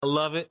I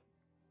love it.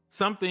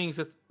 Some things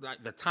just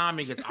like the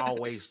timing is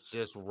always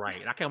just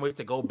right. I can't wait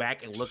to go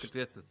back and look at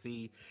this to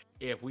see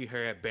if we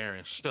heard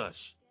Baron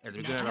Shush at the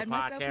No, beginning I of had the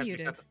myself podcast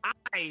muted. because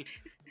I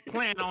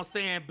plan on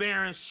saying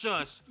Baron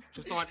Shush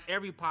to start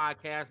every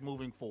podcast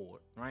moving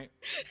forward, right?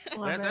 So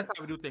Love that's it.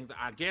 how we do things.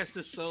 Our guest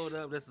just showed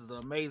up. This is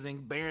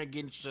amazing. Baron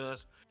getting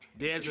shushed.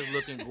 Dez is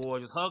looking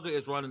gorgeous. Hugger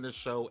is running the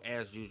show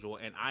as usual,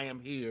 and I am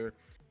here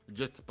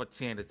just to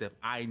pretend as if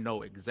I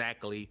know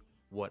exactly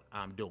what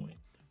I'm doing.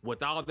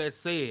 With all that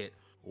said,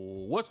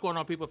 what's going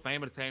on, people?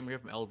 Fame Entertainment here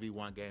from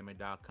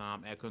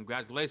LV1Gaming.com. And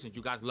congratulations,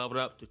 you guys leveled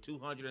up to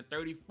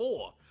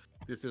 234.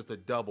 This is the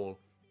Double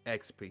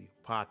XP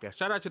podcast.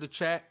 Shout out to the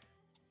chat.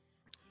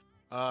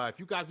 If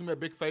you guys do me a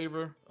big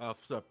favor,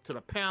 to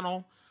the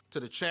panel, to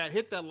the chat,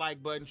 hit that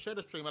like button, share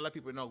the stream, and let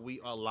people know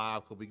we are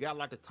live because we got a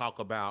lot to talk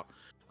about.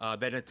 That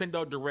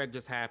Nintendo Direct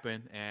just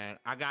happened, and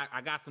I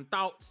got some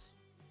thoughts,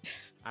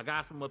 I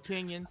got some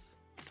opinions,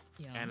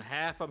 and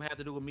half of them have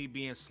to do with me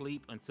being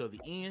asleep until the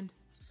end.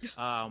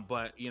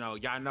 But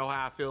y'all know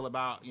how I feel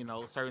about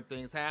certain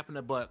things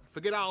happening. But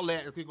forget all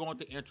that. If we go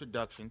into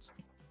introductions,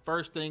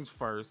 first things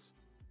first,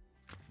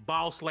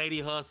 boss lady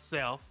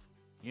herself.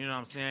 You know what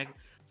I'm saying?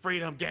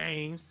 Freedom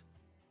Games.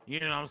 You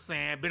know what I'm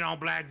saying? Been on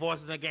Black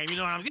Voices in Game. You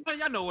know what I'm saying?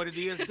 Y'all know what it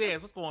is. Des,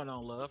 what's going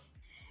on, love?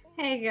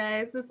 Hey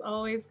guys, it's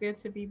always good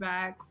to be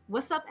back.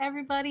 What's up,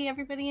 everybody?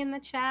 Everybody in the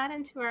chat,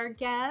 and to our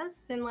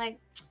guests. And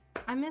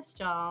I missed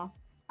y'all.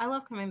 I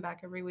love coming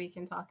back every week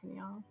and talking to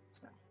y'all.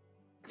 So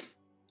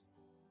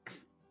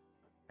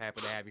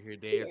happy to have you here,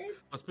 Des.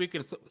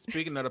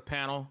 Speaking of the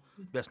panel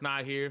that's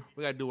not here,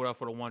 we gotta do it up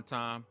for the one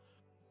time.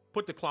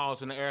 Put the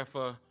claws in the air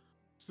for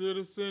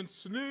Citizen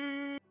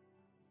Snips.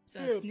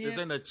 Is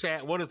in the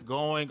chat. What is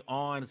going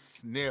on,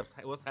 Snips?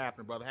 What's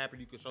happening, brother? Happy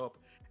you can show up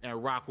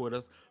and rock with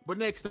us. But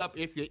next up,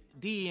 if your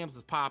DMs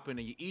is popping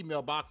and your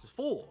email box is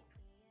full,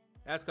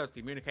 that's because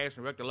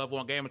communication director Level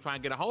 1 Gamer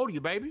trying to get a hold of you,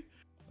 baby.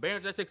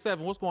 Baron J67,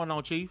 what's going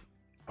on, Chief?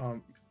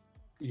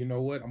 You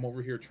know what? I'm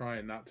over here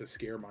trying not to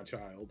scare my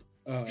child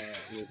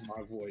with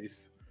my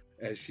voice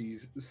as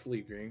she's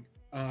sleeping.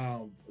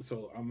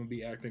 So I'm gonna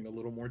be acting a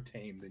little more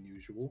tame than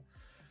usual.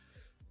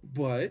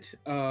 But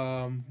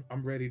I'm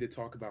ready to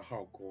talk about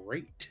how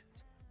great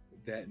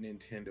that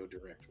Nintendo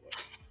Direct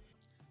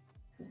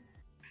was.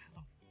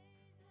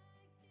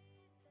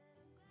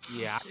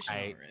 Yeah,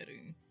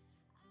 already.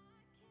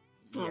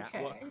 Yeah,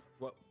 okay.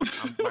 well,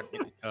 I'm about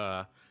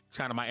to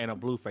China my inner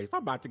blue face. I'm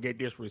about to get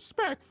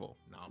disrespectful.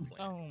 No, I'm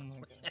playing. Oh my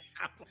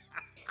god.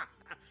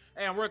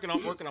 Hey, I'm working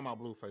on my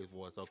blue face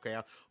voice.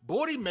 Okay,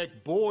 Bordy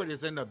McBoard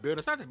is in the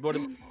building. Shout out to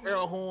Bordy Air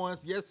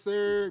Horns, yes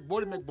sir.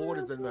 Bordy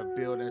McBoard is in the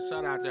building.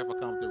 Shout out to her for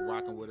coming through,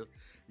 rocking with us.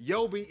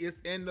 Yobi is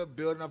in the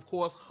building. Of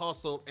course,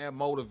 Hustle and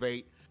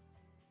Motivate,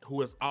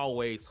 who is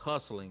always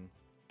hustling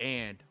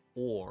and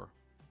or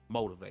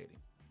motivating.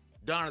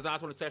 Don is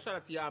also in the chat. Shout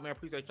out to y'all, man.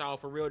 Appreciate y'all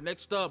for real.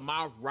 Next up,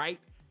 my right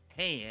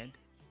hand,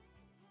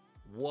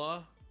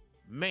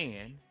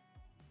 man,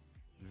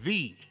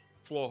 the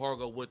floor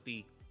hugger with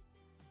the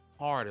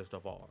hardest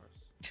of ours.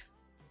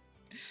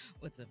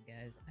 What's up,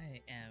 guys?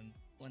 I am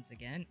once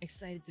again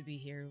excited to be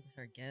here with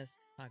our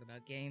guest to talk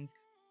about games.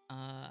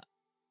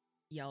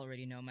 Y'all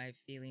already know my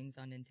feelings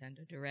on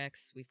Nintendo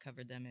Directs. We've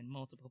covered them in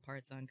multiple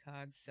parts on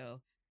COGS, so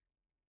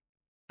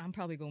I'm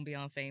probably gonna be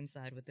on Fame's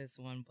side with this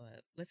one,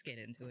 but let's get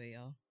into it,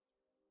 y'all.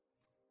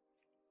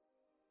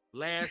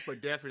 Last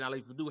but definitely not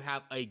least, we do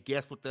have a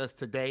guest with us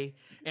today.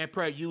 And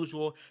per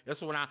usual, that's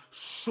when I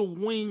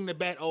swing the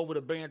bat over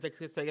to Ben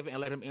and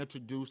let him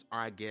introduce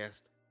our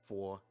guest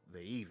for the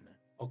evening.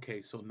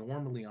 Okay, so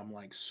normally I'm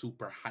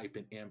super hype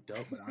and amped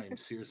up, but I am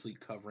seriously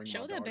covering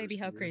Show my that baby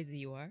how fear. crazy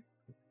you are.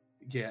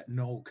 Yeah,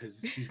 no, because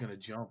she's gonna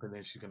jump and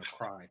then she's gonna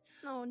cry.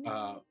 Oh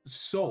no.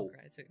 So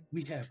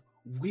we have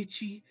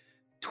Witchy,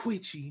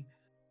 Twitchy,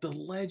 the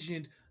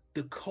legend,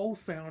 the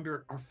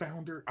co-founder,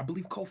 I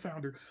believe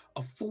co-founder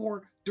of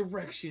 4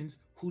 Directions,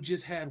 who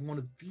just had one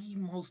of the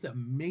most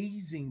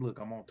amazing, look,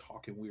 I'm all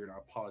talking weird, I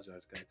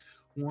apologize, guys.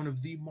 One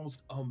of the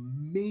most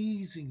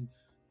amazing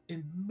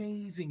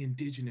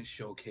indigenous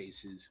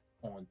showcases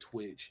on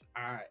Twitch.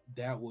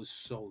 That was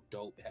so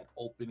dope. Had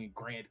opening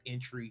grand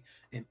entry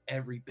and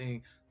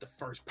everything. The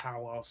first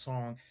powwow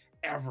song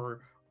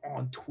ever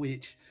on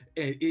Twitch,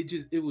 and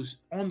it was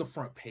on the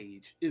front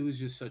page. It was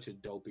just such a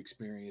dope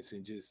experience,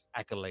 and just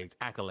accolades.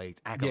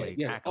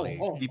 Yeah.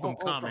 Keep them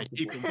coming.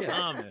 Keep them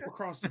coming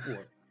across the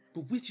board.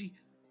 But Witchy,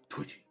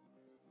 Twitchy.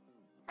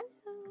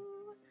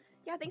 Hello.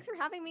 Yeah, thanks for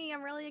having me.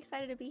 I'm really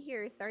excited to be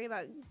here. Sorry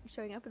about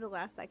showing up at the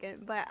last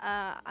second, but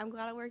I'm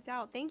glad it worked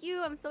out. Thank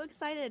you. I'm so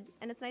excited,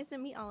 and it's nice to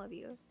meet all of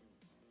you.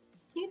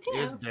 You too.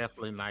 It's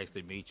definitely nice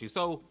to meet you.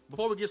 So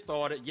before we get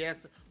started, yes,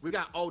 we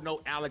got Oh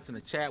No Alex in the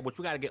chat, which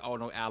we got to get Oh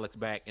No Alex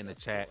back in the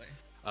chat.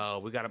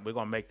 We're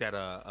gonna make that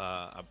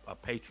a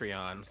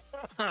Patreon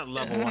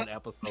level 1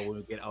 episode when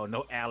we get Oh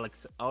No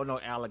Alex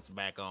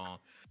back on.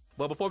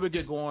 But before we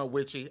get going,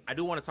 Witchy, I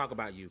do want to talk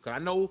about you because I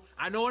know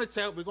in the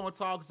chat we're gonna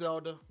talk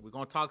Zelda, we're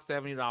gonna talk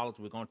 $70,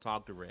 we're gonna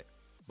talk Direct,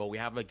 but we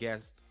have a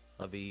guest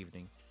of the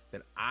evening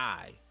that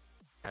I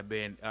I've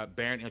been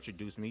Baron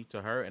introduced me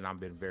to her, and I've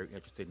been very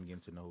interested in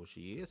getting to know who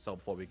she is. So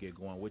before we get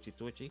going, Witchy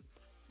Twitchy,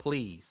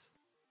 please.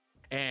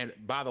 And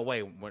by the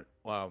way, when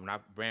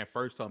Baron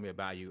first told me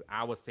about you,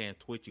 I was saying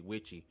Twitchy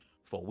Witchy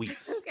for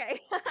weeks,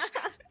 Okay.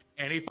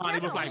 and he You're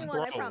finally not was the only like, one,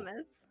 "Bro," I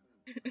promise.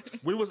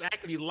 we was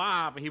actually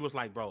live, and he was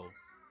like, "Bro,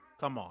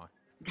 come on,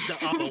 the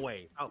other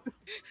way." Oh,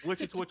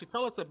 Witchy Twitchy,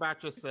 tell us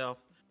about yourself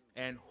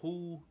and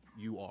who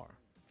you are.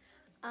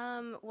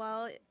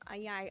 Well,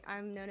 yeah,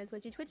 I'm known as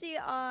Witchy Twitchy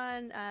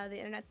on the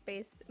internet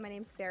space. My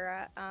name's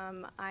Sarah.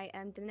 I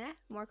am Dene,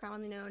 more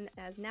commonly known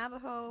as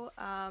Navajo.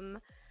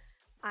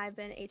 I've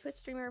been a Twitch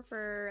streamer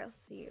for, let's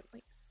see,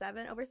 like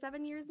over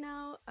 7 years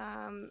now.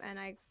 And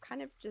I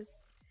kind of just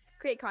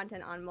create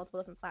content on multiple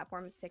different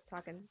platforms,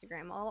 TikTok,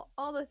 Instagram,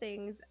 all the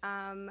things.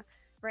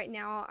 Right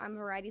now, I'm a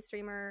variety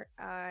streamer.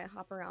 I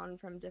hop around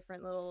from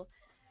different little,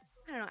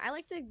 I don't know. I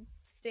like to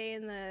stay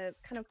in the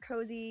kind of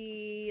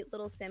cozy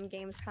little sim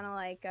games, kind of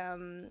like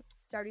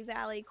Stardew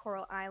Valley,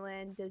 Coral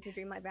Island, Disney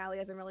Dreamlight Valley.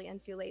 I've been really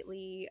into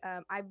lately.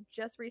 I've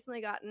just recently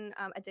gotten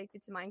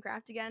addicted to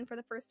Minecraft again for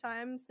the first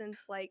time since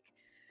like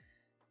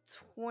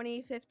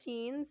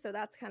 2015. So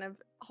that's kind of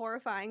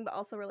horrifying, but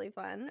also really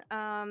fun.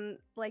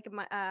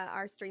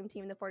 Our stream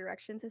team, the Four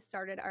Directions, has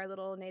started our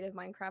little native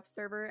Minecraft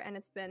server, and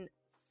it's been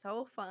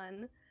so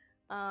fun.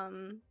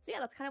 So yeah,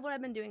 that's kind of what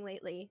I've been doing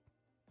lately.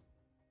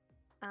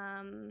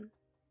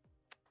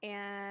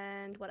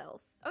 And what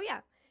else? Oh yeah,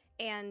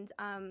 and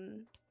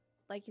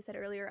like you said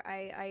earlier,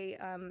 I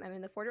am in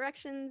the Four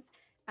Directions.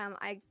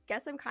 I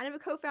guess I'm kind of a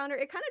co-founder.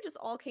 It kind of just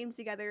all came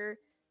together,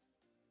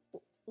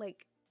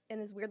 like in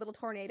this weird little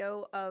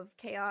tornado of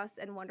chaos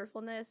and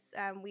wonderfulness.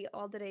 We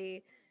all did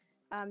a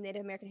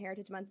Native American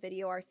Heritage Month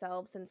video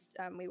ourselves since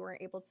we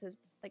weren't able to,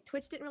 like,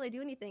 Twitch didn't really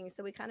do anything,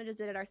 so we kind of just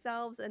did it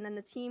ourselves, and then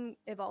the team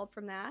evolved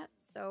from that.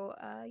 So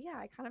yeah,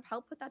 I kind of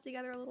helped put that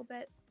together a little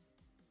bit.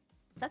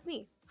 That's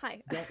me.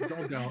 Hi.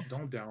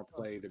 Don't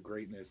downplay the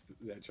greatness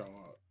that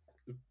y'all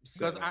Because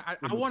set up.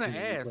 I want to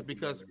ask,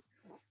 because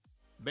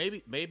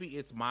maybe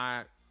it's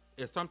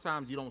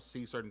sometimes you don't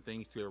see certain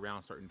things till you're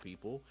around certain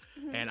people,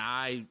 and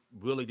I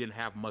really didn't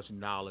have much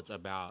knowledge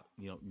about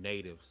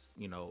natives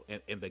in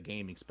the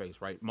gaming space,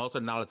 right? Most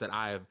of the knowledge that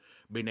I have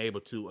been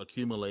able to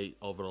accumulate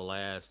over the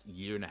last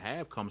year and a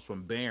half comes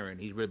from Baron.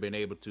 He's really been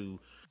able to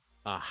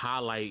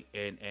highlight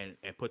and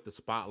put the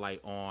spotlight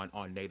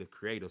on native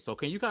creators. So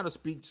can you kind of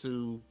speak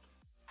to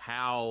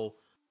how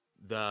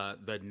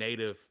the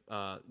native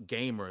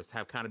gamers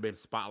have kind of been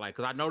spotlight?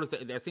 Because I noticed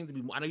that there seems to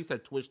be, I know you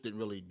said Twitch didn't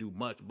really do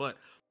much, but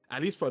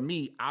at least for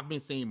me, I've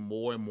been seeing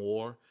more and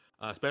more,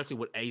 especially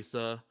with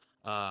Asa.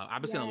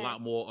 I've been seeing a Yes.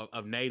 lot more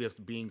of natives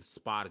being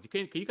spotted.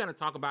 Can you kind of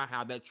talk about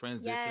how that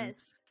transition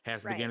Yes.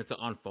 has Right. begun to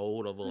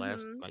unfold over the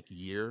last like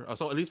year or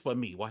so? At least for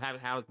me,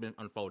 how it's been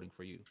unfolding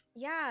for you?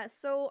 Yeah,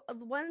 so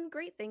one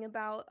great thing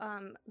about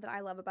that I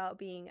love about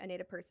being a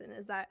native person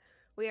is that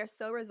we are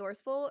so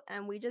resourceful,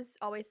 and we just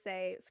always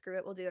say, screw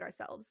it, we'll do it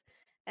ourselves.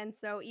 And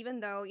so even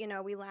though,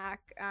 we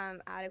lack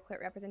adequate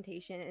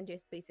representation in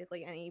just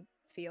basically any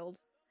field,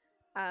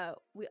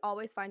 we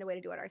always find a way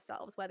to do it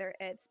ourselves, whether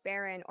it's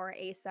Baron or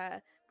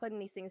Asa putting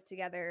these things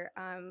together.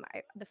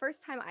 The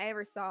first time I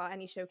ever saw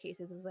any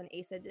showcases was when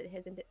Asa did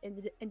his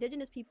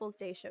Indigenous Peoples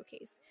Day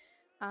showcase.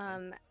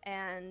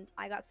 And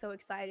I got so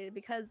excited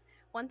because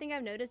one thing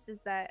I've noticed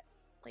is that,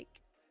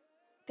 like,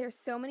 there's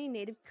so many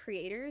native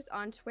creators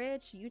on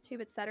Twitch,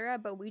 YouTube, etc.,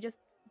 but we just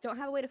don't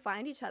have a way to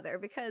find each other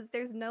because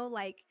there's no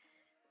like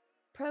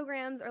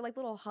programs or like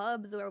little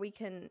hubs where we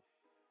can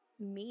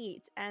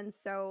meet. And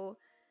so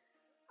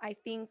I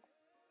think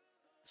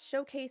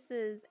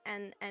showcases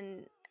and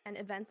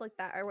events like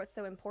that are what's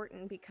so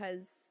important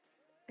because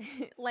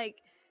like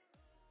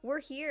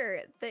we're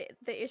here.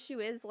 The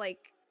issue is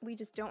like we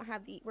just don't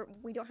have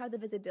we don't have the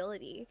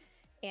visibility,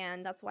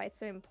 and that's why it's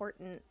so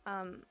important.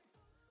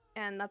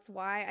 And that's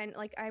why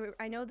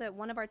I know that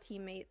one of our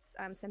teammates,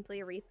 Simply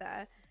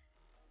Aretha,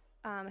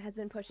 has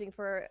been pushing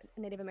for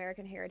Native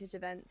American heritage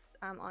events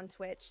on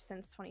Twitch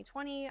since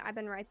 2020. I've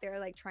been right there,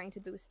 like, trying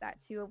to boost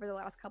that too over the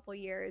last couple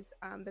years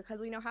because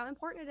we know how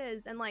important it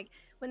is. And like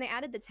when they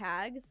added the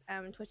tags,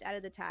 Twitch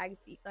added the tags.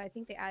 I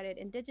think they added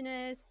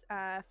Indigenous,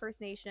 First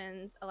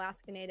Nations,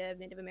 Alaska Native,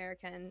 Native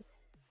American,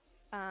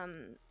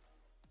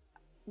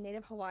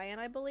 Native Hawaiian,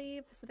 I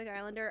believe, Pacific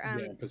Islander.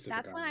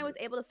 That's when I was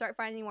able to start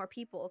finding more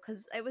people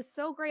because it was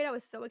so great. I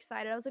was so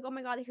excited. I was like, oh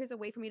my god, here's a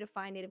way for me to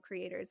find native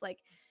creators. Like,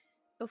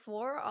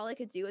 before, all I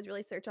could do was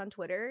really search on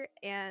Twitter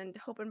and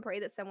hope and pray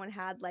that someone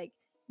had like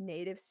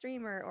native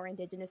streamer or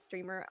indigenous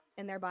streamer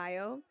in their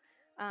bio,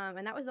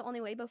 and that was the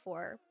only way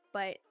before.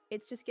 But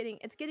it's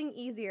getting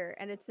easier,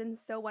 and it's been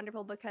so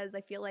wonderful because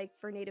I feel like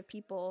for native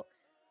people,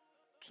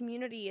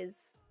 community is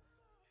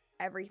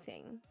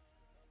everything.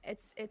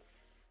 It's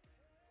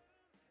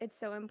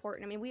so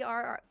important. I mean, we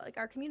are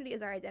our community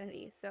is our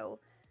identity. So,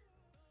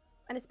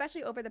 and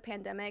especially over the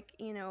pandemic,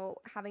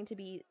 having to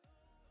be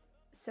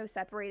so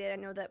separated. I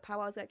know that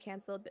powwows got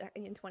canceled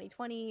in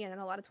 2020 and in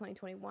a lot of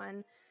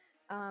 2021,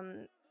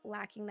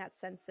 lacking that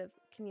sense of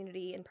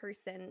community in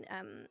person.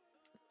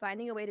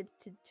 Finding a way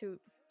to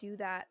do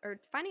that, or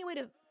finding a way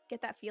to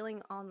get that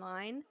feeling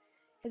online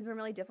has been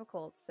really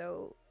difficult.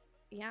 So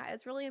yeah,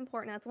 it's really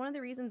important. That's one of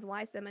the reasons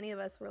why so many of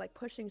us were like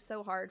pushing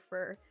so hard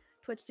for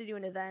Twitch to do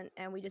an event,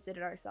 and we just did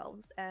it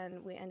ourselves,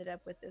 and we ended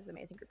up with this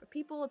amazing group of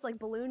people. It's like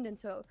ballooned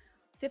into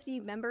 50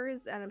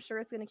 members, and I'm sure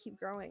it's going to keep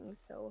growing.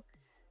 So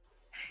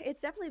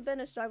it's definitely been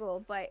a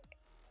struggle, but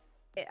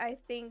I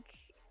think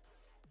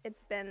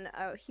it's been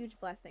a huge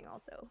blessing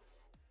also,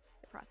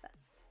 the process.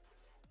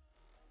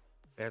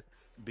 That's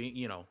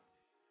being,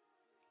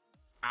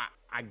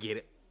 I get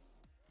it.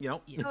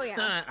 Oh,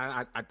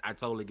 yeah. I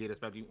totally get it,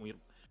 especially when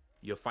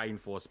you're fighting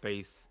for a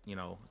space,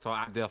 So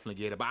I definitely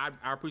get it. But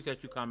I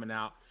appreciate you coming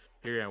out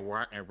here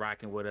and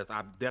rocking with us.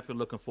 I'm definitely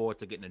looking forward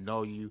to getting to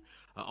know you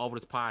over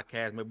this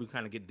podcast. Maybe we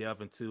kind of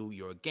delve into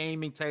your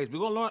gaming taste. We're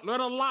gonna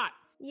learn a lot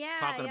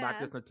talking about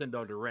this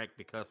Nintendo Direct,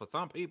 because for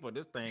some people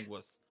this thing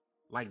was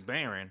like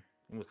barren.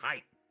 It was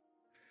hype,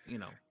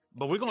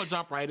 But we're gonna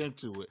jump right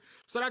into it.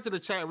 Shout out to the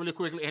chat really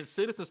quickly. And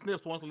Citizen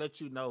Snips wants to let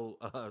you know,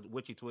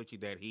 Witchy Twitchy,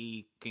 that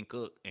he can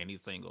cook and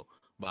he's single,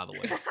 by the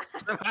way.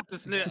 Shout out to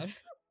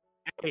Snips.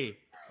 Hey,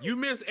 you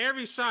miss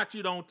every shot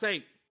you don't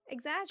take.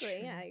 Exactly.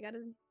 Yeah, you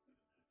gotta.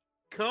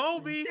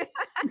 Kobe.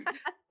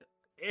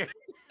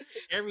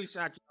 Every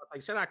shot you don't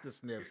take. Shout out to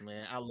Snips,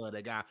 man. I love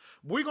that guy.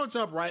 We're gonna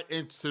jump right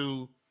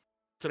into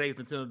today's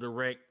Nintendo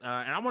Direct,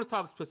 and I want to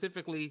talk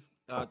specifically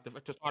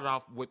to start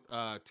off with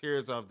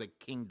Tears of the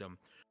Kingdom.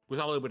 We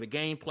saw a little bit of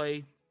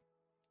gameplay.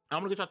 I'm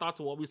gonna get your thoughts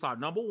on what we saw.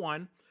 Number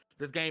one,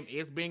 this game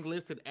is being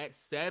listed at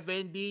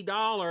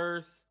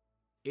 $70.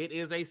 It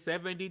is a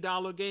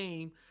 $70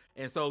 game,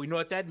 and so you know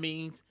what that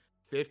means.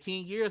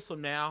 15 years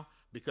from now,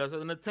 because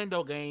of the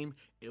Nintendo game,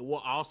 it will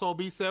also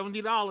be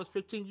 $70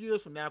 15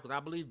 years from now, because I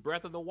believe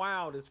Breath of the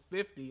Wild is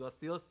 50 or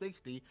still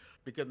 60,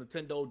 because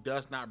Nintendo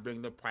does not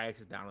bring the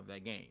prices down of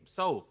that game.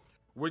 So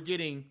we're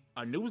getting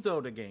a new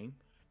Zelda game,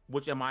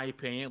 which in my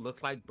opinion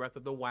looks like Breath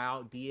of the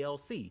Wild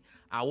DLC.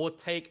 I will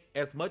take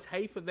as much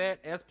hate for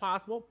that as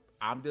possible.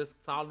 I'm just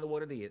telling you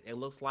what it is. It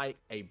looks like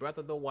a Breath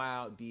of the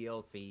Wild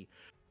DLC.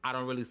 I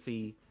don't really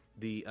see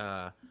the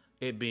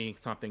it being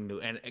something new,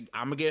 and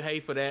I'm gonna get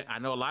hate for that. I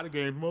know a lot of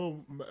games.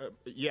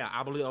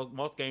 I believe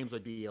most games are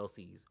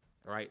DLCs.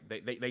 Right?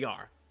 They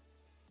are.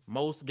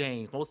 Most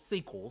games, most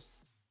sequels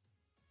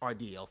are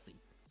DLC.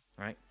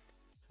 Right?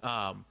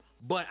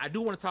 But I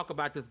do want to talk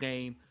about this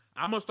game.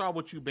 I'm gonna start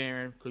with you,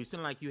 Baron, because you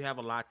seem like you have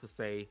a lot to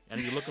say, and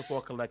you're looking for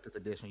a collector's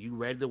edition. You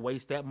ready to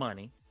waste that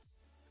money?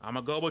 I'm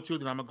gonna go with you,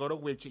 then I'm gonna go to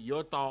Witcher.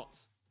 Your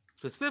thoughts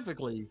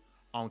specifically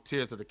on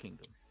Tears of the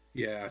Kingdom.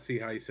 Yeah, I see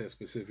how he said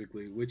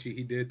specifically. Witchy,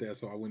 he did that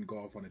so I wouldn't go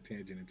off on a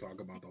tangent and talk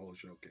about the whole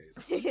showcase.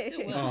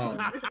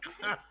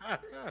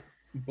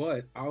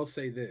 But I'll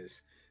say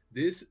this: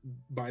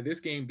 by this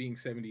game being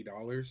 $70,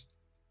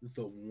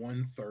 the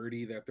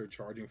 $130 that they're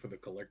charging for the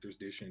collector's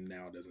edition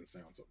now doesn't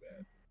sound so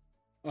bad.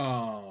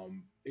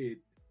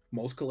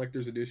 Most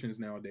collector's editions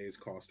nowadays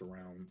cost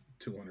around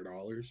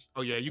 $200.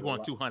 Oh yeah, you're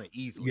going 200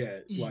 easily. Yeah,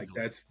 easily. Like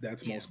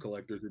that's most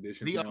collector's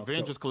editions. The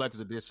Avengers collector's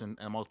edition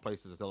and most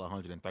places is still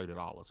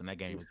 $130, and that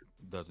game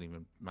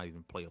not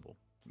even playable.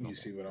 You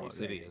see what I'm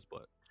saying? It is,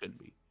 but shouldn't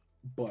be.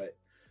 But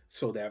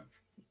so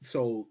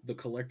the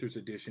collector's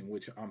edition,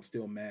 which I'm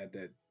still mad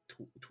that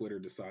Twitter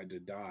decided to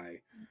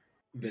die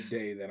the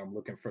day that I'm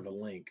looking for the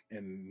link,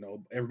 and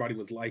everybody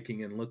was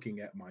liking and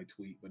looking at my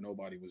tweet, but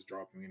nobody was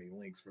dropping any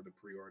links for the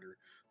pre-order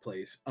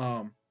place.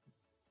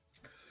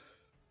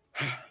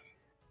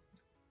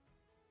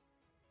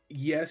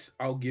 Yes,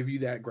 I'll give you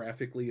that.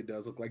 Graphically, it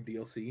does look like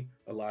DLC.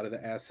 A lot of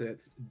the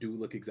assets do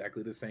look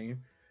exactly the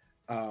same.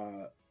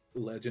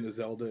 Legend of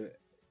Zelda,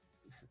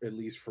 at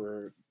least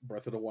for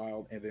Breath of the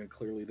Wild, and then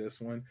clearly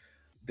this one.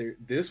 They're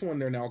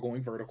now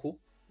going vertical.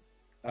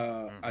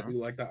 I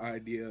do like the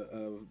idea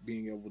of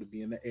being able to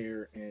be in the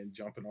air and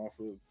jumping off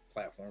of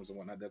platforms and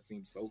whatnot. That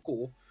seems so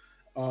cool.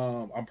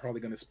 I'm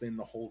probably going to spend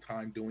the whole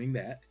time doing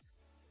that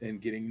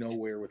and getting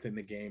nowhere within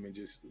the game and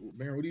just,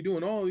 man, what are you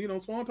doing? Oh,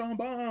 Swanton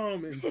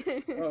Bomb and, off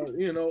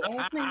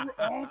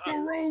the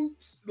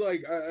ropes.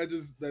 Like, I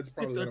just, that's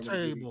probably the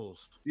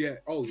tables. Yeah.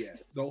 Oh, yeah.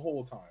 The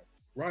whole time.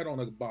 Right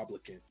on a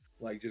boblican.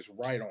 Like, just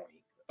right on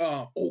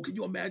him. Can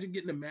you imagine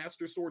getting a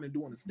Master Sword and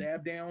doing a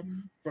stab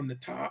down from the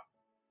top?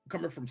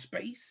 Coming from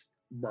space,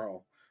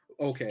 bro.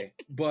 Okay,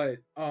 but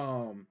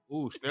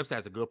Snips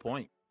has a good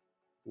point.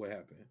 What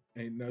happened?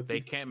 Ain't nothing.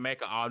 They can't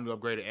make an all new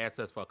upgraded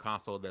assets for a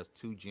console that's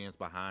 2 gens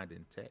behind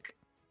in tech.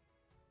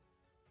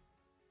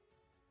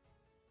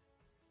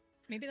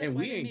 Maybe that's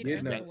why they made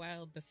Breath of the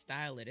Wild the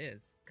style it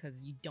is,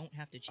 because you don't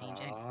have to change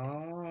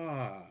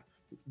anything.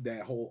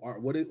 That whole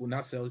art.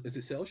 Is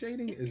it cell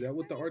shading? Is that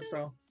what the art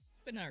style?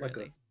 But not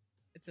really.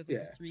 It's a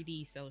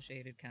 3D cell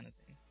shaded kind of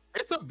thing.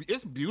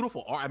 It's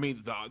beautiful art. I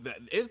mean,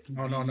 it's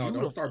no.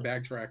 Don't start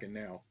backtracking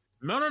now.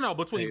 No.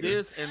 Between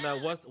this and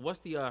what's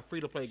the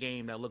free to play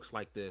game that looks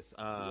like this?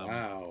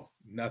 Wow,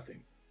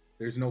 nothing.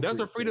 There's no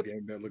free to play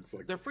game that looks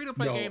like the free to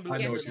play game. I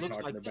know what you're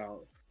talking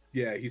about.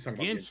 Yeah, he's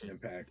talking about Genshin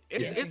Impact.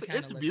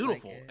 It's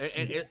beautiful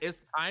and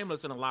it's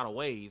timeless in a lot of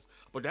ways.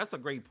 But that's a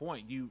great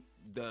point.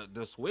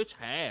 The Switch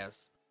has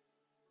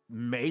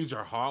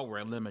major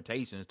hardware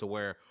limitations to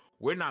where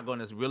we're not going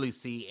to really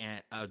see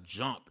a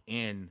jump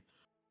in,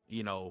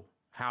 you know,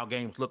 how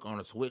games look on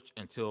a Switch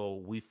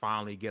until we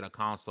finally get a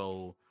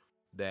console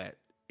that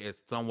is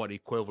somewhat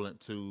equivalent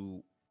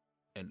to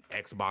an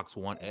Xbox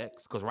One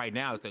X. Because right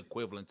now it's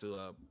equivalent to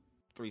a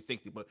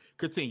 360. But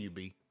continue,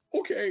 B.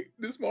 Okay,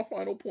 this is my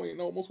final point,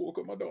 and I almost woke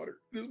up my daughter.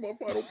 This is my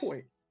final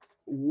point.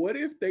 What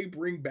if they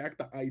bring back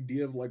the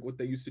idea of like what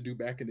they used to do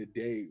back in the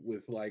day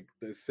with like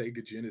the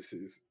Sega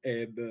Genesis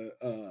and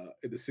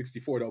the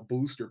 64, the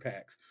booster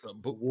packs?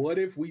 What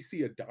if we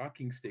see a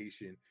docking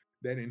station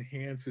that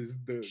enhances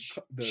the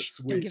Don't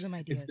Switch give them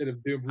ideas. instead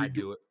of them I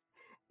do it.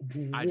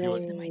 I Don't do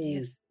give them it.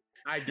 ideas.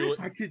 I do it.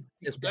 I could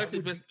see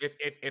Especially that would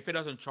if it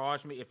doesn't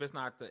charge me, if it's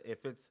not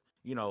if it's,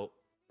 you know,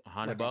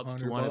 $100,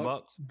 like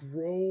 $200,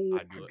 bro.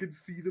 I do I it. could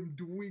see them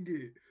doing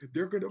it.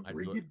 They're gonna I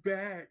bring do it. it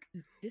back.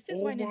 This is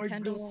Oh why my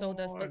Nintendo sold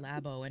us the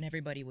God. Labo and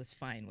everybody was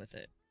fine with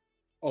it.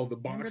 Oh, the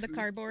Remember boxes. the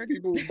cardboard?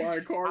 People buy I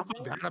cardboard.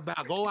 forgot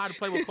about go out and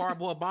play with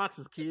cardboard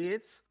boxes,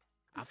 kids.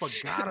 I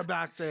forgot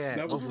about that.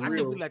 That was I think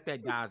real. we let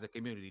that die as a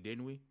community,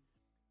 didn't we?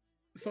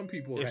 Some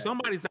people If have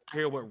somebody's out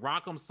here with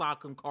rock'em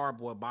sock'em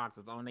cardboard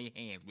boxes on their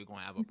hands, we're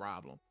gonna have a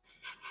problem.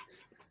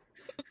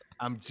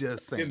 I'm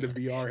just saying. in the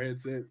VR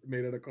headset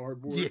made out of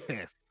cardboard.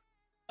 Yes.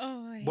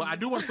 Oh, But I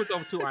do want to switch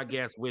over to our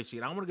guest, Witchy,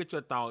 and I want to get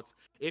your thoughts.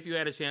 If you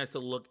had a chance to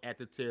look at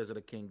the Tears of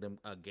the Kingdom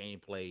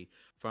gameplay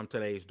from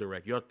today's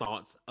direct, your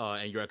thoughts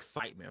and your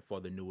excitement for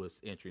the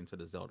newest entry into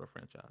the Zelda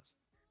franchise.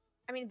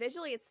 I mean,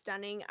 visually it's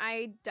stunning.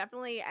 I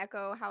definitely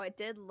echo how it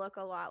did look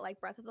a lot like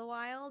Breath of the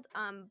Wild.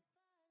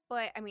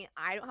 But I mean,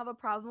 I don't have a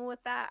problem with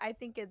that.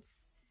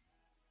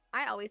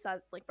 I always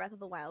thought like Breath of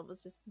the Wild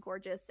was just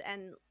gorgeous,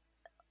 and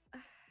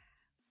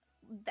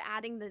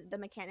adding the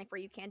mechanic where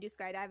you can do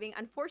skydiving.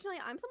 Unfortunately,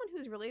 I'm someone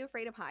who's really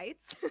afraid of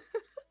heights.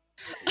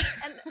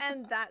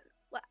 and that,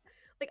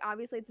 like,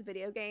 obviously it's a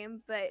video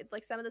game, but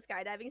like some of the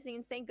skydiving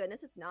scenes, thank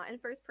goodness it's not in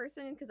first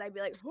person, because I'd be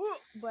like, whoa.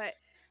 But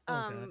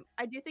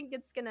I do think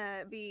it's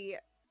gonna be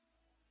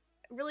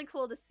really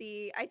cool to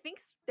see. I think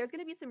there's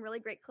gonna be some really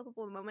great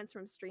clippable moments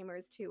from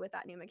streamers too with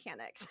that new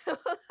mechanic. So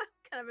I'm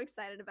kind of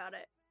excited about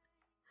it.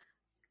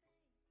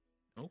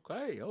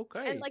 Okay.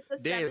 And like the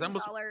Dez,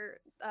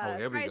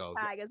 $70 price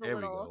tag is a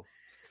little.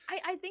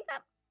 I think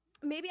that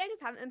maybe I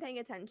just haven't been paying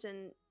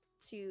attention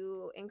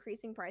to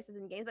increasing prices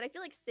in games, but I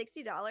feel like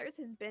 $60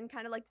 has been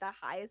kind of like the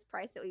highest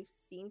price that we've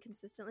seen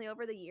consistently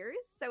over the years.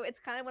 So it's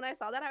kind of, when I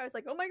saw that, I was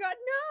like, oh my god,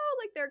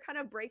 no! Like they're kind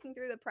of breaking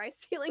through the price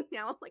ceiling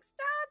now. I'm like,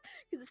 stop,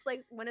 because it's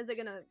like, when is it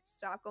gonna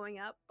stop going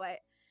up? But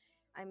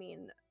I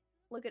mean,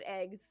 look at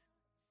eggs,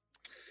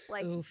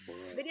 like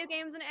video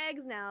games and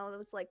eggs now.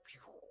 It's like,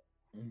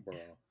 Bro.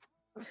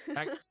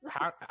 I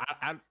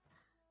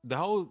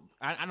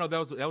know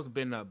that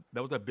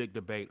was a big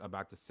debate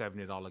about the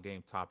 $70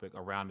 game topic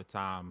around the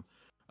time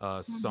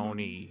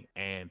Sony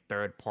and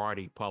third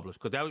party published,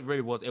 because that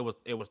really was it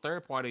was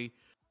third party.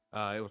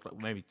 It was like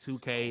maybe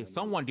 2K. Sony,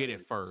 Someone did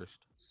it first.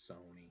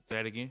 Sony. Say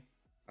that again.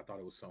 I thought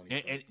it was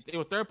Sony. And it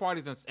was third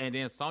parties, and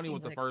then Sony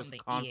was Seems the like first something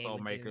EA console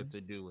would maker do.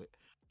 to do it.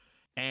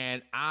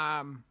 And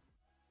I'm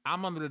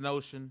under the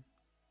notion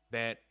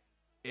that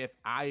if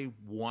I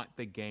want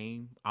the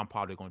game, I'm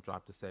probably going to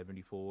drop to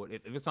 70 for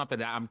it. If it's something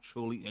that I'm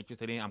truly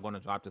interested in, I'm going to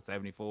drop to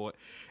 70 for it.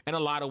 In a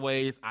lot of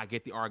ways, I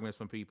get the arguments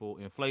from people: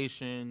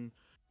 inflation,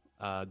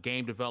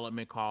 game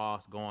development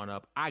costs going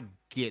up. I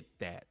get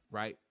that,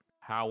 right?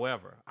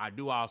 However, I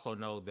do also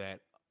know that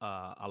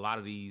a lot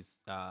of these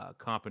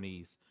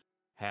companies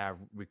have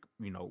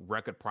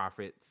record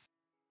profits,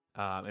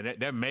 and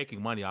they're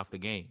making money off the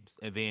games,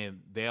 and then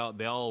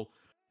they'll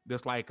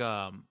just like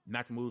not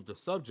to move the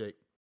subject,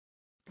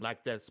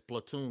 like that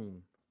Splatoon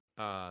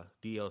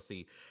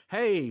DLC.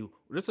 Hey,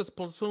 this is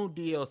Splatoon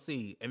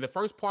DLC, and the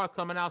first part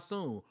coming out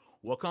soon.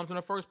 What comes in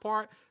the first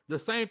part? The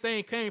same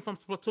thing came from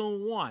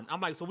Splatoon 1.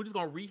 I'm like, so we're just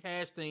gonna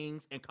rehash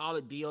things and call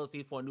it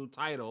DLC for a new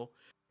title,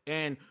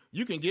 and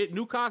you can get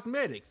new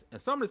cosmetics,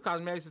 and some of these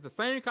cosmetics is the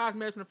same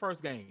cosmetics in the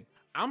first game.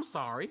 I'm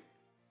sorry.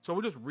 So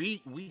we're just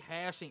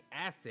rehashing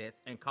assets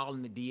and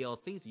calling the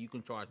DLC so you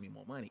can charge me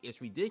more money.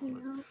 It's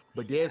ridiculous. Yeah.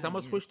 But Dez, I'm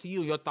gonna switch to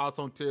you. Your thoughts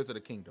on Tears of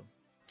the Kingdom?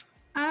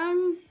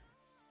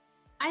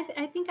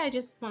 I think I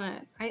just want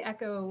to, I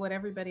echo what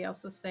everybody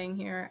else was saying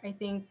here. I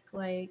think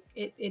like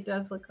it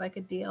does look like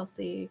a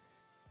DLC,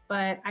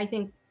 but I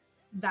think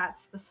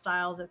that's the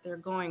style that they're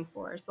going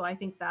for. So I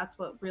think that's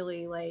what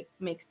really like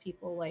makes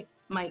people like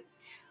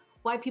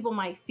why people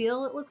might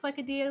feel it looks like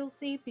a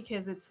DLC,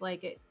 because it's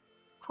like a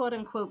quote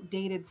unquote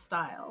dated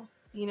style.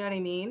 You know what I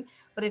mean?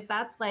 But if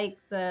that's like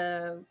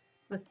the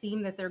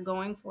theme that they're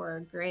going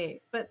for,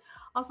 great. But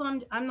also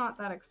I'm not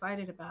that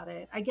excited about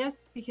it. I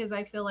guess because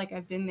I feel like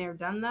I've been there,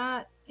 done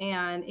that,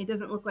 and it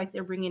doesn't look like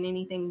they're bringing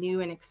anything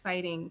new and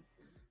exciting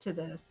to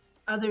this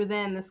other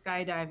than the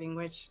skydiving,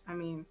 which I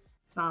mean,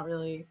 it's not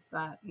really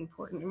that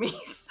important to me.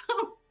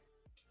 So,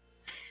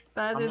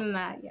 but other than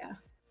that, yeah.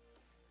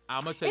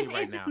 I'm gonna tell you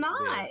right It's now. just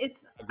not.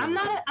 It's I'm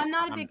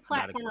not a big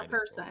platformer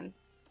person.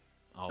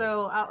 Oh,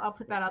 So I'll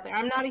put that out there.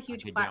 I'm not a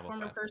huge get down with platformer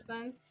platform.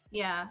 person.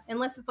 Yeah,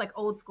 unless it's like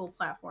old school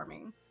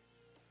platforming.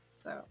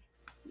 So,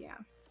 yeah.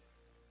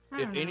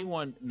 If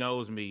anyone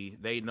knows me,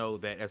 they know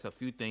that there's a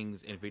few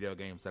things in video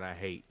games that I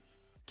hate.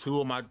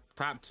 Two of my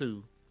top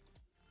two: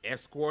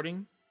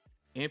 escorting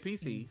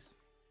NPCs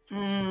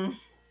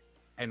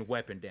and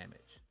weapon damage.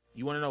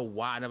 You want to know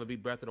why I never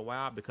beat Breath of the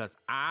Wild? Because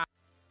I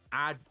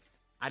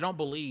I don't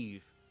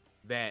believe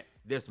that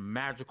this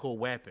magical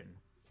weapon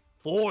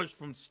forged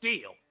from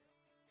steel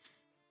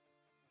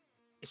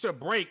it should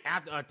break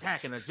after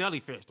attacking a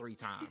jellyfish 3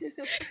 times.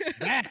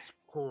 That's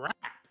crap.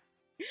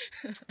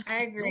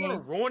 I agree. You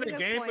want to ruin the Good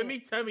game for point. me?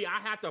 Tell me I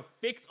have to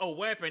fix a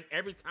weapon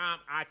every time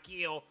I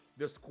kill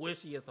the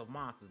squishiest of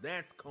monsters.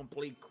 That's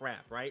complete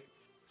crap, right?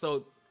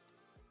 So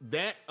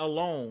that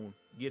alone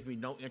gives me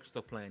no interest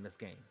of playing this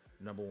game.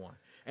 Number one,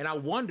 and I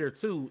wonder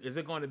too, is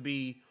it going to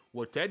be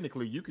well?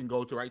 Technically, you can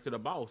go to right to the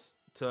boss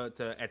to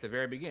at the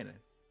very beginning.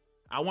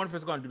 I wonder if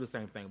it's going to do the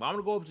same thing. But I'm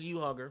going to go over to you,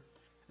 Hugger,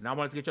 and I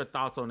want to get your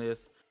thoughts on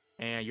this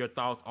and your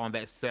thoughts on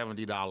that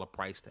 $70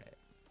 price tag.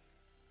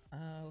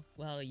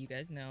 Well, you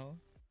guys know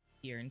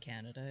here in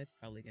Canada, it's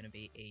probably going to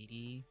be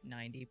 80,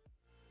 90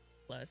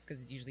 plus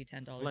because it's usually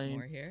 $10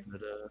 more here.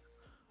 Canada.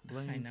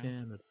 Blame I know.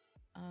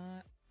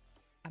 Canada.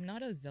 I'm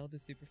not a Zelda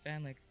super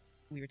fan like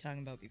we were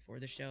talking about before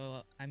the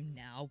show. I'm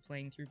now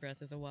playing through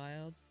Breath of the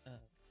Wild.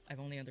 I've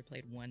only ever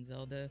played one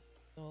Zelda,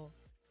 so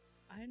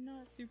I'm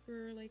not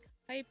super like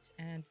hyped.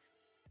 And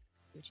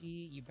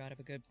Gucci, you brought up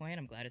a good point.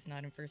 I'm glad it's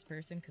not in first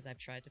person because I've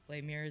tried to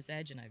play Mirror's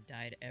Edge and I've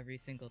died every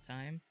single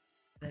time.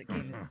 That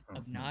game is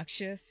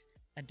obnoxious.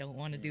 I don't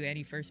want to do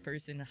any first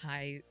person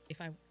high.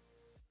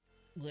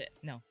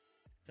 No.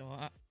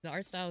 So the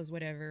art style is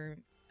whatever.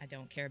 I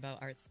don't care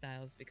about art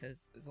styles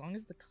because as long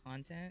as the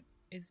content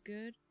is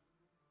good,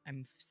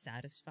 I'm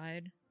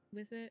satisfied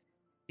with it.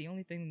 The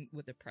only thing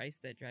with the price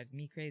that drives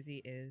me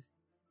crazy is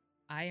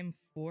I am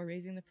for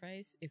raising the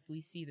price if we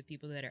see the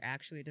people that are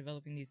actually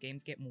developing these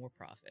games get more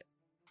profit.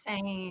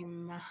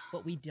 Same.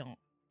 But we don't.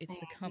 It's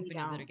the We companies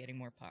that are don't. getting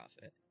more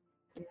profit.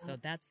 Yeah. So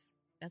that's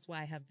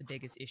why I have the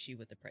biggest issue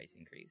with the price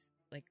increase.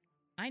 Like,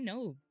 I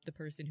know the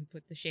person who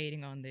put the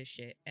shading on this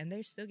shit, and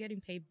they're still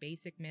getting paid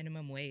basic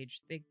minimum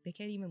wage. They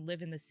can't even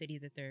live in the city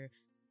that they're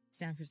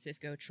San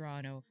Francisco,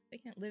 Toronto. They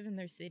can't live in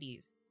their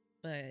cities.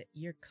 But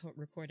you're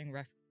recording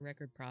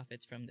record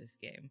profits from this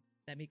game.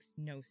 That makes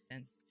no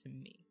sense to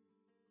me.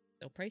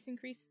 So price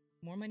increase,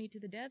 more money to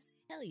the devs?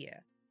 Hell yeah.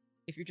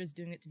 If you're just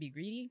doing it to be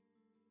greedy,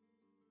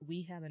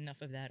 we have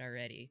enough of that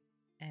already.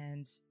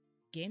 And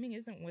gaming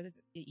isn't what it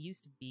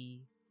used to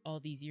be all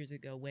these years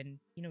ago when,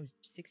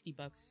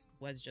 $60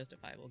 was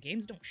justifiable.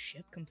 Games don't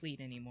ship complete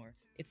anymore.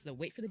 It's the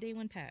wait for the day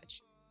one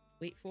patch.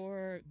 Wait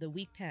for the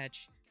week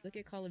patch. Look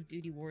at Call of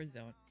Duty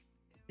Warzone.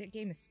 That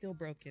game is still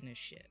broken as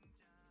shit.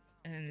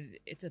 And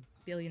it's a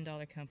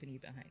billion-dollar company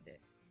behind it.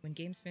 When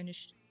games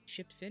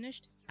shipped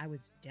finished, I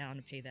was down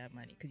to pay that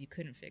money because you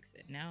couldn't fix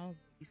it. Now,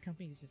 these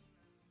companies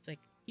it's like,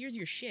 here's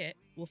your shit,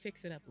 we'll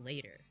fix it up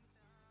later.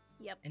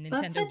 Yep. And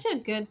That's Nintendo's, such a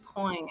good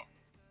point.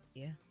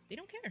 yeah, they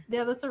don't care.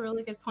 Yeah, that's a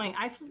really good point.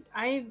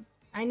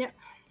 I know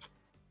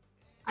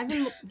I've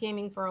been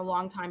gaming for a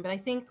long time, but I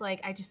think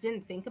like I just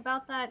didn't think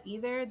about that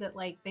either. That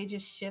like they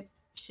just ship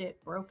shit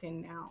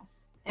broken now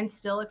and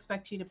still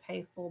expect you to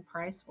pay full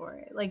price for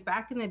it. Like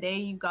back in the day,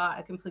 you got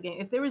a complete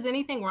game. If there was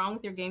anything wrong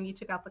with your game, you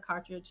took out the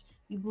cartridge,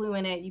 you blew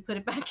in it, you put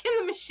it back in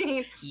the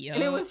machine,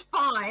 and it was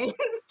fine.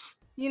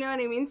 You know what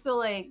I mean? So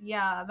like,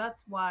 yeah,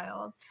 that's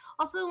wild.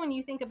 Also, when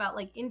you think about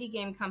like indie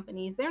game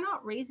companies, they're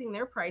not raising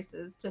their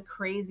prices to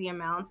crazy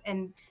amounts.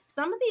 And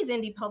some of these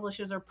indie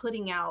publishers are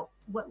putting out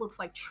what looks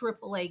like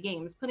AAA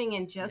games, putting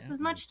in just as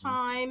much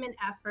time and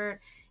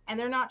effort, and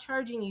they're not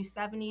charging you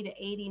 $70 to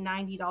 $80,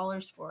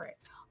 $90 for it.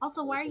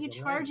 Also, why are you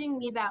charging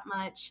me that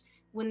much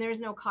when there's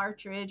no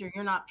cartridge or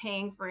you're not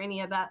paying for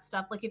any of that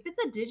stuff? Like if it's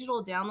a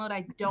digital download,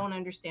 I don't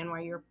understand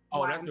why you're. Oh,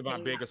 why that's I'm been my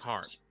paying biggest that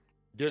heart. much.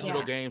 Digital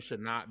Yeah. games should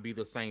not be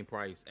the same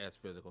price as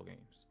physical games.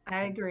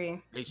 I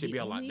agree. They should The be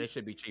a lot. only- They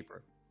should be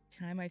cheaper.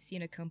 Time I've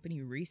seen a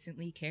company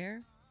recently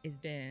care has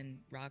been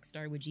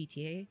Rockstar with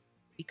GTA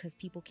because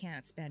people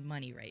can't spend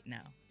money right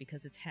now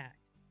because it's hacked.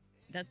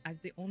 That's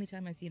the only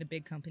time I've seen a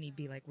big company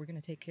be like, we're going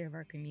to take care of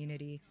our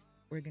community.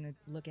 We're going to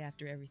look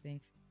after everything.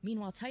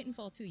 Meanwhile,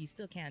 Titanfall 2, you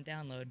still can't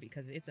download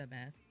because it's a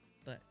mess.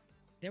 But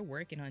they're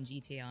working on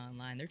GTA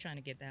Online. They're trying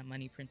to get that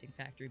money printing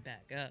factory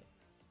back up.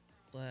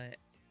 But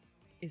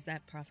is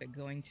that profit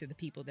going to the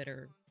people that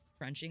are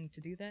crunching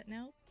to do that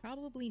now?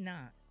 Probably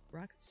not.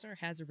 Rockstar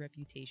has a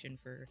reputation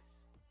for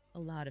a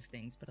lot of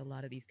things, but a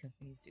lot of these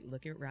companies do.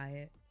 Look at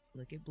Riot.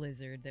 Look at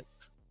Blizzard that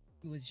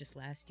was just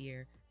last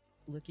year.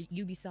 Look at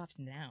Ubisoft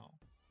now.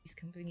 These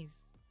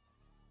companies,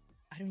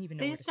 I don't even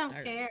know They where just to don't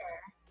start. care.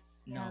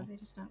 No, Yeah, they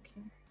just don't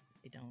care.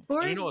 they don't.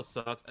 Or, And you know what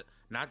sucks?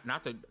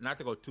 Not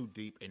to go too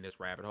deep in this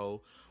rabbit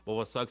hole, but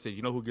what sucks is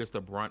who gets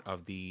the brunt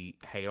of the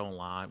hate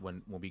online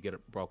when we get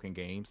broken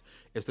games?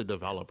 It's the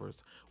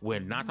developers.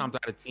 When 9 times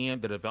out of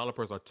 10, the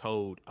developers are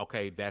told,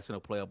 okay, that's in a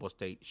playable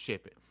state,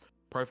 ship it.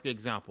 Perfect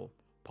example: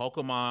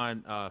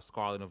 Pokemon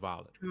Scarlet and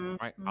Violet.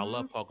 Right? I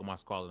love Pokemon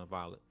Scarlet and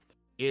Violet.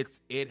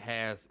 It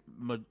has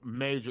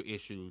major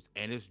issues,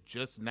 and it's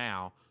just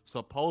now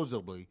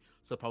supposedly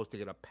supposed to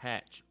get a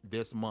patch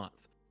this month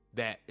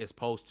that is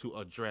supposed to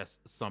address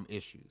some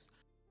issues.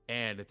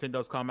 And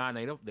Nintendo's come out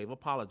and they've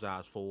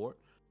apologized for it,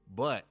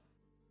 but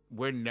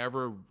we're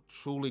never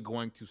truly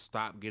going to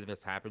stop getting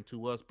this happen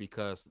to us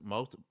because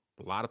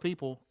a lot of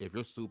people, if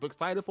you're super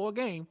excited for a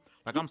game,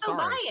 like You I'm still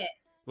sorry, buy it.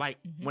 like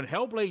Mhm. when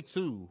Hellblade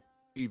 2 Oh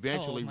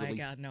eventually my released,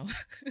 god, no.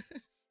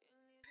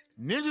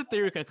 Ninja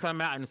Theory can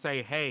come out and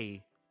say,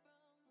 hey,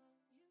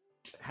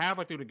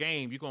 halfway through the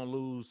game, you're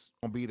gonna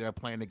be there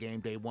playing the game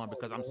day one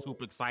because I'm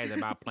super excited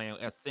about playing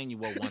as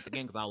Senua once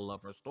again because I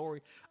love her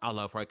story, I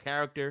love her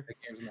character. That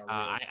game's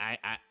not real.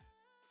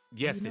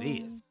 Yes, You it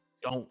know-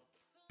 is.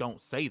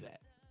 Don't say that.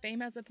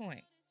 Fame has a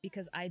point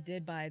because I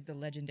did buy the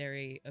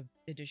legendary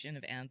edition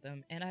of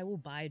Anthem, and I will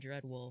buy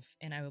Dreadwolf,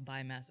 and I will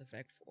buy Mass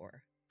Effect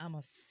 4. I'm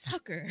a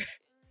sucker,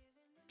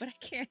 but I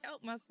can't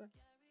help myself.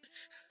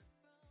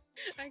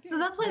 So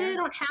that's why they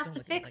don't have Don't to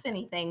look at it fix like that.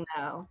 anything,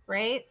 though,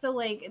 right? So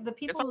like the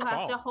people who our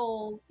have to fault.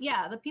 hold,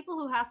 the people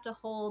who have to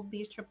hold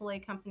these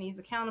AAA companies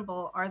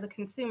accountable are the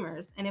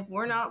consumers, and if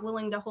we're not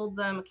willing to hold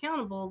them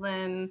accountable,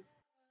 then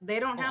they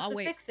don't Oh, have I'll to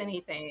wait. fix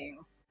anything.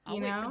 I'll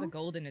you wait for the know?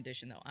 golden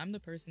edition though. I'm the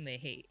person they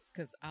hate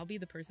because I'll be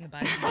the person that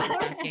buys the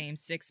Microsoft game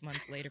 6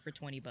 months later for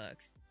 $20.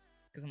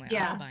 Because I'm like, I'm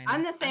Yeah, not buying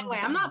I'm this. the I same don't way.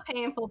 have I'm time. not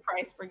paying full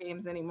price for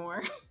games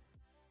anymore.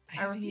 I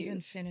haven't even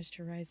refuse. finished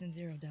Horizon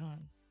Zero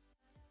Dawn.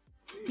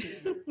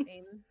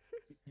 Same.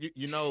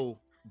 You know,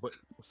 but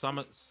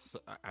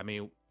I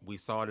mean, we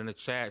saw it in the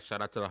chat.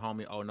 Shout out to the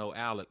homie Oh No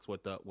Alex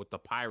with the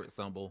pirate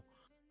symbol.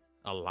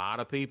 A lot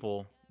of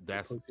people.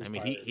 I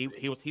mean,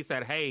 he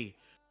said, hey,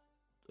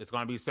 it's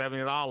gonna be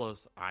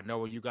 $70. I know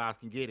where you guys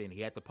can get it. And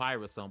he had the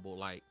pirate symbol.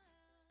 Like,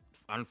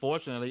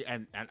 unfortunately,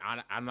 and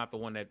I'm not the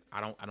one that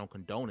I don't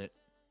condone it.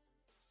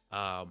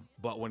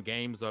 But when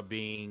games are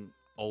being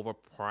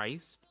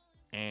overpriced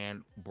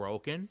and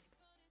broken,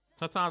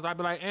 sometimes I'd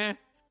be like,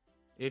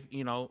 if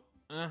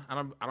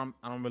I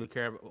don't really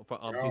care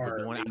for other people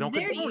doing it. I don't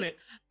They're- condone it.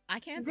 I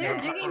can't say They're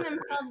that. digging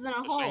themselves in a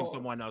Shame hole.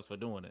 someone else for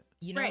doing it.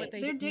 You know Right, what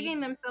they they're need? digging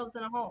themselves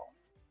in a hole.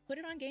 Put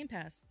it on Game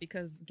Pass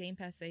because Game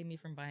Pass saved me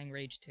from buying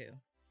Rage 2.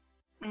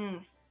 Mm.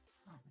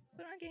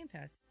 Put it on Game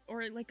Pass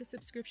or like a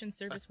subscription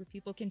service where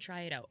people can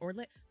try it out. Or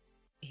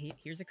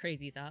here's a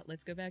crazy thought.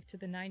 Let's go back to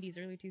the 90s,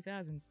 early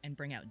 2000s and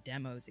bring out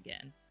demos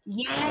again.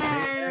 Yeah,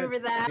 I remember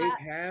that.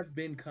 They have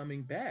been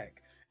coming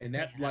back, and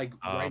that They like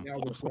have. right now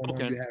what's going on?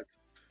 Forspoken.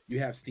 You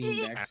have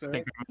Steam I Next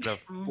think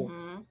Fest,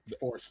 Mhm,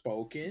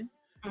 Forspoken.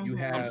 You mhm.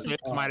 have some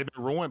sales might have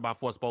been ruined by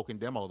Forspoken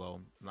demo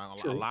though. A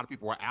True. lot of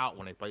people were out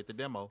when they played the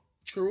demo.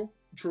 True,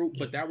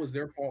 but that was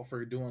their fault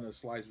for doing a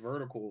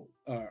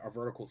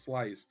vertical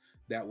slice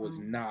that was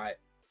Mm. not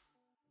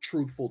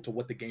truthful to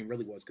what the game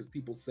really was because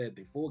people said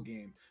the full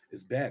game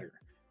is better.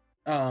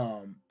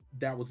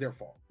 That was their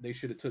fault. They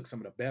should have took some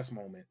of the best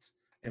moments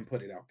and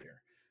put it out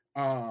there.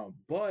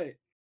 But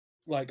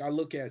like I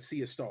look at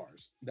Sea of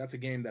Stars, that's a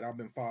game that I've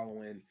been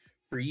following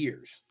for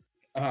years.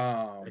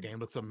 The game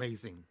looks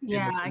amazing.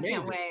 Yeah, looks I can't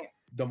amazing. wait.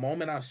 The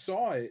moment I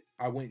saw it,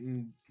 I went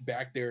and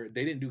back there.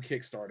 They didn't do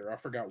Kickstarter. I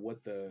forgot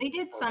what They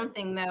did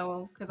something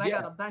though, because I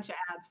got a bunch of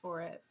ads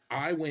for it.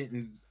 I went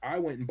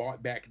and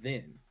bought back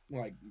then,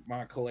 like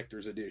my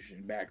collector's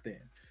edition back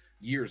then,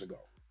 years ago.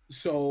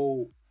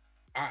 So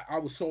I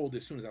was sold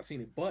as soon as I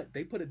seen it. But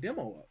they put a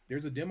demo up.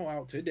 There's a demo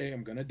out today.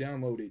 I'm gonna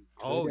download it.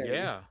 Oh today.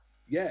 yeah.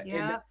 Yeah.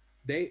 Yeah.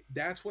 And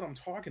that's what I'm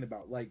talking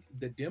about. Like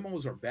the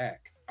demos are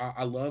back.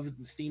 I love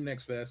Steam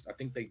Next Fest. I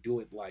think they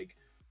do it like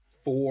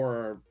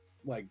four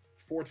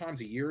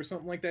times a year or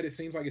something like that. It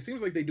seems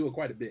like they do it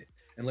quite a bit,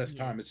 unless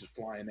Yeah. time is just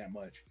flying that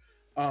much.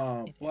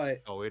 It But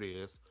is. Oh, it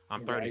is.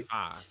 I'm Right.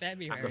 35. It's I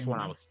February. guess when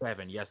I was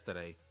 7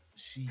 yesterday.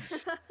 sheesh,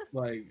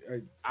 like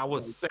I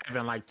was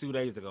 7 like 2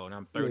 days ago, and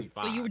I'm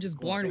 35. So you were just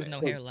born with no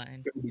Wait.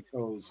 hairline. baby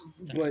toes.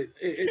 Sorry. But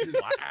it just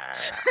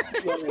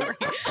Wow. Sorry.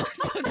 I'm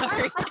so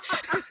sorry.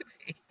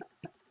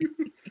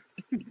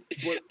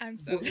 but, I'm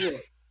so but sorry.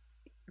 look,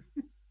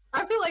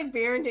 I feel like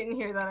Baron didn't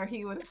hear that, or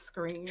he would have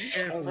screamed.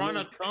 In Oh, front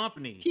yeah. of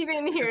company. He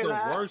didn't hear That's the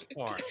that. worst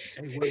part.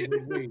 hey,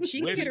 wait.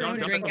 She can Which get her own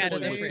don't- drink out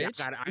of the wait, fridge.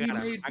 I We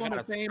got made fun a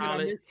of fame and I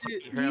solid missed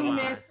it. You hairline.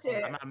 missed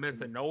it. I'm not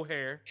missing no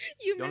hair.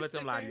 You Don't let missed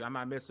them it, lie to you. Baron. I'm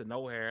not missing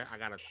no hair. I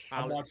got a I'm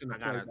solid. watching the I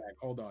got a playback.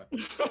 Hold on.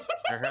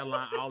 their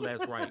hairline. All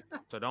that's right.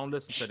 So don't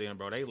listen to them,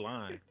 bro. They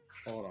lying.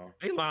 Hold on.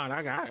 They lying.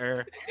 I got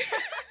hair.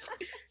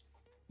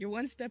 You're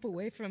one step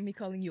away from me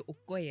calling you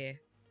Okoye.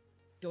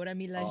 Dora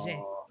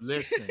Milaje.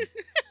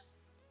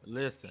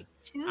 Listen.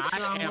 She's a I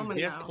strong am woman,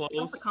 this though. close.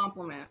 That's a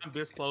compliment. I'm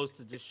this close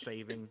to just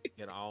shaving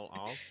it all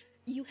off.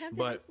 You have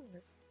But- that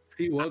before.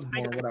 He was I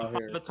born think without I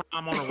hair. the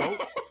time on the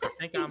rope. I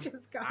think He I'm. just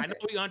got I know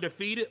it. we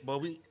undefeated, but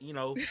we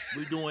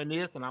doing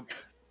this, and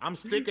I'm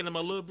sticking him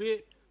a little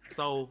bit.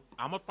 So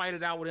I'm gonna fight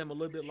it out with him a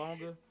little bit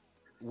longer.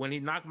 When he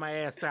knock my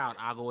ass out,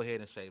 I'll go ahead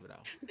and shave it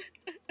off.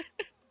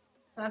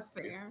 That's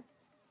fair.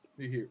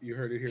 You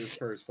heard it here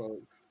first,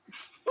 folks.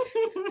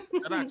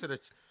 Shout out to the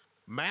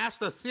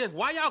Master Sis.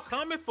 Why y'all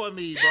coming for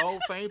me, bro?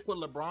 Fame put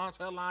LeBron's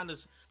hairline.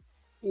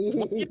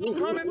 Why y'all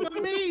coming for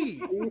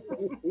me?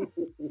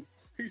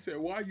 He said,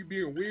 "Why are you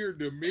being weird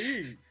to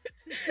me?"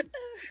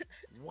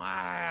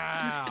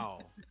 Wow.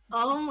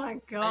 Oh my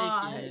Taking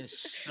god. Y'all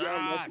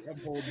shots. lucky I'm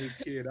holding this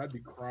kid. I'd be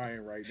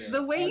crying right now.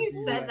 The way I'd you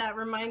be said like, that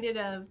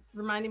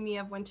reminded me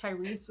of when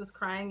Tyrese was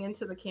crying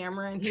into the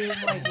camera and he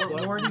was like, "What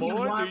What more do you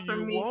more want do from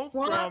you me? want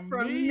What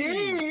from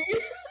me?"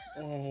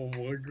 "Oh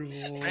my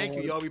god." Thank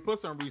you, Yobi. Put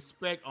some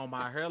respect on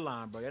my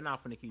hairline, bro. You're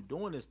not finna keep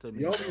doing this to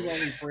me. Yobi's bro.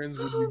 only friends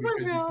with Oh you my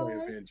because you play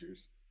God.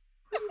 Avengers.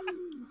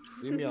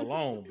 Leave me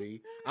alone,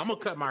 B. I'm gonna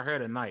cut my hair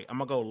tonight. I'm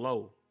gonna go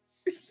low.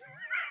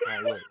 Oh,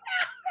 look.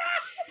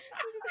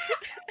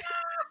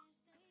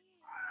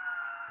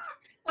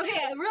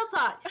 Okay, real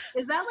talk.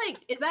 Is that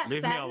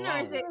Leave me satin or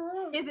is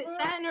it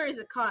satin or is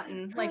it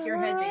cotton? Like your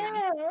headband?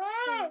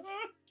 I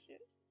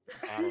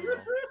don't know.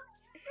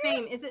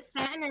 Fame, is it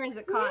satin or is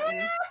it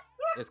cotton?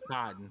 It's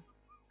cotton.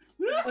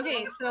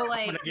 Okay, so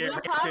like gonna get real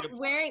talk, tips.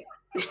 wearing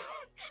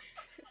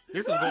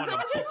This is going I'm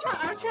on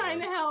TikTok, I'm trying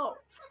to help.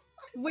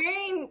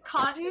 Wearing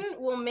cotton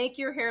will make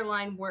your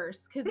hairline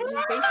worse because it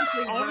just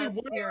basically Only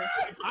rubs one- your.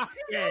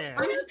 Yeah.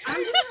 I'm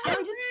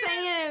just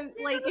saying,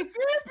 like, if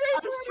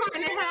I'm just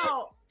trying to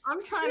help.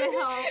 I'm trying to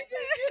help.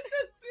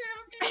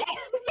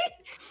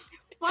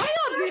 Why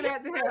y'all do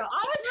that to him?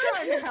 I was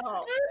trying to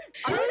help.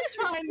 I was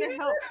trying to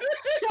help.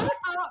 Shut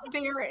up,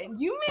 Baron.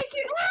 You make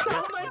it so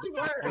much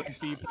worse.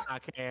 OTC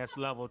podcast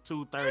level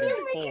You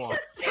 234. make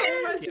it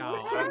so much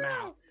Y'all, worse. I'm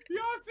out.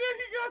 Y'all said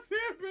he got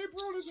sandpaper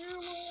on his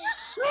hairline.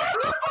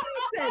 Nobody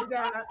said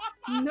that.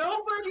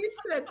 Nobody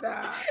said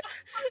that.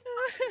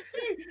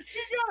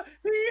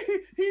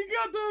 He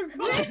got the.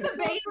 Where's the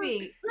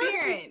baby?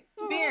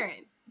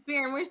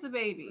 Baron, where's the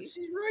baby?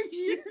 She's right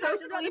She's here. so I was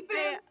just about to say,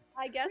 sleeping.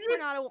 I guess we're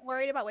not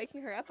worried about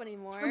waking her up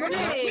anymore.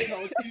 Right.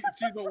 No,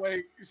 she's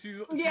awake.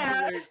 She's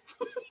Yeah. awake.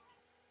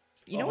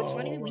 You know what's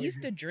funny? Oh We my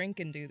used to drink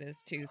and do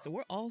this too, so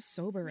we're all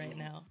sober right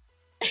now.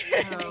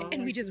 Oh.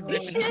 And we just We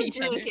ripping on should each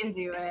other. drink and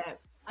do it.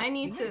 I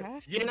need We to.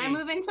 have to. When I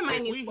move into my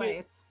If we new hit-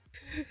 place.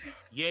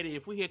 Yeti,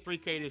 if we hit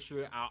 3K this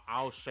year,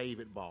 I'll shave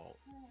it bald.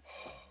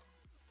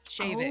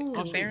 Shave it,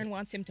 because Oh. Baron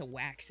wants him to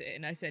wax it,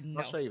 and I said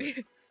no. I'll shave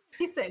it.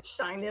 He said,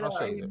 "Shine it I'll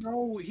up." shave it.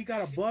 No, he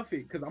gotta buff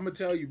it. Cause I'm gonna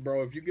tell you,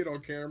 bro, if you get on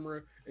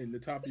camera and the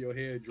top of your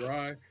head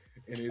dry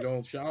and it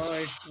don't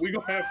shine, we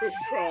gonna have a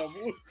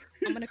problem.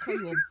 I'm gonna call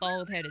you a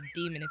bald-headed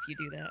demon if you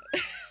do that.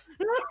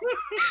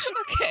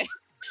 Okay,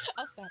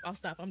 I'll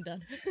stop. I'm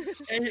done.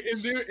 and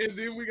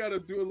then we gotta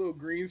do a little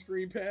green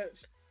screen patch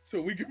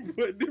so we can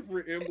put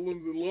different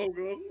emblems and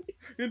logos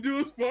and do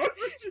a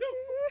sponsorship.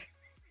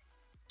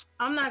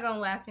 I'm not gonna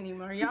laugh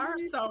anymore. Y'all are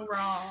so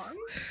wrong.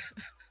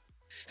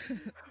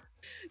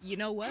 You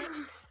know what?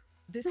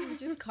 This is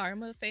just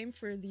karma fame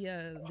for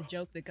the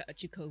joke that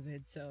got you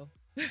COVID. So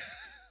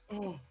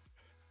Oh,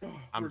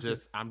 I'm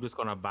just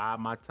gonna bide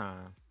my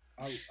time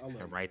I'll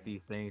and write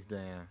these things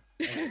down.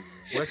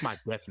 Where's my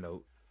death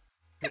note?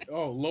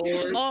 Oh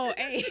Lord. oh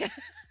hey,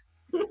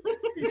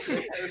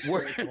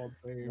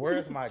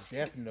 Where's my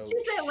death note? She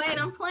said,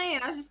 "Wait, I'm playing.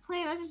 I was just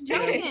playing. I was just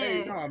Hey,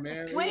 joking." nah, man.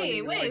 It wasn't Wait,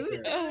 even wait. like we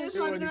that. was It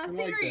talking wasn't about even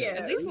like that. serious.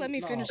 at least let me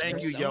Nah. finish.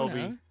 Thank you,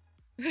 Persona.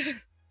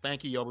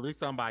 Thank you, Yobi. At least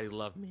somebody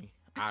loved me.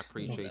 I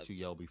appreciate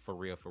you, Yobi. For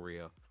real, for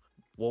real.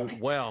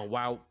 Well,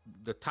 while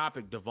the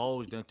topic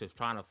divulged into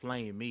trying to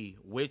flame me,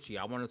 Witchy,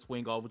 I want to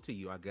swing over to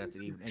you, I guess,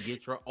 and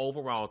get your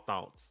overall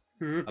thoughts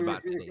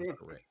about today's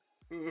correct.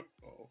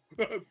 Oh.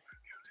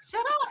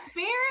 Shut up,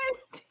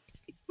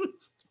 Baron.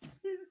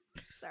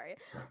 Sorry.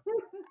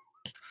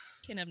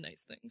 Can have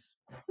nice things.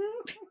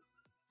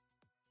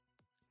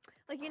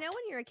 Like, you know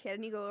when you're a kid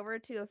and you go over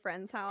to a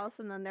friend's house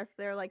and then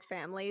their like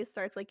family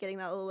starts like getting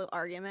that little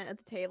argument at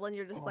the table and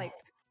you're just like,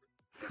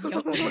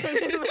 Yup. what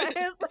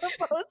am I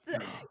supposed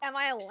to? Am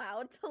I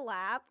allowed to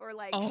laugh or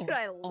like Oh, should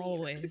I leave? I'm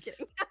always. just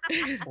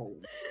kidding.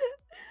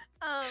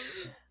 Wow,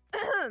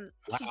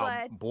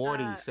 but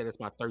Bordy said it's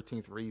my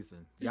 13th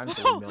reason. Y'all need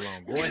to leave me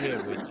alone. Go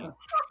ahead, Witchy.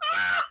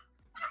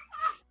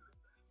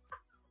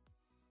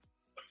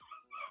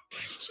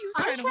 She was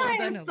I'm trying to hold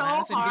trying on and so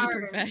laugh and be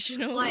hard,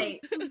 professional.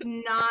 Like,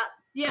 not.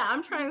 Yeah,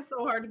 I'm trying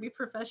so hard to be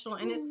professional,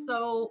 and it's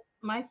so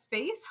my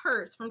face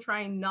hurts from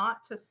trying not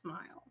to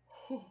smile.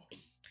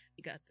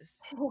 You got this.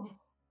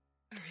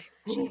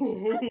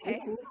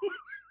 okay.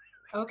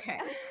 Okay.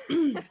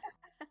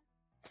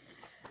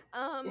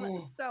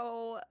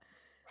 So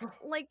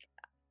like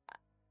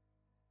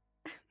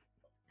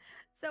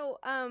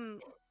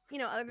you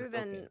know, other It's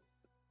than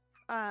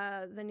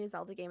the new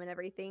Zelda game and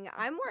everything,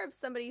 I'm more of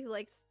somebody who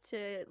likes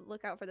to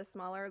look out for the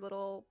smaller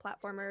little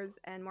platformers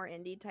and more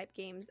indie type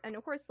games. And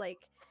of course, like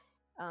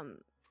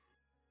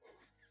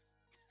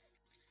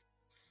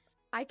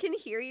I can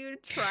hear you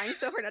trying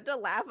so hard not to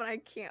laugh and I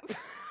can't.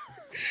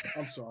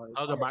 I'm sorry.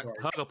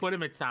 Hugger, put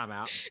him in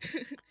timeout.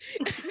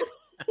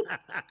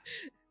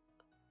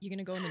 You're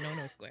gonna go in the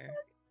no-no square.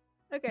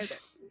 Okay.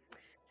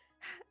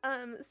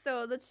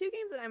 So the two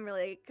games that I'm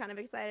really kind of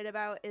excited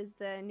about is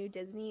the new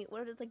Disney,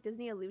 what is it, like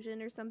Disney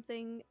Illusion or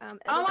something? It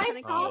Oh, looks I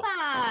kinda saw cute.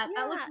 that.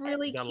 Yeah, That looked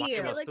really The cute. Lila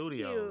It looked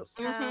Studios.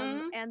 cute.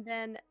 Mhm. And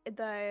then the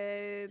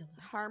Delight.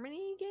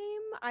 Harmony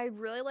game I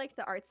really liked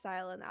the art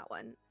style in that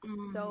one.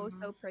 So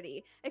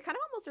pretty. It kind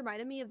of almost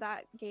reminded me of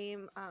that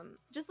game.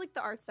 Just like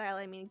the art style.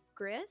 I mean,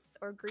 Gris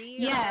or Gris.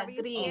 Yeah, or however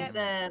you Gris, say it.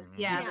 the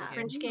Yeah.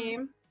 French Mhm.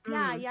 game.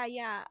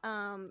 Yeah.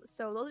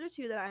 So those are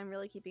two that I'm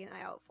really keeping an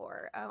eye out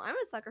for. I'm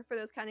a sucker for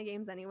those kind of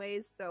games,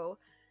 anyways. So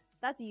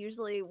that's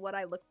usually what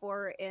I look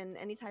for in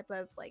any type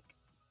of like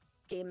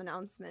game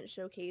announcement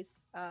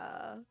showcase.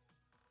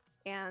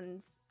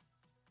 And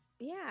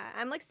yeah,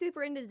 I'm like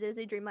super into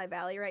Disney Dreamlight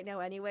Valley right now,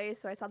 anyway.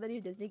 So I saw the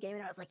new Disney game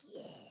and I was like,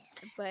 yeah.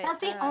 But That's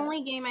the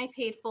only game I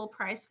paid full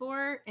price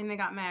for, and they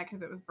got mad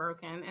because it was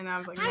broken, and I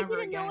was like, never I didn't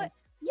again. know it.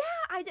 Yeah,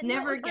 I didn't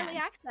Never know it was again. early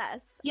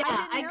access. Yeah,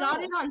 I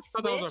got it on I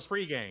Switch. thought it was a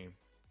free game.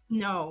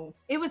 No,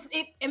 it was.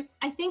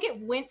 I think it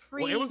went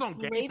free. Well, it was on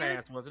Game later.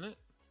 Pass, wasn't it?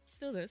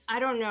 Still this. I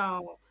don't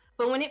know,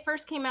 but when it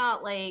first came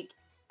out, like,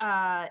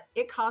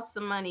 it cost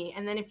some money,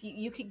 and then if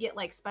you could get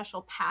like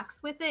special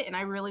packs with it, and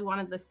I really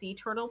wanted the sea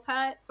turtle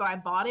pet, so I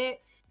bought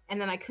it. And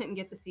then I couldn't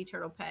get the sea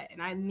turtle pet,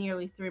 and I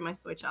nearly threw my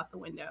Switch out the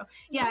window.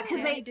 Yeah,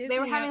 because they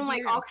were having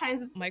like all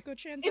kinds of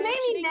microtransactions. It made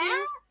me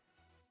mad.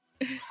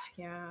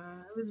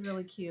 Yeah, it was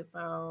really cute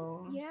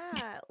though.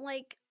 Yeah,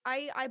 like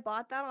I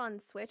bought that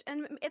on Switch,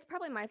 and it's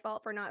probably my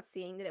fault for not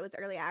seeing that it was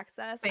early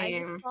access. I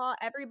Same. just saw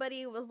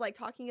everybody was like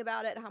talking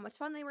about it, how much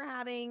fun they were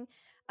having.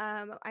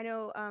 I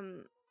know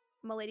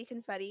Milady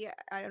Confetti,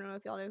 I don't know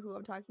if y'all know who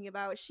I'm talking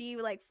about. She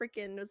like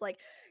freaking was like,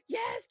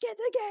 yes, get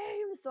the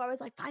game. So I was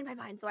like,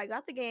 fine. So I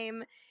got the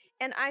game.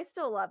 And I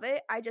still love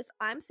it.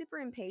 I'm super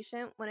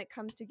impatient when it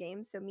comes to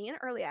games. So me and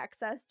early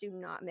access do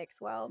not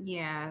mix well.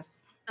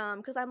 Yes.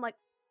 Because I'm like,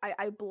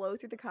 I blow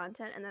through the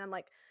content and then I'm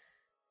like,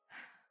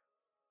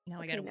 now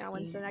okay, I gotta now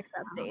wait. when's the next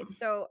update?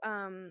 So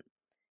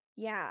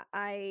yeah,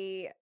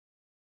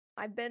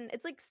 I've been,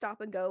 it's like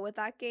stop and go with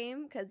that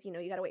game because you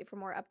gotta wait for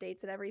more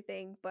updates and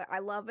everything. But I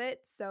love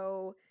it.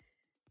 So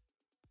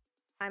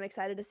I'm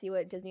excited to see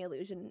what Disney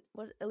Illusion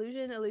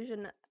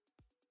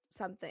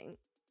something.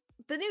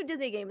 The new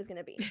Disney game is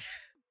gonna be.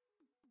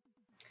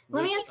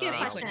 Let me ask you a Stay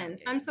question.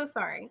 put. I'm so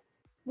sorry.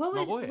 What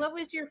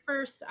was your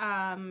first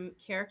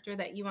character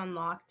that you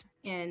unlocked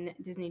in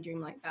Disney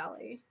Dreamlight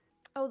Valley?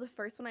 Oh, the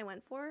first one I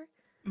went for?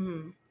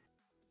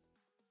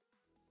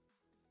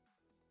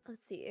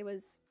 Let's see. It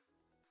was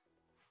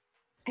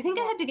I think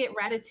I had to get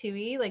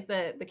Ratatouille, like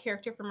the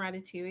character from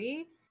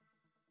Ratatouille.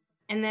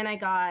 And then I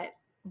got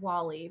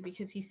Wally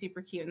because he's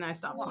super cute, and then I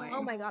stopped playing.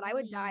 Oh my god, I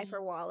would die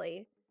for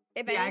Wally.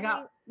 If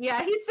Yeah,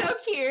 anything, he's so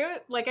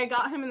cute. Like I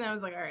got him, and then I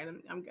was like, all right,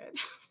 I'm good.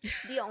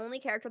 the only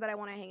character that I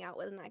want to hang out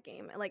with in that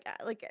game,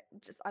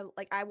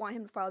 I want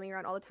him to follow me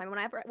around all the time.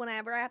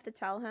 Whenever I have to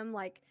tell him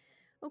like,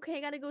 okay,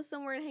 I gotta go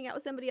somewhere and hang out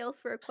with somebody else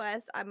for a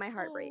quest, my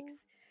heart breaks.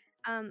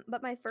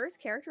 But my first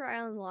character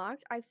I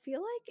unlocked, I feel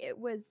like it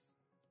was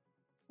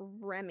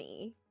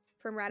Remy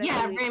from Ratatouille.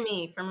 Yeah,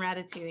 Remy from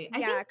Ratatouille.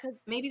 I think because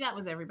maybe that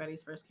was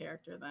everybody's first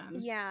character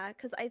then. yeah,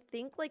 because I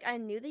think like I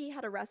knew that he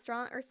had a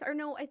restaurant or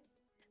no, it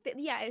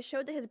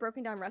showed that his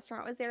broken down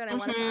restaurant was there, and I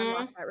wanted to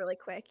unlock that really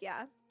quick.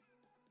 Yeah.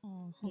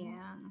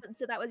 Yeah.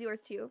 So that was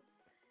yours too.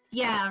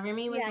 Yeah,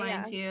 Remy was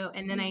mine too,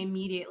 and then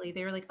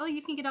they were like, "Oh,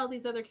 you can get all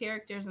these other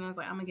characters," and I was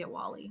like, "I'm gonna get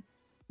Wally."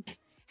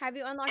 Have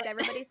you unlocked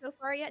everybody so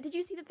far yet? Did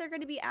you see that they're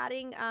going to be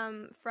adding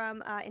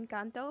from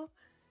Encanto?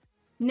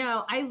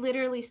 No, I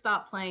literally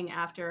stopped playing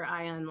after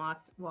I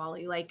unlocked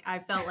Wally. Like I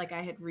felt like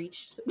I had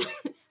reached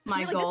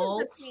my goal.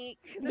 This is the peak.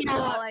 This is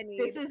all I need.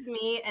 This is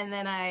me, and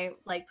then I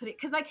like put it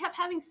because I kept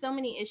having so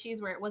many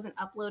issues where it wasn't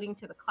uploading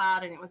to the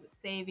cloud and it wasn't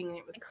saving and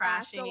it was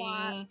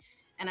crashing,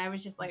 and I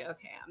was just like,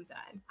 okay, I'm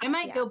done. I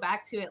might go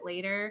back to it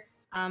later,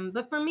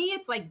 but for me,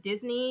 it's like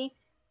Disney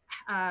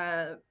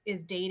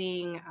is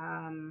dating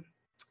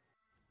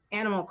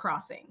Animal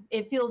Crossing.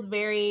 It feels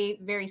very,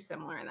 very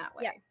similar in that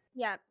way.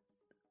 Yeah.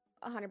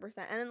 100%.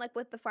 And then like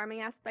with the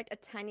farming aspect, a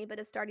tiny bit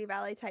of Stardew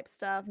Valley type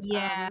stuff.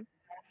 Yeah.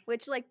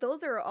 Which like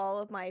those are all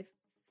of my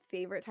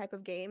favorite type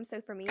of games.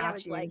 So for me, I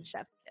was like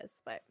Chef's Kiss,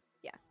 but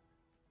yeah.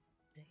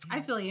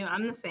 I feel you.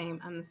 I'm the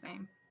same.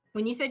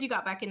 When you said you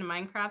got back into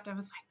Minecraft, I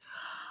was like,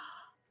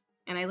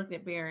 and I looked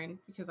at Baron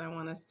because I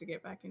want us to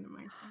get back into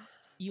Minecraft.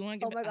 You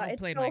want to get? Oh my god, it's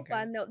play so Minecraft.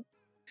 fun. No,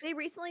 they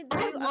recently.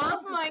 I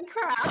love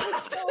Minecraft.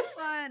 It's so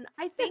fun.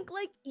 I think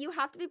like you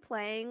have to be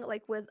playing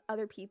like with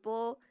other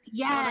people.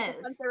 Yes.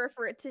 On a server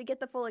for it to get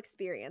the full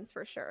experience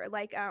for sure.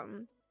 Like I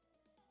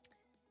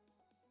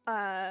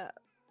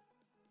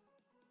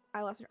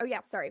lost. Oh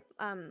yeah, sorry.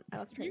 I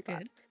lost train of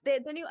thought.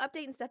 The new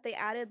update and stuff they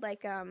added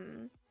like I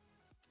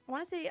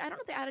want to say I don't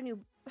know if they added a new.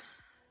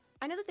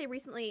 I know that they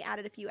recently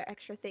added a few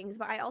extra things,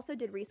 but I also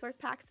did resource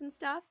packs and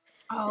stuff.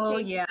 Oh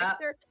yeah.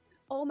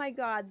 Oh my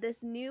god,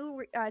 this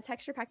new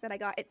texture pack that I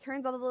got, it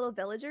turns all the little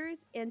villagers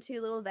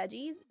into little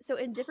veggies. So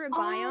in different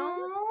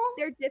biomes,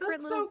 they're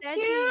different little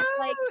veggies. Cute.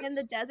 Like in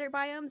the desert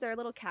biomes, they're a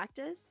little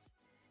cactus.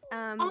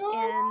 And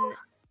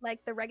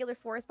like the regular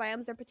forest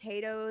biomes, they're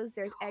potatoes.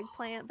 There's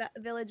eggplant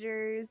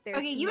villagers. There's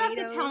okay, you have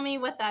to tell me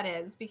what that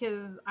is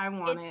because I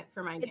want it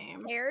for my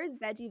game. Tara's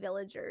Veggie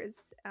Villagers.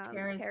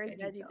 Tara's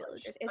Veggie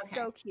Villagers. It's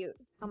so cute.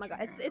 Oh my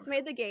god, it's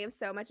made the game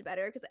so much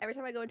better because every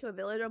time I go into a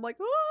village, I'm like,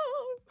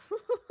 oh.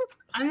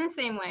 I'm the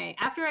same way.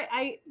 After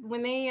I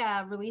when they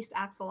released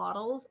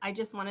axolotls, I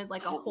just wanted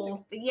like a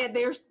whole thing. Yeah,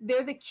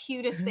 they're the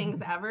cutest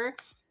things ever.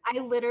 I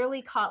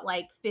literally caught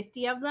like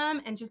 50 of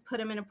them and just put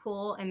them in a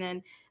pool. And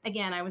then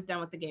again, I was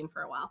done with the game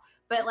for a while.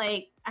 But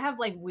like, I have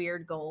like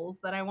weird goals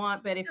that I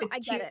want. But if No, it's I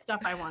get cute it.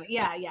 stuff, I want it.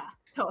 Yeah,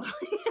 totally.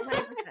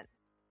 100%.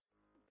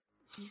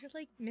 You're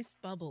like Miss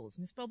Bubbles.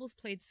 Miss Bubbles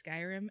played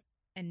Skyrim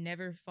and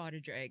never fought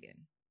a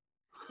dragon.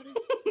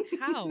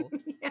 How?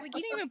 Yeah. Like,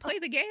 you didn't even play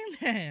the game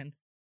then.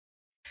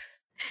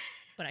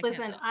 But I can't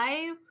Listen, tell.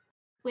 I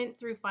went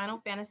through Final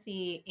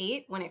Fantasy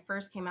VIII when it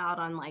first came out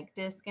on like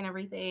disc and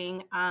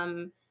everything.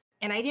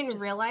 And I didn't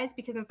Just realize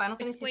because in Final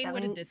Fantasy Explain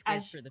what a VII, disc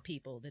is for the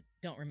people that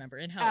don't remember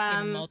and how it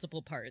came in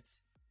multiple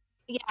parts.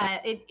 Yeah,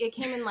 it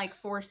came in like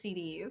 4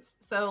 CDs.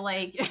 So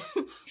like,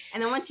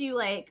 and then once you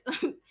like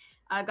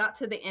got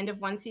to the end of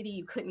one CD,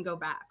 you couldn't go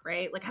back,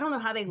 right? Like I don't know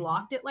how they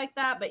locked it like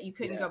that, but you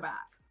couldn't go back.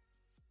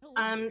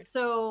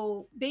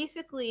 So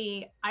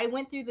basically I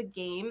went through the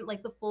game,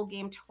 like the full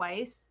game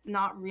twice,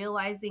 not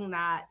realizing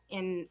that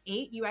in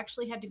 8 you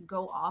actually had to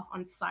go off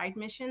on side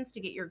missions to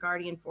get your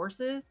guardian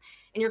forces.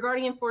 And your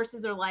guardian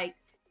forces are like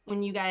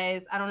when you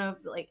guys, I don't know,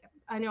 like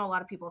I know a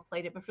lot of people have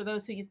played it, but for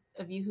those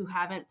of you who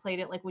haven't played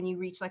it, like when you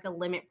reach like a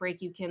limit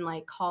break, you can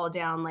like call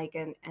down like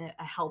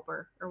a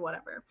helper or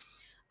whatever.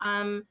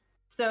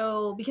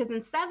 So because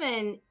in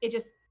 7, it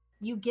just,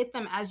 you get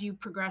them as you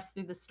progress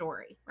through the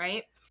story,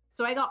 right?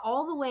 So I got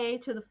all the way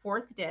to the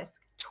 4th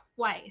disc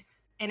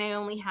twice, and I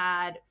only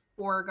had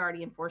 4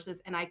 guardian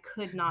forces, and I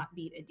could not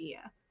beat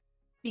Adia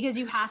because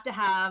you have to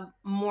have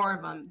more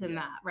of them than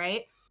that,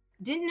 right?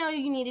 Didn't know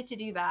you needed to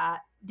do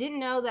that. Didn't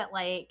know that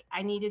like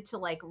I needed to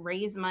like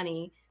raise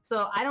money.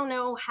 So I don't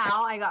know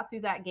how I got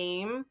through that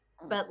game,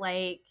 but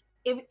like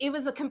it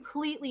was a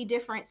completely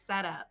different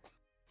setup.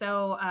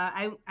 So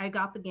I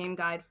got the game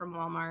guide from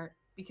Walmart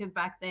because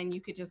back then you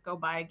could just go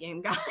buy a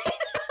game guide.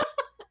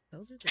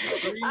 Those are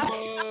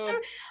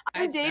the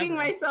I'm dating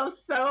myself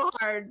so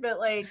hard, but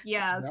like,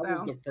 yeah. That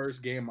was the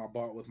first game I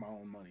bought with my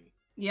own money.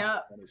 Yeah.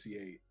 Fantasy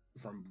 8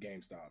 from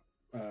GameStop.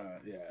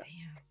 Yeah.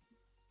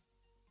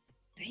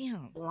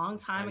 Damn. A long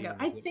time ago.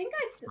 I think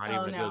I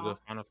not even a good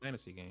Final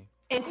Fantasy game.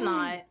 It's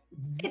not.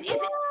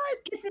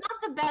 It's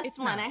not the best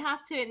one. I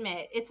have to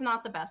admit, it's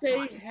not the best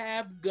one. They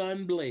have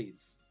gun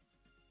blades.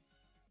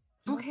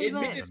 Okay,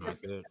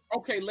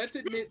 okay, let's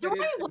admit the story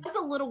was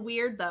a little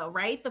weird though,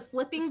 right? The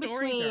flipping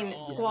between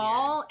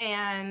Squall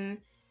and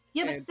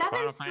but 7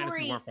 Final story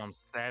Fantasy went from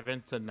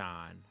 7 to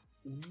 9.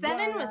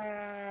 7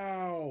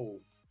 was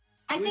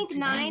I think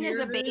 9 is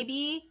a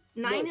baby.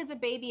 9 is a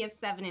baby of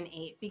 7 and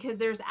 8 because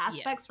there's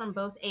aspects from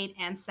both 8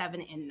 and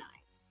 7 and 9.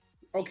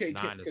 Okay,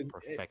 9 is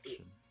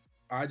perfection.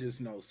 I just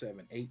know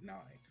 7, 8, 9.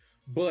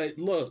 But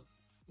look,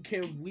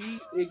 can we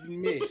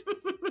admit?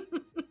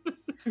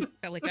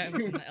 Felt like I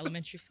was in the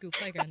elementary school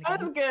playground.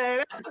 That was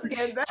good.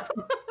 That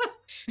was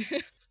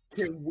good.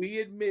 Can we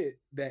admit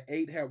that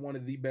 8 had one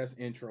of the best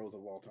intros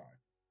of all time?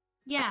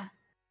 Yeah.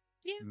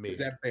 Is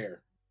that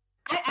fair?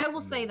 I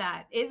will say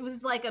that it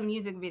was like a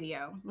music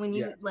video when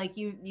you like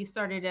you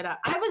started it up.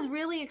 I was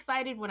really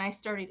excited when I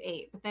started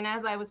 8, but then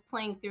as I was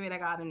playing through it, I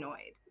got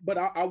annoyed. But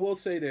I will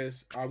say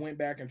this: I went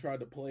back and tried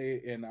to play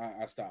it, and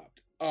I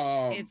stopped.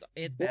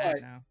 It's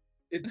bad now.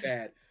 It's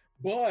bad,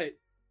 but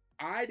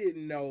I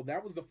didn't know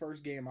that was the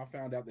first game I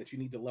found out that you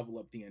need to level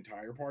up the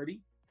entire party.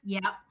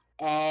 Yep.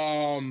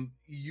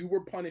 You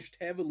were punished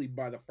heavily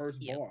by the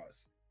first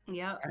boss.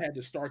 Yep. I had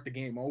to start the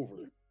game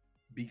over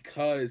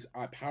because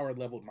I power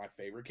leveled my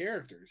favorite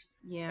characters.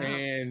 Yeah.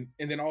 And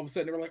then all of a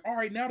sudden they were like, all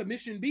right, now to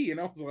mission B. And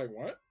I was like,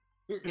 what?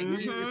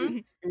 Mm-hmm.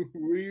 What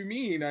do you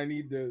mean I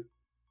need to?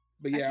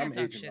 But yeah, I'm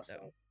aging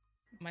myself.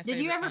 Did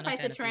you ever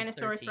fight the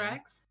Tyrannosaurus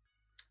Rex?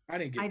 I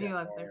didn't get I that do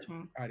love far.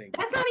 13. I didn't.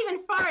 That's not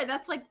even far.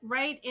 That's like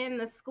right in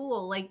the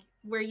school, like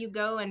where you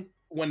go and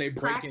when they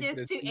break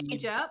practice to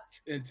age up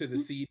into the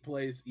seed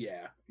place.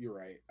 Yeah, you're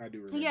right. I do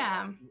remember.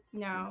 Yeah,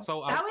 no.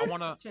 So that I was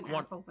want such an to.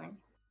 asshole thing.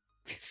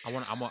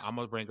 I'm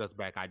gonna bring us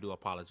back. I do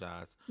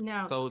apologize.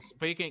 No. So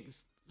speaking,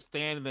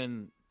 stand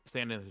in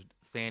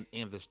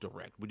this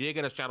direct. We did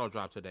get a shadow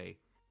drop today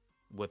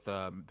with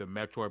the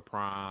Metroid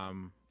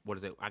Prime. What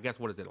is it? I guess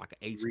what is it like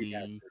an HD?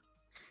 Remaster.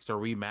 It's a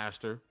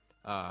remaster.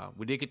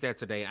 We did get that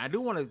today. I do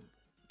want to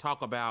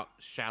talk about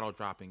shadow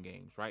dropping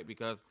games, right?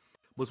 Because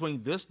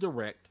between this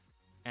direct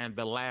and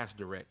the last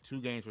direct, 2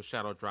 games were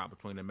shadow drop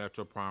between the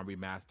Metroid Prime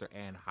remaster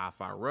and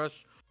Hi-Fi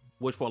Rush,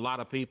 which for a lot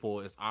of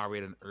people is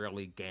already an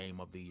early game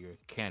of the year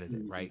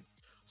candidate, right?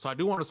 So I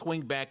do want to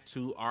swing back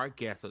to our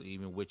guest,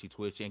 even Witchy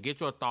Twitchy, and get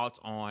your thoughts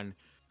on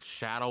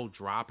shadow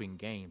dropping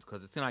games,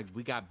 because it seems like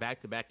we got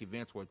back-to-back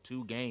events where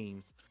 2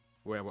 games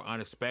where were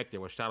unexpected,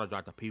 where shadow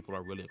drop that people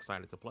are really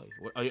excited to play.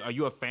 Are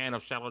you a fan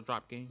of shadow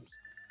drop games?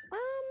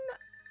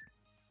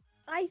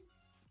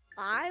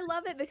 I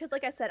love it because,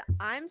 like I said,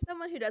 I'm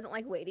someone who doesn't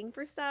like waiting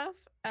for stuff.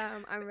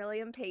 I'm really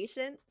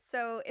impatient.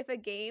 So if a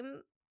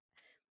game,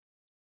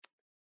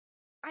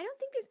 I don't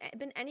think there's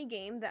been any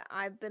game that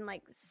I've been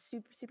like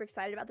super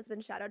excited about that's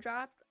been shadow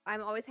dropped.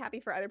 I'm always happy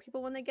for other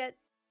people when they get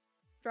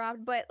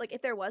dropped. But like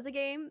if there was a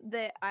game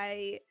that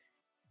I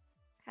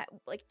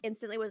like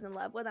instantly was in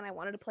love with and I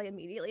wanted to play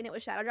immediately, and it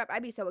was Shadow Drop,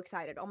 I'd be so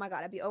excited. Oh my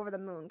god, I'd be over the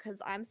moon because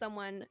I'm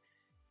someone.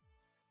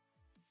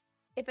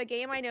 If a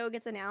game I know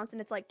gets announced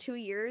and it's like 2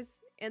 years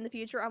in the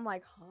future, I'm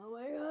like, oh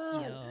my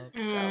god. Yup.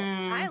 So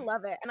I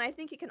love it, and I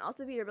think it can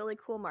also be a really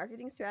cool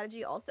marketing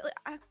strategy. Also,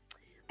 like,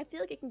 I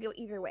feel like it can go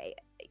either way.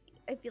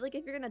 I feel like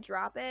if you're gonna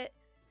drop it,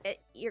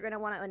 you're gonna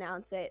want to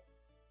announce it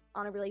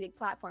on a really big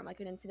platform like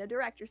an Nintendo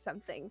Direct or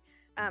something.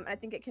 I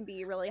think it can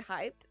be really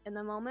hype in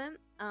the moment.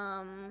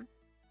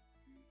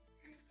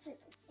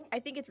 I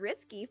think it's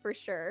risky for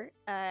sure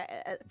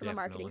from a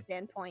marketing Definitely.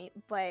 standpoint,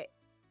 but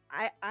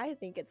I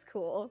think it's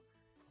cool.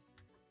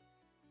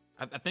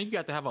 I think you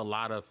have to have a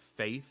lot of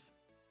faith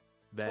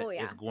that Oh,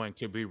 yeah. it's going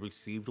to be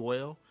received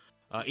well.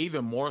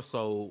 Even more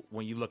so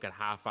when you look at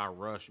Hi-Fi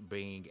Rush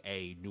being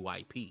a new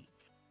IP.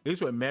 At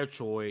least with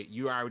Metroid,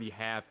 you already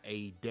have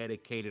a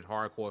dedicated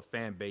hardcore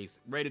fan base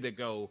ready to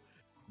go,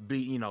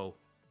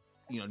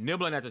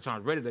 nibbling at the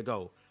charms, ready to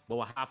go. But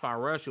with Hi-Fi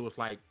Rush, it was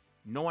like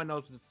no one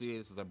knows what this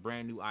is. It's a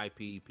brand new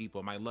IP.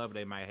 People might love it,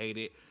 they might hate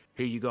it.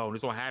 Here you go. And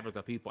this what happens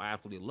because people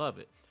absolutely love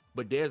it.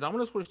 But Des, I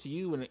want to switch to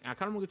you, and I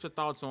kind of want to get your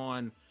thoughts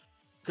on,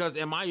 because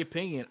in my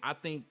opinion, I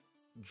think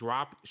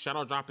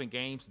shadow dropping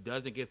games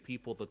doesn't give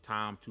people the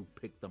time to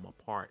pick them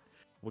apart,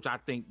 which I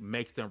think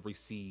makes them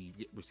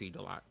received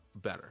a lot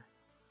better.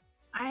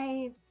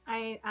 I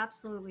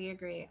absolutely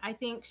agree. I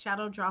think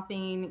shadow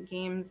dropping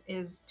games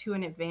is to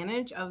an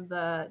advantage of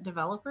the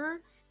developer,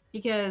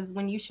 because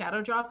when you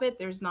shadow drop it,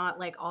 there's not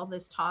like all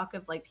this talk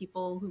of like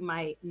people who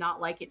might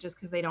not like it just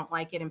because they don't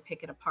like it and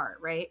pick it apart,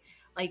 right?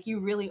 Like you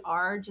really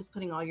are just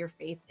putting all your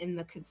faith in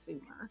the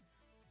consumer,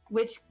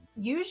 which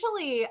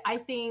usually I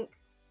think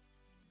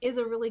is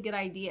a really good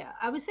idea.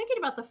 I was thinking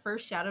about the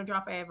first shadow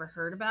drop I ever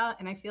heard about,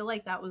 and I feel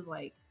like that was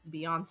like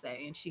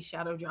Beyonce, and she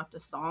shadow dropped a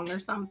song or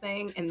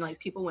something, and like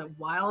people went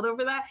wild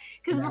over that.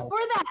 Because Wow. before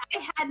that,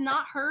 I had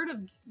not heard of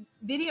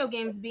video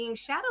games being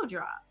shadow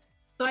dropped.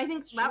 So I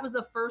think that was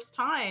the first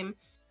time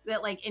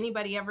that like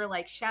anybody ever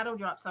like shadow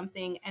dropped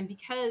something, and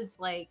because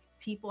like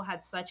people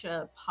had such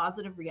a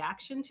positive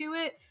reaction to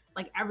it,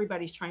 like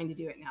everybody's trying to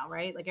do it now,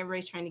 right? Like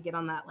everybody's trying to get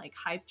on that like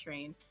hype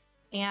train.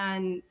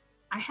 And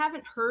I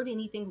haven't heard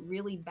anything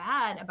really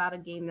bad about a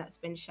game that's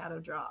been shadow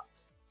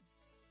dropped.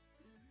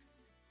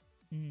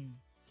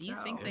 Do you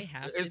think So- they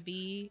have to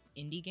be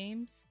indie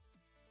games?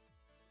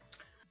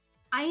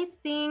 I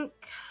think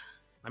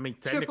I mean,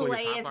 technically,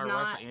 AAA is is Hi-Fi Rush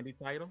not- an indie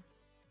title?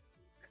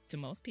 To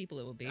most people,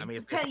 it will be. I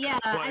mean, Yeah,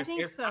 I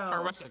think Hi-Fi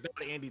so. Rush is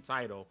not an indie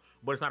title,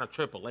 but it's not a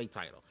AAA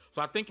title.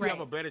 So I think you have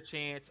a Right. better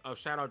chance of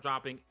shadow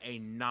dropping a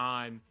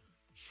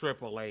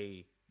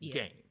non-AAA Yeah.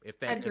 game, if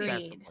that's the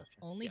Agreed. question.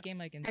 Only Yeah.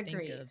 game I can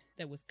Agreed. think of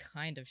that was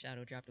kind of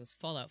shadow dropped was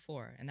Fallout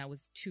 4, and that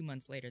was 2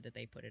 months later that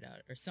they put it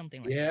out, or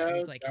something like that. Yeah, It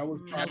was like, that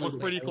was That probably was the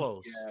pretty most-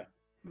 close. Yeah,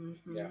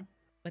 Mhm. yeah.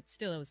 but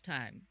still, it was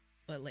time.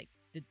 But like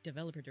the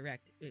developer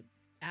direct,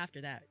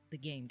 after that, the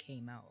game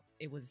came out.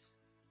 It was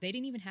they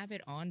didn't even have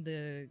it on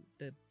the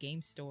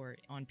game store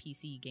on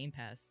PC Game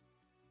Pass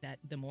that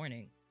the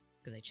morning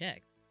because I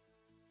checked.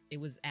 It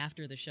was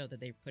after the show that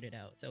they put it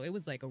out, so it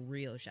was like a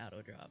real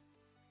shadow drop.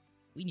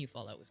 We knew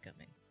Fallout was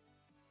coming.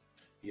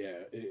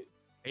 Yeah,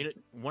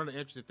 One of the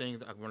interesting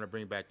things I want to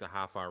bring back to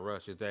Hi-Fi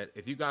Rush is that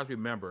if you guys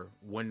remember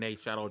when they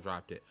shadow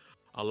dropped it,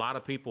 a lot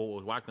of people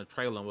was watching the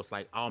trailer and was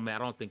like, "Oh man, I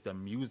don't think the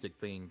music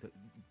thing,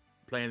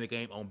 playing the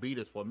game on beat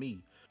is for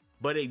me."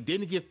 But it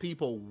didn't give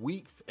people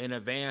weeks in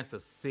advance to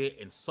sit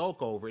and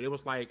soak over it. It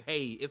was like,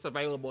 "Hey, it's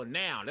available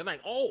now." They're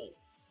like, "Oh,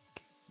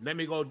 let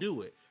me go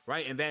do it,"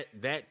 right? And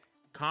that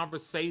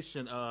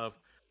conversation of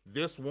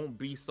this won't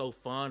be so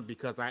fun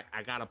because I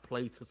gotta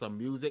play to some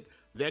music.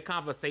 That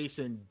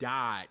conversation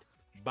died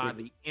by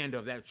the end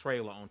of that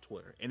trailer on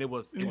Twitter, and it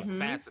was Mhm.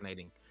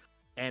 fascinating.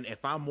 And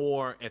if I'm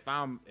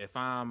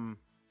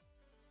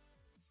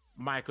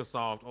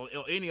Microsoft or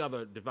any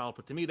other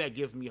developer, to me that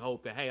gives me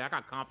hope that hey, I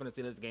got confidence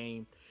in this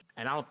game,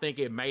 and I don't think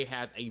it may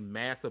have a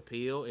mass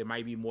appeal. It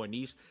might be more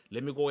niche.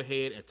 Let me go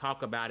ahead and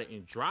talk about it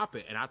and drop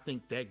it, and I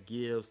think that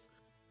gives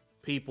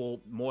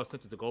people more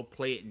incentive to go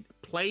play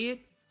it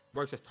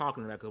versus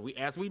talking about it. Because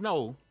as we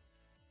know,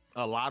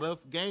 a lot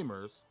of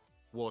gamers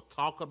will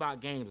talk about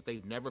games that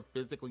they've never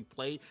physically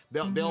played.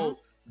 They'll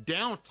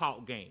down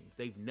talk games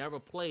they've never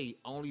played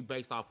only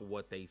based off of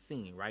what they've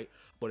seen, right?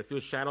 But if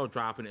you're shadow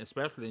dropping it,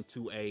 especially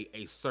into a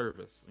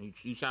service,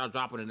 you shadow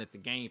dropping it into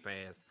Game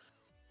Pass,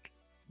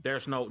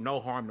 there's no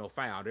harm, no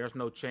foul. There's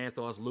no chance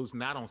of us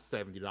losing out on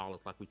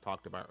 $70 like we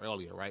talked about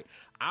earlier, right?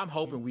 I'm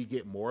hoping we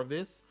get more of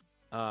this.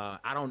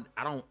 I don't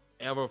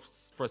ever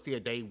foresee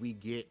a day we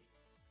get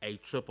a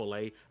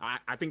AAA.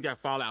 I think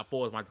that Fallout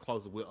 4 is my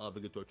closest we'll ever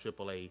get to a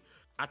AAA.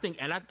 I think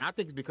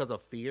it's because of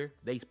fear.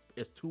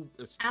 It's too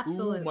much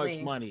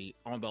Absolutely. money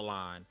on the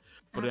line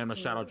for them to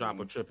shadow drop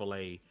a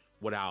AAA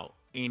without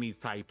any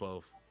type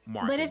of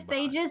marketing. But if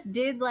they behind it. just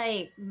did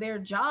like their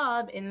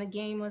job and the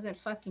game wasn't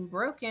fucking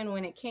broken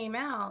when it came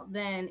out,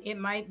 then it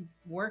might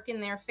work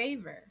in their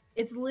favor.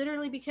 It's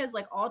literally because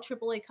like all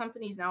AAA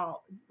companies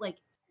now, like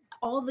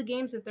all the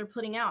games that they're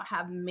putting out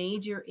have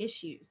major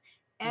issues.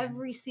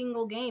 every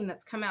single game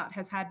that's come out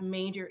has had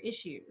major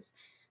issues.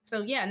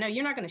 So yeah, no,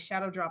 you're not going to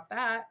shadow drop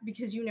that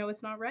because you know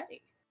it's not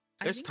ready.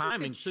 It's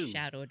timing too.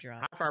 Shadow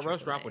drop. Hi-Fi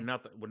Rush drop with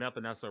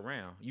nothing else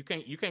around. You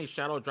can't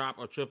shadow drop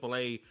a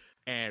AAA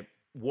and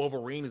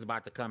Wolverine is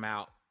about to come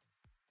out.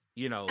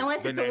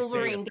 Unless it's a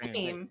Wolverine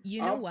game.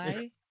 You know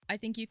why I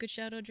think you could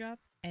shadow drop?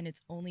 And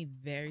it's only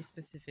very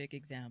specific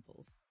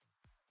examples.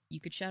 You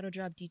could shadow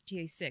drop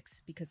GTA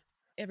 6 because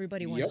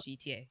everybody wants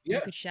GTA.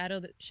 You could shadow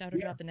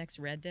drop the next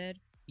Red Dead.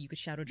 You could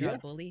shadow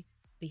drop Bully.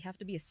 They have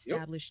to be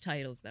established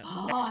titles, though.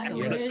 Oh, I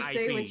wish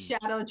they would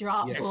shadow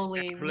drop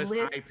Bully.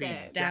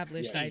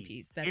 Established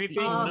IPs. That's anything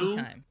the only new,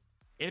 time.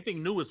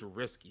 Anything new is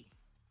risky.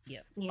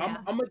 Yep. Yeah.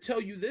 I'm going to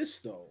tell you this,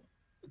 though.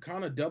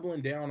 Kind of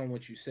doubling down on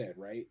what you said,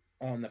 right?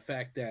 On the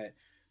fact that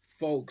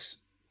folks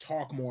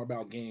talk more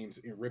about games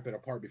and rip it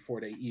apart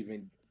before it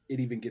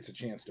even gets a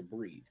chance to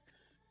breathe.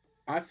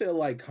 I feel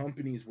like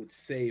companies would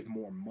save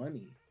more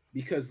money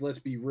because let's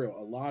be real,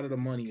 a lot of the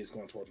money is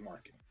going towards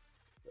marketing.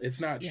 It's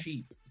not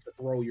cheap to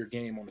throw your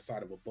game on the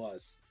side of a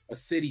bus, a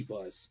city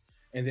bus,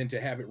 and then to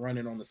have it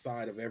running on the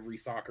side of every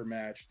soccer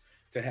match,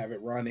 to have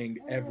it running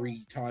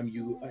every time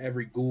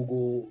every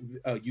Google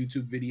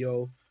YouTube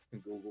video.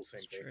 And Google,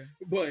 same thing. True.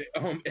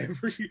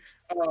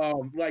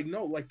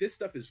 But this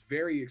stuff is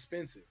very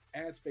expensive.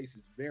 Ad space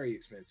is very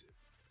expensive.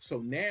 So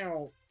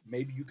now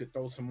maybe you could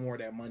throw some more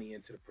of that money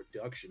into the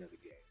production of the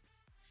game.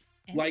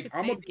 And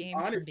I'm gonna be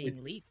games from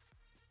being leaked.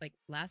 Like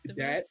Last of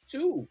Us,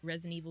 too.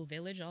 Resident Evil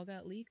Village all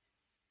got leaked.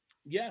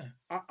 Yeah,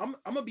 I'm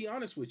gonna be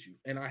honest with you,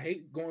 and I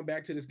hate going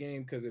back to this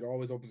game because it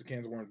always opens a can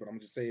of worms. But I'm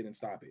gonna just say it and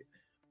stop it.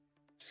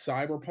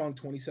 Cyberpunk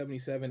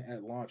 2077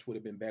 at launch would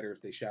have been better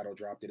if they shadow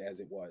dropped it as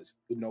it was.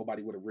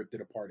 Nobody would have ripped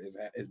it apart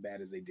as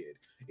bad as they did.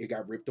 It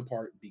got ripped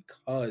apart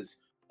because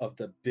of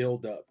the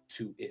build up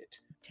to it.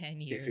 10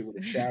 years. If it would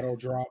have shadow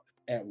dropped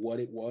at what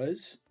it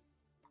was,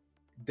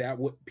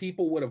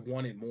 people would have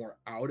wanted more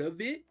out of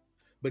it,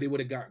 but it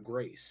would have got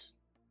grace.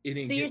 It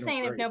didn't. So you're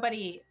saying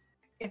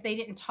if they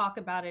didn't talk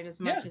about it as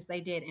much as they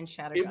did in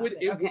Shadow Drop,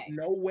 it would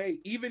no way,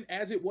 even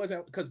as it was,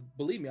 because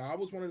believe me, I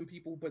was one of the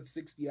people who put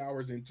 60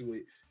 hours into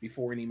it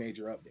before any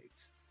major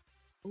updates.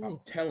 Ooh, I'm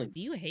telling you.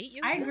 Do you hate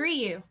yourself? I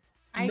agree.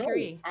 I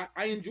agree.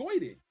 I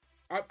enjoyed it.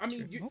 I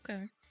mean,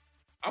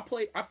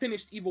 I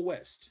finished Evil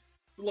West.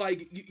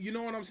 Like, you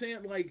know what I'm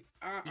saying? Like,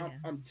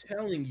 I'm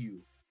telling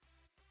you,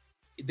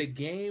 the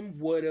game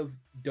would have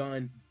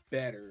done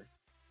better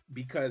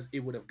because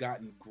it would have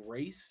gotten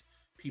grace.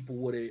 People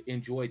would have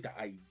enjoyed the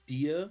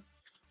idea,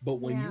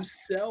 but when you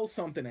sell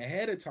something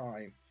ahead of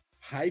time,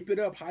 hype it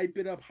up,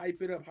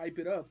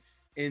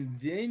 and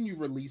then you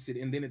release it,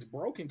 and then it's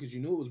broken because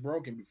you knew it was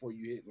broken before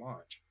you hit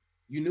launch.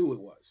 You knew it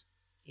was.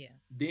 Yeah.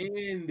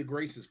 Then the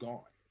grace is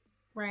gone.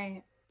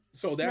 Right.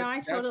 So I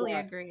totally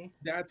agree.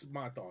 That's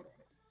my thought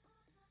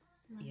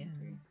on it. Yeah.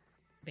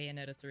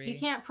 Bayonetta 3. You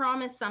can't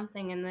promise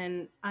something and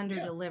then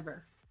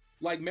under-deliver.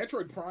 Like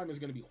Metroid Prime is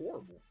going to be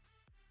horrible.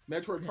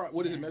 Metroid Prime,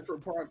 what is it?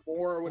 Metroid Prime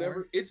 4 or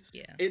whatever. It's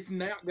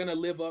not gonna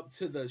live up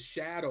to the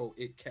shadow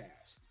it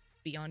cast.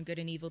 Beyond Good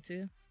and Evil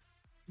 2.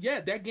 Yeah,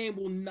 that game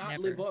will not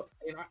live up,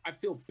 and I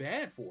feel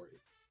bad for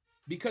it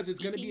because it's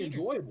gonna be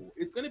enjoyable.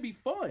 It's gonna be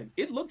fun.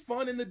 It looked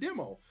fun in the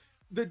demo.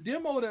 The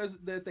demo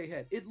that they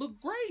had, it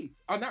looked great.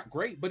 Not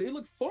great, but it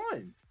looked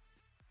fun.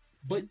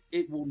 But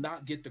it will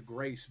not get the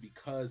grace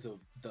because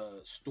of the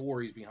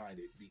stories behind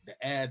it,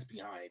 the ads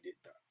behind it.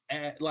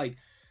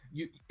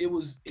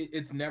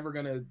 It's never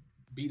gonna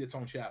beat its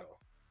own shadow.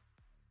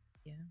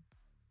 Yeah.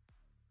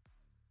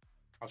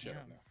 I'll shut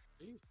up now.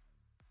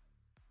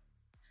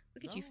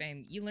 Look at you,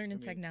 Fame. You learning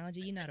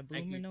technology. You're not a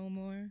boomer no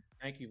more.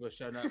 Thank you for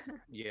shutting up.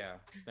 Yeah.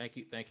 Thank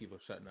you for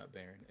shutting up,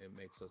 Baron. It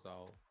makes us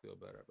all feel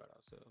better about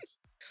ourselves.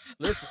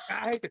 Listen,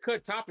 I hate to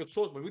cut topics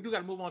short, but we do got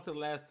to move on to the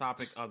last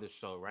topic of the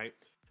show, right?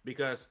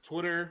 Because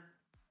Twitter,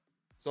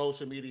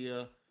 social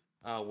media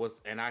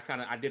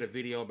I did a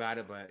video about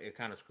it, but it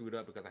kind of screwed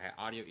up because I had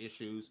audio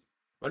issues.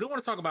 But I do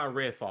want to talk about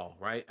Redfall,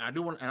 right? I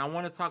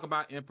want to talk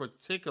about in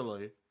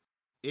particular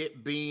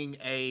it being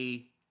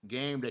a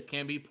game that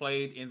can be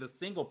played in the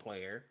single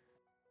player,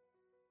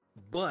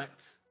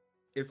 but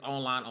it's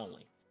online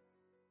only.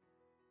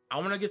 I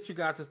want to get you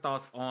guys'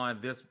 thoughts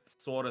on this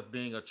sort of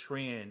being a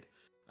trend.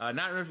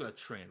 Not really a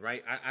trend,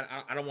 right?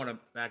 I don't want to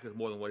back this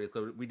more than what it is.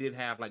 So we did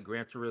have like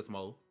Gran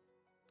Turismo,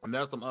 and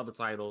there's some other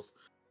titles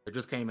that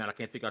just came out. I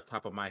can't think off the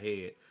top of my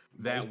head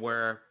that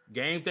were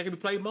games that can be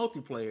played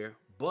multiplayer,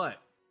 but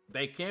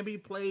they can be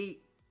played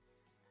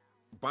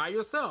by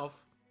yourself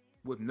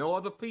with no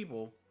other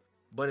people,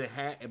 but it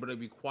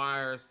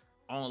requires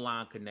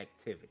online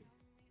connectivity.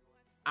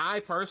 I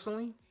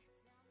personally,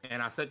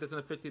 and I said this in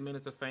the 15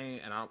 minutes of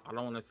fame, and I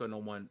don't want to feel no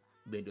one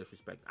being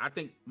disrespected. I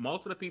think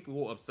most of the people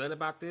who are upset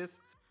about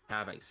this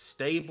have a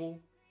stable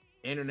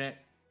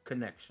internet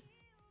connection.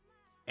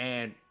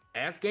 And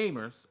as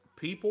gamers,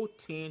 people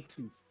tend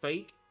to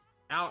fake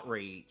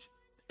outrage,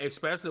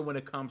 especially when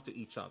it comes to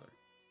each other.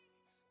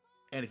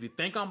 And if you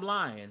think I'm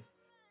lying,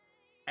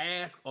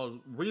 ask or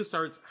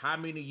research how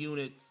many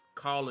units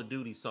Call of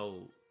Duty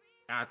sold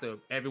after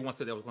everyone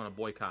said they was going to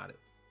boycott it.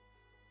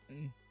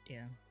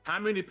 Yeah. How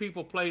many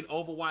people played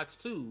Overwatch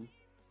 2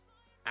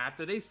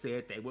 after they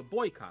said they would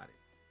boycott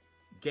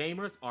it?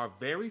 Gamers are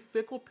very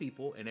fickle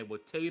people, and they will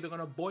tell you they're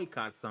going to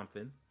boycott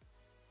something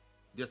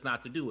just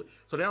not to do it.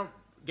 So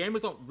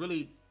gamers don't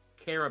really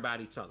care about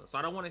each other. So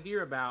I don't want to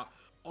hear about,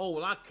 oh,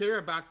 well, I care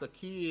about the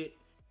kid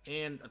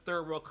in a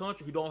third world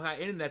country who don't have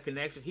internet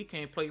connection. He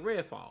can't play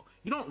Redfall.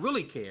 You don't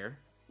really care.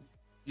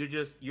 You're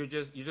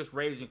just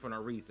raging for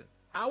no reason.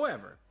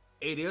 However,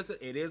 it is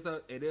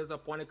a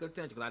point of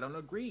contention because I don't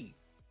agree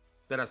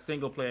that a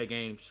single player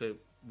game should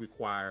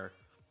require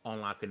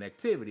online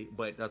connectivity,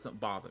 but it doesn't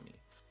bother me.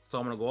 So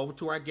I'm gonna go over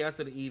to our guest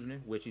of the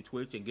evening, Witchy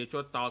Twitch, and get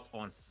your thoughts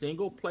on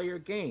single player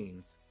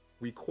games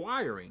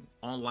requiring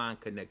online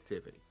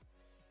connectivity.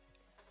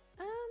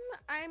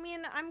 I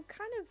mean, I'm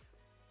kind of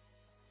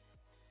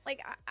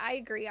like I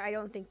agree. I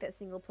don't think that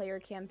single player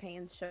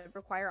campaigns should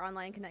require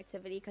online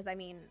connectivity because I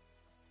mean,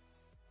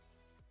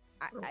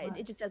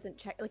 it just doesn't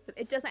check. Like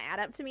it doesn't add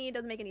up to me. It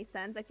doesn't make any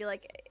sense. I feel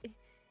like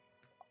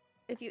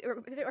if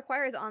it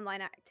requires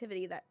online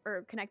activity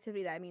or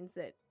connectivity, that means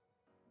that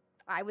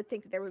I would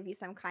think that there would be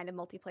some kind of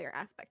multiplayer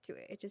aspect to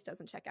it. It just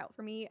doesn't check out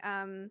for me.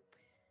 I'm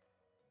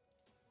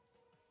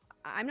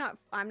not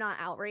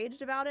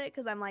outraged about it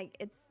because I'm like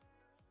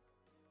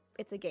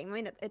it's a game. I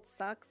mean, it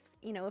sucks,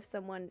 you know, if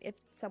someone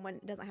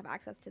doesn't have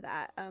access to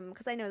that.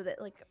 Because I know that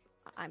like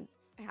I'm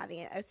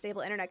having a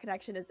stable internet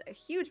connection is a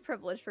huge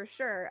privilege for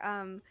sure.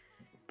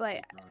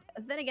 But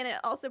then again, it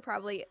also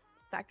probably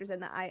factors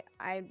in that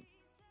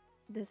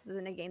this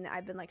isn't a game that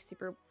I've been like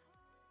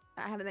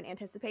I haven't been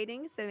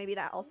anticipating, so maybe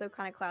that also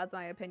kind of clouds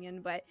my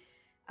opinion. But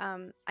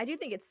I do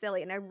think it's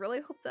silly, and I really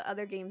hope that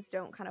other games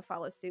don't kind of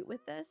follow suit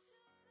with this.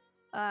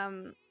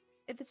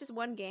 If it's just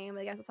one game,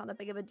 I guess it's not that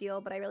big of a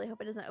deal, but I really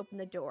hope it doesn't open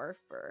the door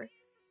for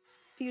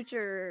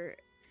future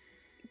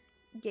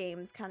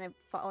games kind of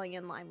falling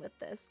in line with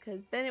this,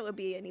 because then it would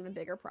be an even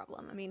bigger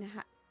problem. I mean,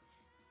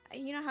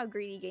 you know how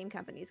greedy game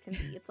companies can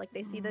be. It's like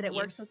they see that it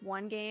works with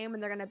one game,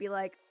 and they're gonna be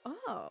like,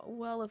 "Oh,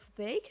 well, if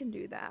they can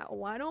do that,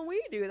 why don't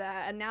we do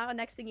that?" And now,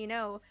 next thing you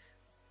know,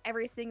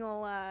 every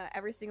single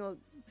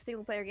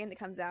single player game that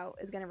comes out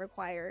is gonna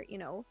require, you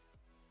know,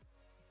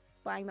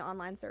 buying the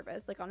online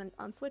service, like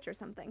on Switch or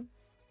something.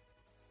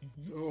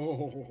 Mm-hmm.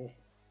 Oh.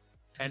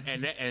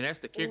 And that's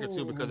the kicker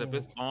too, because if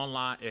it's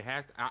online, it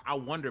has. I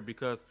wonder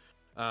because,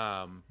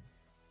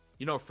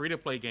 you know, free to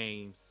play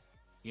games,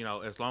 you know,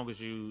 as long as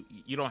you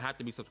don't have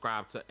to be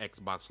subscribed to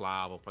Xbox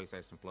Live or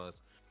PlayStation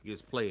Plus, you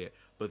just play it.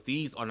 But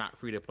these are not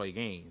free to play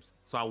games,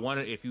 so I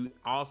wonder if you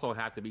also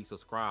have to be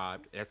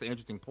subscribed. That's an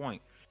interesting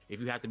point.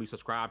 If you have to be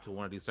subscribed to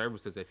one of these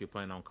services if you're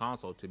playing on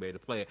console to be able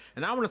to play it.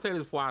 And I want to say this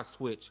before I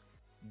switch,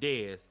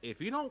 Des,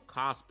 if you don't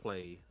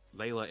cosplay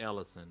Layla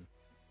Ellison,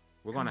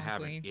 we're gonna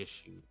have an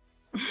issue.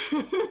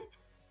 You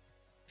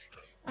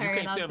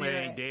can't tell me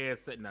there ain't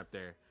Dez sitting up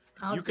there.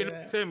 You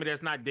can't tell me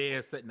there's not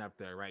Dez sitting up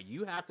there, right?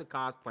 You have to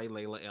cosplay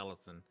Layla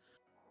Ellison,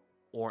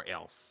 or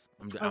else.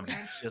 I'll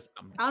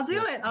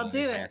do it. I'll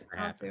do it.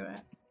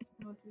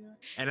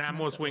 And I'm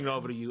gonna swing it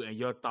over to you and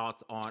your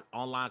thoughts on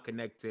online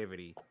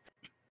connectivity.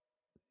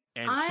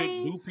 And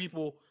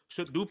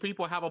should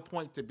people have a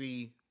point to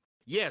be?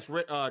 Yes,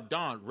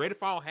 Don,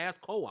 Redfall has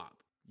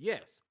co-op.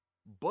 Yes.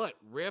 But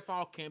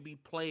Redfall can be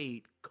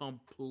played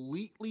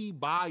completely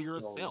by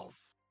yourself.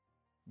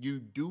 You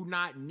do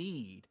not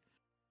need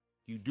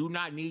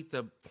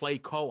to play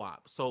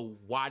co-op. So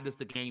why does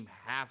the game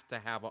have to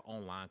have an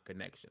online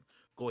connection?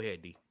 Go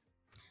ahead, D.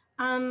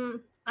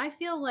 I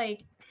feel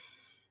like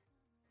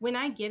when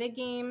I get a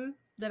game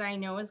that I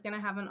know is going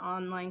to have an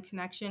online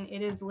connection,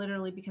 it is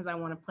literally because I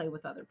want to play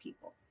with other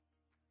people.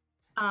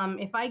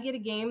 If I get a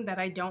game that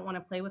I don't want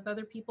to play with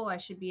other people, I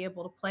should be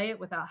able to play it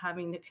without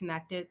having to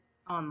connect it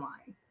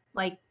online.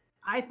 Like,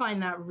 I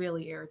find that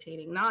really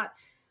irritating. Not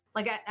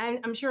like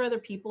I'm sure other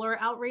people are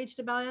outraged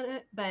about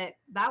it, but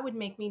that would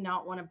make me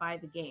not want to buy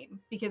the game,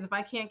 because if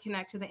I can't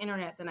connect to the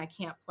internet, then I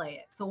can't play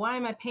it. So why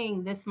am I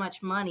paying this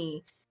much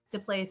money to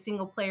play a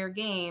single player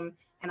game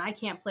and I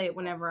can't play it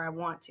whenever I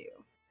want to?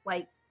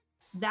 Like,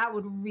 that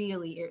would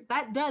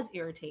that does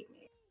irritate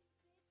me.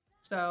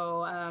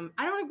 So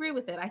I don't agree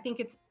with it. I think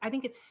it's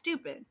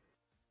stupid.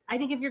 I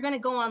think if you're going to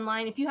go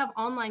online, if you have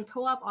online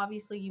co-op,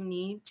 obviously you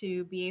need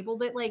to be able,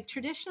 but like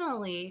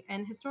traditionally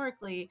and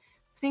historically,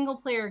 single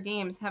player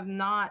games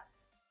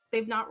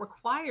they've not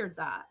required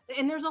that.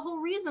 And there's a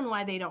whole reason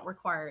why they don't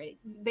require it.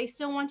 They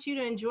still want you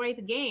to enjoy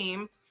the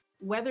game,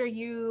 whether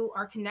you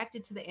are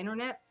connected to the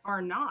internet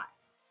or not.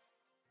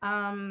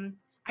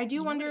 I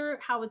do wonder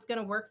how it's going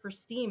to work for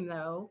Steam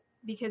though,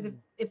 because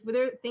if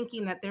they're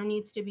thinking that there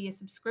needs to be a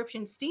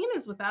subscription, Steam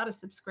is without a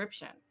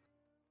subscription.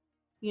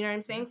 You know what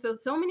I'm saying?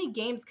 So many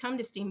games come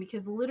to Steam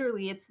because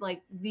literally it's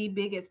like the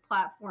biggest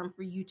platform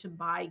for you to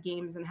buy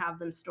games and have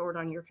them stored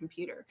on your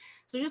computer.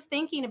 So just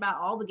thinking about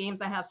all the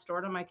games I have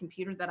stored on my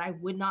computer that I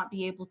would not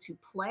be able to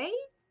play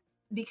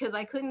because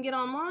I couldn't get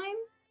online,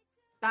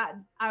 that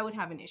I would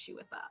have an issue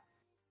with that.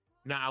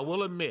 Now, I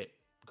will admit,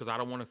 because I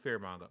don't want to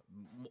fearmonger,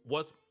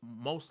 what's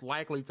most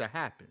likely to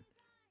happen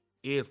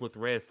is with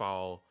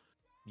Redfall,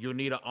 you'll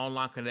need an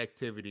online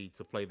connectivity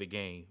to play the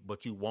game,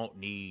 but you won't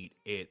need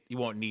it. You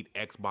won't need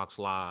Xbox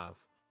Live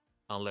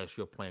unless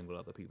you're playing with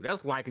other people.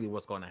 That's likely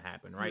what's going to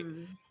happen, right?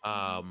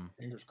 Um,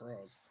 Fingers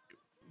crossed.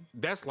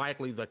 that's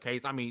likely the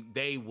case. I mean,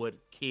 they would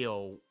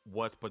kill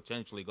what's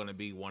potentially going to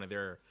be one of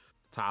their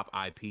top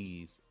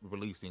IPs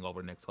releasing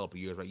over the next couple of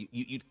years, right?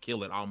 You'd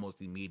kill it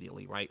almost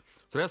immediately, right?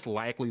 So that's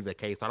likely the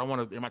case. I don't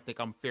want to. I think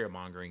I'm fear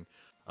mongering.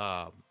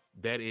 Um,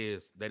 that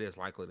is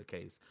likely the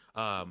case.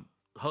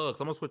 Hugs.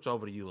 I'm gonna switch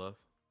over to you, love.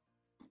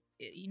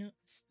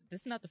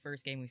 This is not the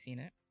first game we've seen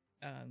it.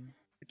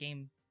 The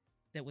game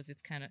that was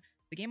its kind of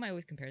the game I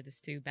always compare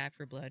this to, Back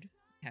for Blood,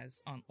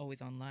 has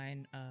always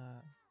online.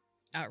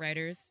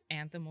 Outriders,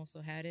 Anthem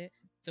also had it,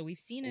 so we've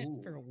seen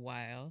it for a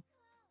while.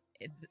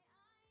 The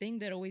thing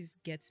that always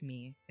gets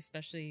me,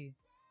 especially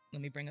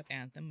let me bring up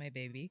Anthem, my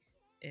baby,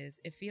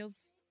 is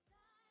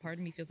part of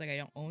me feels like I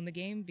don't own the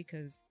game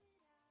because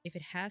if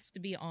it has to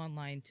be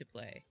online to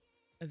play,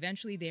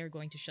 eventually they are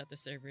going to shut the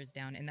servers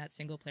down and that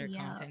single player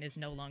content is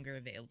no longer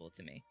available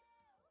to me.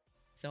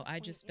 So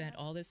I just spent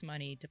all this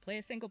money to play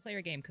a single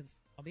player game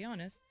because I'll be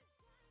honest,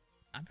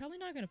 I'm probably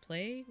not going to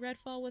play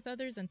Redfall with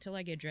others until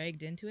I get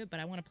dragged into it, but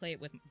I want to play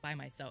it by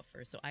myself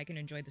first so I can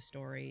enjoy the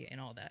story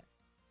and all that.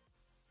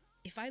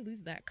 If I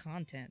lose that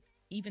content,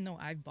 even though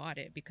I've bought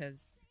it,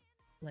 because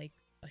like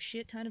a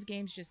shit ton of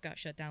games just got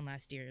shut down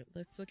last year.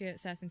 Let's look at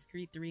Assassin's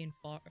Creed 3 and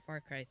Far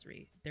Cry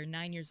 3. They're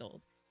 9 years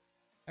old.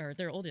 Or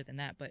they're older than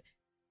that, but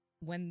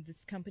when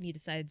this company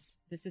decides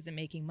this isn't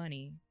making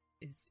money,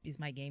 is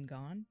my game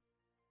gone?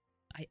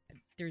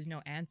 There's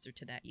no answer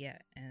to that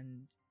yet,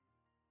 and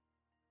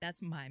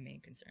that's my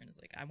main concern. Is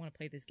like I want to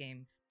play this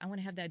game. I want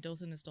to have that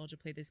dose of nostalgia,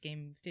 play this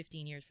game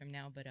 15 years from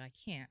now, but I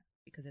can't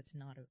because it's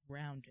not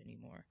around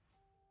anymore.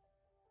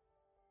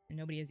 And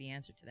nobody has the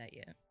answer to that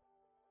yet.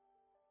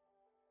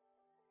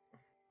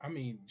 I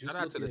mean, just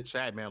shout out to the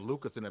chat, man.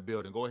 Lucas in the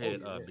building. Go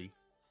ahead, B.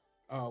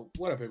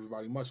 What up,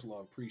 everybody? Much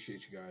love.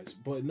 Appreciate you guys.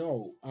 But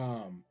no,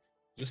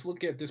 just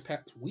look at this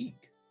past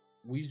week.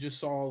 We just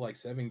saw like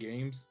 7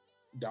 games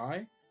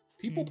die.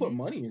 People put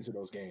money into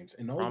those games,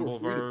 and those were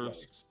free to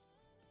play.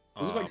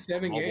 It was like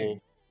 7 games.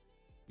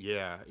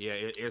 Yeah,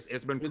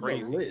 it's been it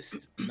crazy. A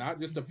list, not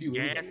just a few.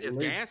 Is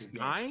gas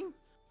dying?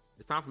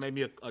 It's time for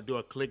maybe do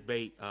a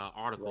clickbait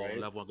article on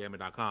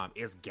level1gaming.com.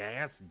 Is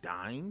gas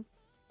dying?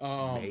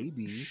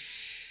 Maybe.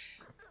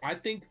 I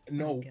think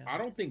no. I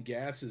don't think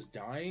gas is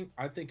dying.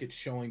 I think it's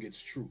showing its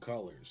true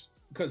colors.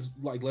 Because,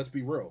 like, let's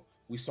be real.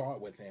 We saw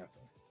it with Anthem.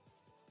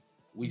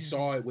 We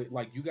saw it with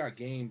you got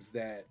games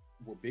that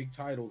were big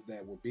titles,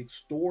 that were big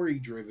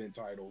story-driven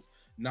titles,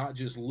 not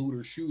just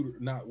looter shooter.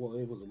 It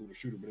was a looter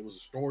shooter, but it was a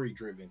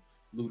story-driven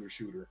looter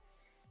shooter.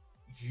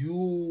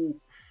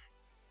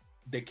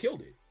 They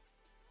killed it.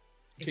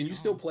 Can you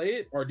still play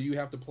it, or do you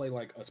have to play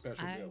like a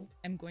special build?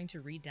 I'm going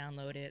to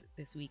re-download it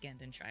this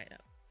weekend and try it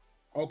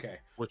out. Okay.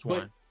 Which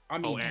one? I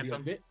mean,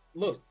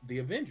 the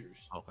Avengers.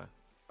 Okay.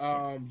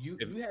 You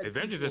had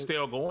Avengers is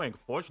still going.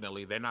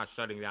 Fortunately, they're not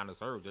shutting down the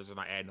server. They're just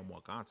not adding no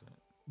more content.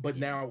 But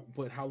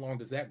how long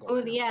does that go?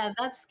 Oh yeah,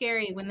 that's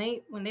scary. When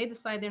they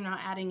decide they're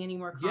not adding any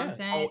more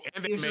content,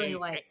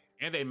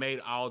 and they made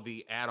all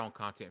the add-on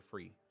content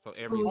free. So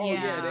they're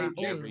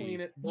clean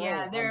it. Bro,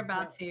 yeah, they're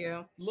about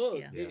to.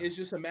 Look, it's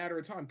just a matter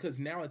of time because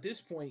now at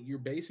this point you're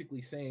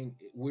basically saying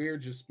we're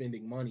just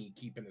spending money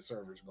keeping the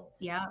servers going.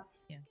 Yeah.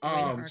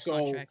 So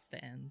contracts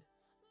to end.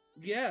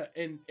 Yeah,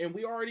 and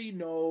we already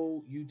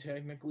know you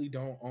technically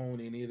don't own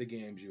any of the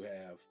games you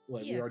have.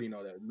 We already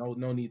know that. No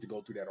need to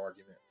go through that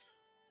argument.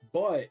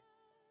 But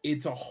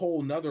it's a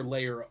whole nother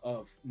layer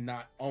of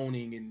not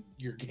owning in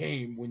your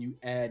game when you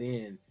add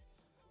in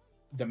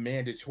the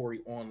mandatory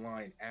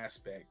online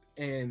aspect.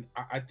 And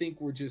I think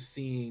we're just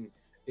seeing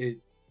it.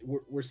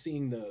 We're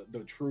seeing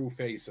the true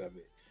face of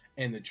it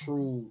and the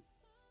true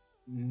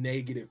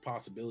negative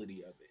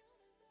possibility of it.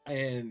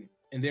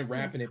 And then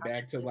wrapping it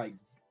back to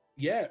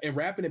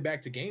wrapping it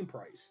back to game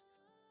price.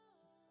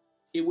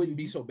 It wouldn't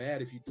be so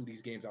bad if you threw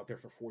these games out there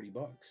for $40.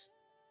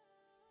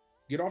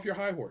 Get off your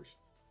high horse.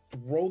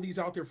 Roll these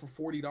out there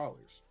for $40.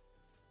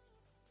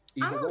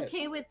 I'm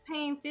okay with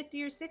paying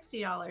 $50 or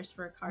 $60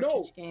 for a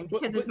cartridge game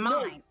because it's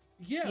mine.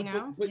 Yeah, you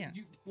know? but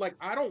you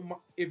I don't.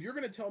 If you're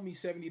gonna tell me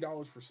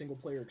 $70 for single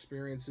player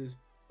experiences,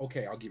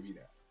 okay, I'll give you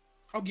that.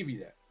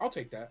 I'll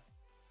take that.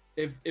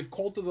 If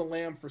Cult of the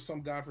Lamb for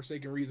some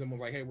godforsaken reason was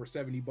like, hey, we're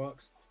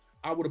 $70,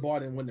 I would have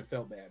bought it and wouldn't have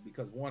felt bad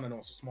because one, I know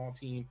it's a small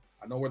team.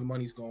 I know where the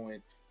money's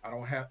going. I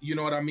don't have, you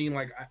know what I mean?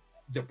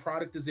 The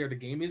product is there. The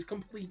game is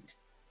complete.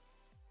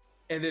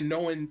 And then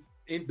knowing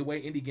the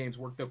way indie games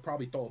work, they'll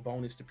probably throw a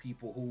bonus to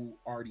people who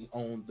already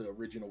own the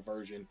original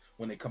version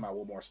when they come out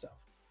with more stuff.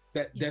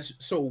 That's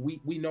so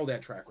we know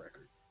that track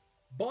record.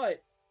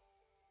 But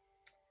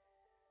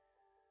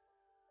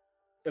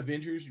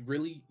Avengers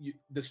really,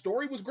 the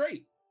story was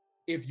great.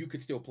 If you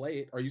could still play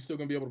it, are you still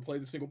gonna be able to play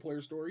the single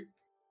player story?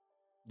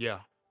 Yeah.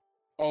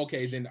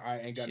 Okay, then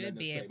I ain't got nothing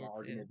to say. My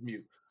argument's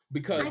mute.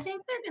 because I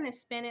think they're going to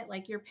spin it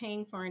like you're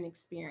paying for an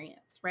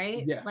experience,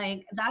 right? yeah,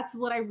 Like that's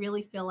what I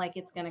really feel like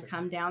it's going to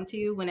come down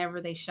to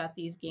whenever they shut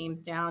these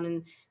games down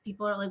and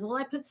people are like, "Well,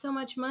 I put so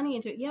much money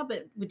into it." Yeah,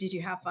 but did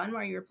you have fun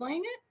while you were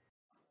playing it?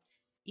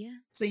 Yeah.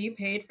 So you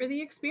paid for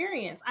the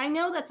experience. I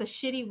know that's a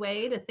shitty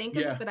way to think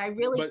of it, yeah, but I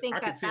really but I think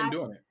could that see them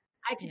that's doing it.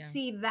 I could Yeah.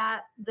 see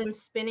that them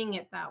spinning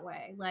it that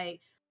way.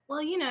 Like,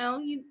 well,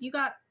 you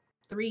got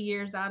 3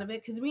 years out of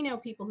it because we know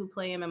people who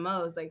play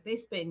MMOs, like they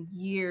spend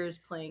years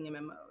playing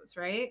MMOs,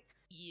 right?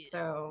 Yeah.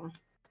 So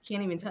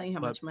can't even But tell you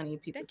how But much money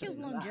people that put kills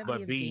into that. longevity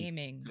but of B,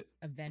 gaming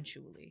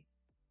eventually.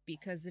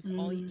 Because if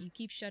all Mm. you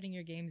keep shutting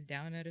your games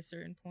down at a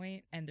certain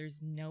point and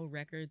there's no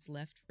records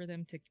left for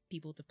them to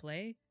people to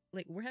play,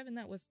 like we're having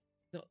that with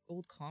the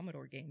old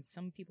Commodore games.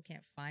 Some people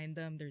can't find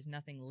them. There's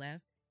nothing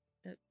left.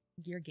 That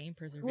your game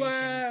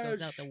preservation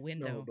goes out the Flash. No,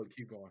 window. but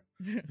keep going.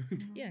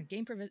 Yeah,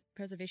 game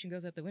preservation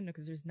goes out the window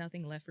because there's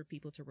nothing left for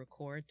people to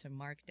record, to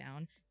mark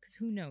down. Because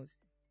who knows?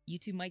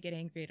 YouTube might get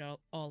angry at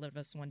all of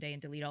us one day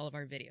and delete all of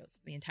our videos,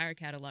 the entire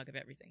catalog of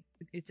everything.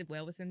 It's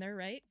well within their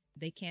right.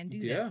 They can do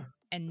that, Yeah,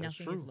 and that's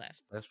nothing is true.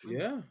 left. That's true.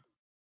 yeah.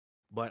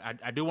 But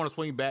I do want to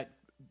swing back,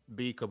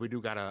 B, because we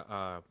do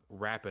gotta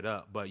wrap it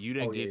up. But you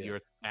didn't Oh yeah, give yeah.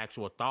 your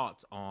actual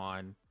thoughts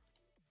on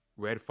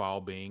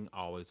Redfall being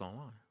always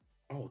online.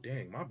 Oh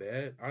dang, my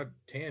bad. I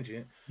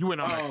tangent. You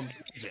went on a Um,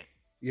 tangent.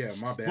 yeah,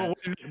 my bad. Well,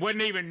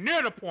 wasn't even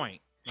near the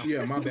point.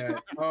 Yeah, my bad.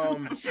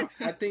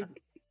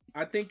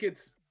 I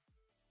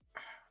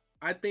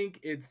think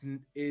it's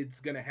it's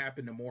gonna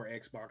happen to more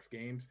Xbox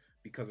games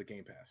because of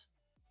Game Pass.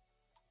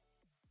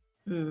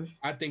 Mm.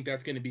 I think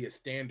that's gonna be a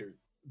standard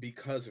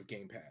because of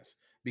Game Pass.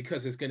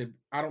 Because it's gonna,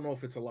 I don't know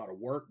if it's a lot of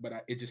work,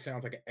 but it just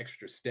sounds like an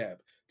extra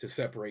step to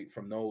separate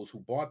from those who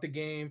bought the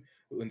game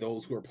and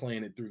those who are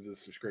playing it through the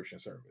subscription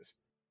service.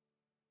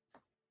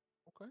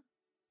 Okay.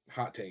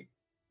 Hot take.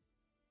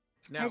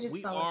 Now I just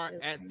we saw are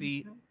it. at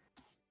the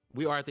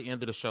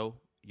end of the show.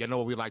 You know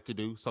what we like to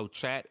do. So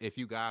chat, if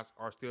you guys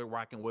are still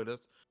rocking with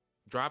us,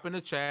 drop in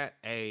the chat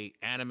a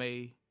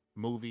anime,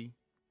 movie,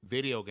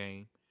 video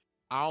game,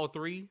 all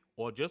three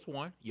or just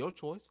one, your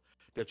choice,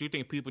 that you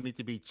think people need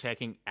to be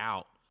checking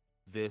out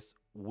this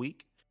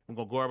week. We're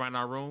gonna go around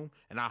our room,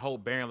 and I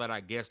hope Baron let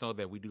our guests know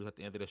that we do at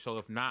the end of the show.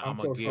 If not, I'm I'm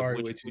gonna so give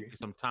sorry, Witchy Witchy.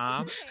 some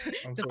time.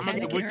 I'm The so I'm gonna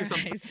panic give in Witchy her some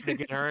time eyes. to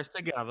get hers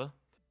together.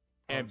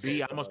 I'm And so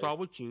B, I'm gonna sorry. start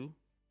with you.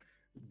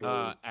 Boo.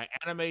 An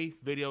anime,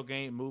 video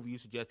game, movie you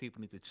suggest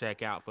people need to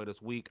check out for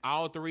this week?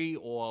 All three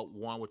or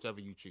one, whichever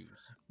you choose.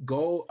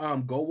 Go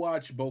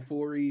watch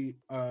Bofuri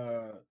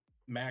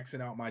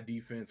maxing out my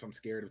defense. I'm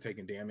scared of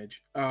taking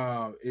damage.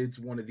 It's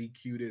one of the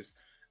cutest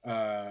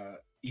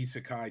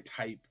isekai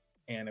type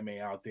anime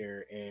out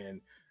there,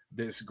 and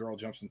this girl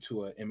jumps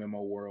into a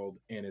MMO world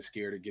and is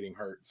scared of getting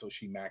hurt, so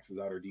she maxes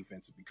out her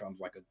defense and becomes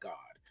like a god.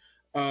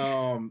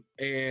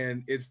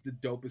 And it's the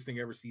dopest thing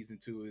ever. Season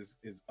 2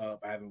 is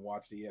up. I haven't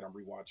watched it yet. I'm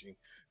rewatching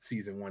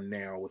season 1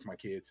 now with my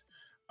kids.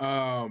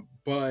 And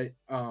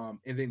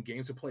then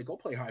games to play. Go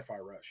play Hi-Fi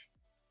Rush.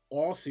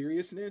 All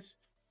seriousness,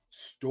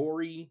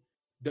 story.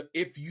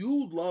 If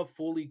you love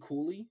Fully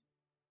Cooley,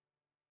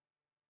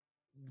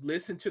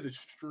 listen to the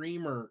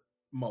streamer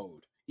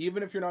mode.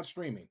 Even if you're not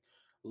streaming,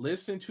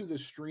 listen to the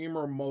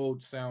streamer mode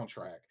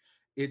soundtrack.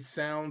 It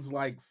sounds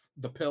like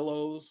the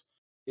Pillows.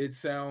 It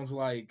sounds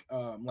like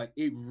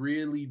it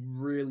really,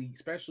 really,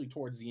 especially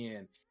towards the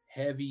end,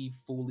 heavy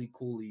Fully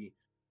Cooley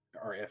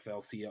or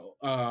FLCL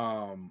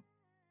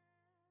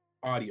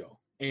audio.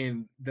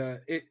 And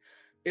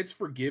it's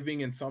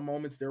forgiving in some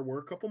moments. There were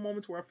a couple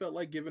moments where I felt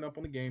like giving up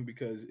on the game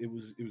because it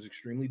was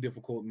extremely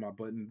difficult and my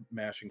button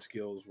mashing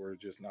skills were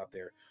just not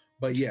there.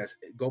 But yes,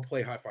 go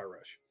play Hi-Fi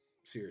Rush.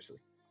 Seriously.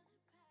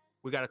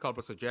 We got a couple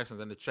of suggestions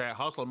in the chat.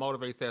 Hustle and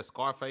Motivate says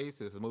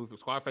Scarface is a movie.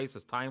 Scarface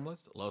is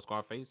timeless. Love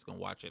Scarface. You can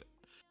watch it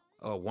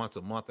once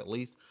a month at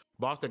least.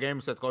 Boston Gamer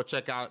says go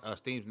check out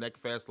Steam's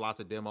Next Fest. Lots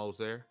of demos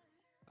there.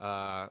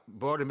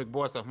 Brody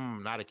McBoy said,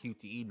 not a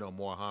QTE no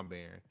more, huh,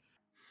 Baron?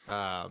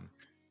 And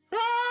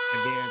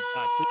then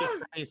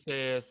Chris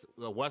says,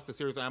 what's the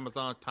series on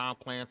Amazon? Tom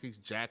Clancy's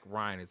Jack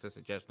Ryan is a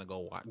suggestion to go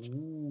watch.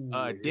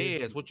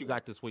 Dez, what you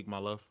got this week, my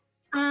love?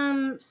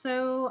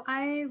 So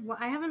I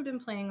haven't been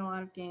playing a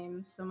lot of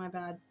games, so my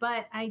bad.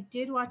 But I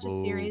did watch a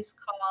series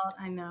called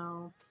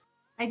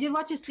I did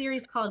watch a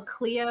series called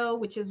Cleo,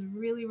 which is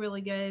really,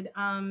 really good.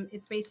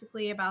 It's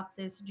basically about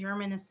this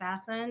German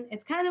assassin.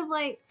 It's kind of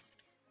like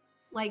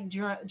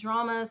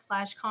drama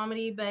 /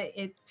 comedy, but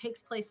it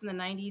takes place in the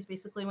 90s,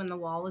 basically when the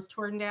wall was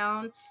torn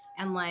down,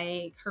 and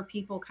like her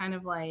people kind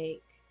of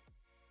like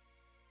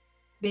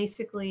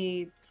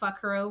basically fuck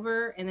her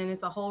over, and then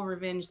it's a whole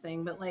revenge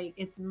thing. But like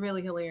it's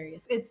really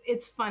hilarious.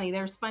 It's funny.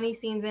 There's funny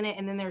scenes in it,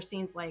 and then there's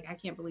scenes like I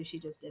can't believe she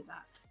just did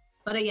that.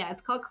 But yeah, it's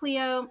called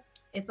Cleo.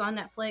 It's on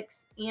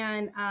Netflix.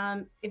 And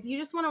if you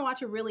just want to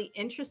watch a really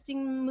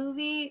interesting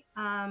movie,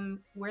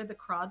 Where the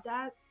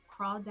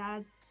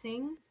Crawdads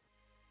Sing,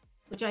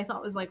 which I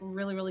thought was like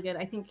really, really good.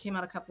 I think it came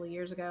out a couple of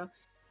years ago.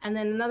 And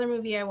then another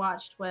movie I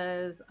watched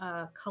was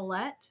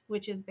Colette,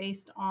 which is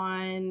based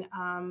on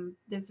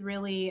this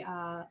really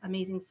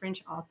amazing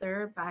French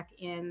author back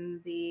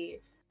in the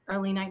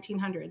early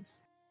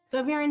 1900s. So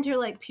if you're into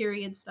like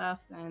period stuff,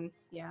 then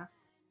yeah,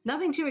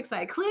 nothing too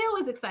exciting. Cleo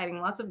is exciting,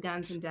 lots of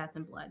guns and death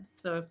and blood.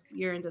 So if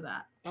you're into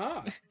that,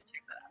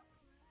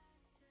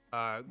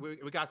 Ah, We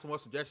got some more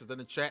suggestions in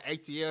the chat.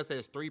 ATL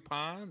says Three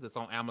Pines. It's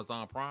on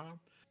Amazon Prime.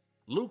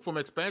 Luke from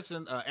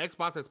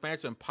Xbox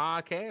Expansion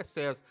Podcast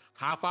says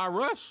Hi-Fi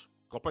Rush.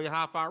 Go play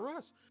Hi-Fi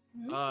Rush.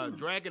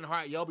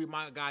 Dragonheart Yobi,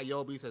 my guy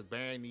Yobi says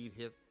Baron need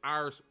his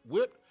arse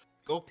whipped.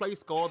 Go play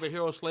Skull the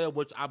Hero Slayer,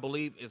 which I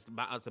believe is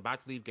about to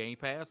leave Game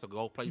Pass. So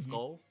go play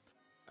Skull.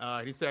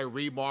 He said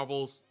read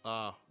Marvel's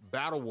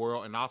Battle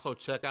World and also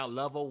check out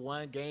Level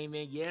 1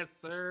 Gaming. Yes,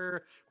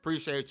 sir.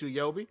 Appreciate you,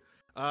 Yobi.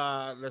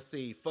 Let's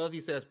see.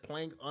 Fuzzy says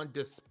playing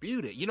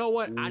Undisputed. You know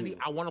what?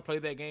 I want to play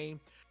that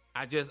game.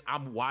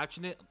 I'm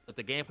watching it at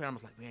the gameplay. I'm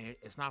like, man,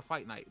 it's not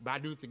Fight Night, but I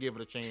do need to give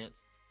it a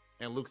chance.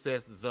 And Luke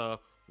says The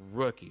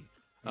Rookie.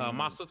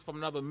 My sister from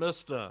another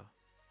mister.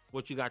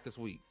 What you got this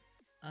week?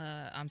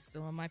 I'm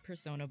still on my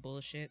Persona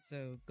bullshit,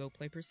 so go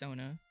play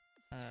Persona.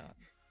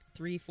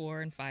 3,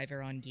 4, and 5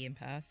 are on Game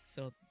Pass,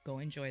 so go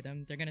enjoy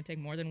them. They're gonna take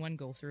more than one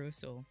go through,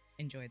 so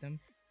enjoy them.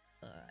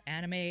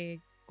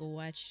 Anime, go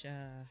watch.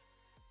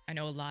 I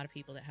know a lot of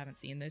people that haven't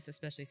seen this,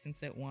 especially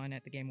since it won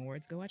at the Game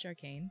Awards. Go watch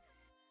Arcane.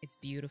 It's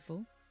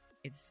beautiful.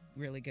 It's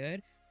really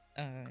good.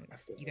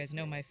 You guys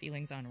know my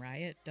feelings on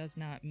Riot. Does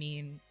not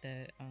mean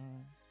that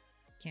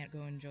can't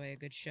go enjoy a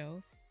good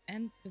show.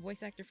 And the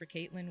voice actor for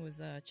Caitlyn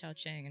was Chao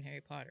Chang in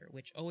Harry Potter,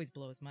 which always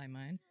blows my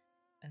mind.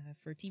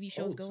 For TV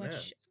shows, go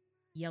watch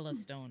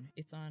Yellowstone.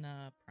 It's on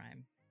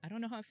Prime. I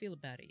don't know how I feel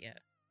about it yet,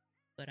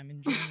 but I'm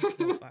enjoying it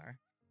so far.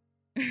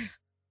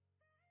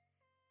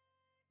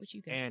 What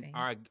you got? And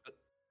Fang?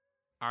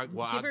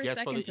 well, Give her I a guess for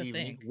second the to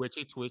evening, think.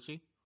 Witchy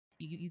Twitchy.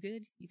 You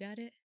good? You got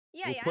it?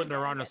 Yeah, We're yeah. putting I'm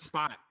her good, on the I'm good.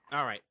 spot.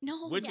 All right.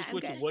 No. Witchy Yeah, I'm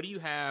Twitchy, good. what do you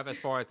have as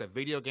far as a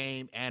video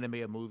game, anime,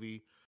 or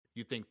movie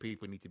you think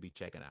people need to be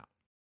checking out?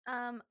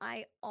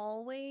 I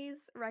always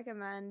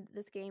recommend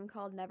this game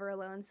called Never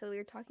Alone. So we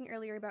were talking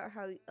earlier about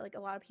how like a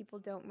lot of people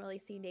don't really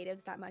see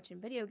natives that much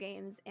in video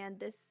games, and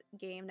this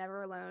game,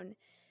 Never Alone,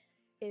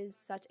 is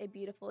such a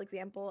beautiful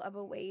example of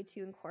a way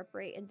to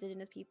incorporate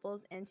indigenous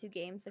peoples into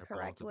games the Never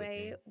Alone's correct a good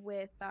way game.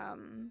 with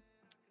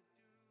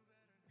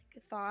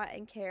like thought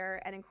and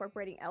care and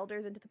incorporating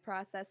elders into the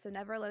process. So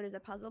Never Alone is a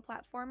puzzle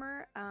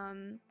platformer.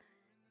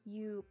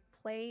 You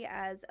play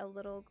as a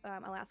little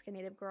Alaska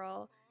Native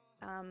girl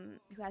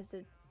who has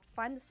to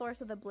find the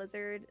source of the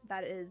blizzard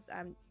that is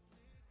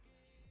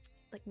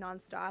like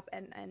nonstop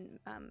and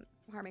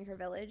harming her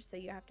village. So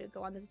you have to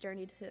go on this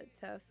journey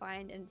to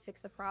find and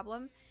fix the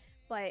problem.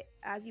 But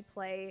as you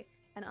play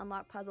and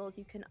unlock puzzles,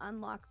 you can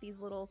unlock these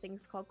little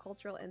things called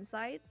cultural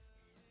insights,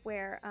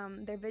 where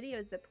they're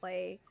videos that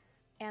play,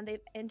 and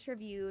they've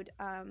interviewed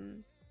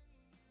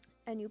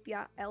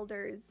Anupia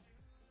elders,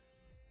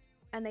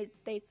 and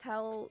they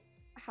tell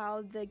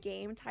how the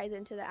game ties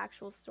into the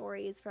actual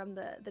stories from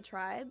the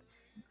tribe,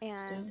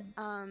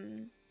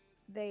 and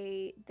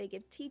they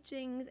give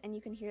teachings, and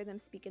you can hear them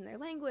speak in their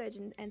language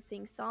and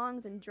sing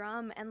songs and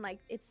drum, and like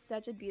it's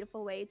such a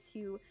beautiful way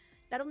to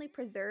not only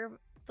preserve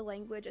the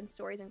language and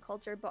stories and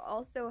culture, but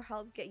also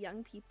help get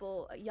young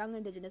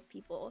indigenous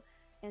people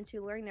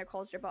into learning their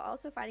culture, but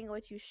also finding a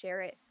way to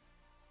share it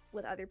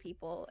with other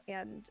people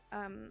and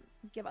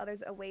give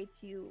others a way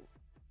to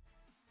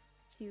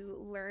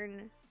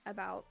learn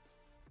about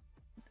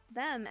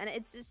them. And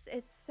it's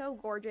so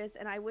gorgeous,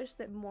 and I wish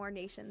that more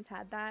nations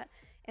had that,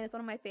 and it's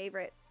one of my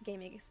favorite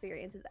gaming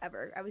experiences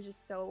ever. I was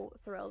just so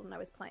thrilled when I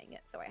was playing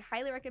it, so I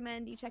highly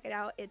recommend you check it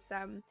out. It's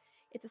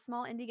a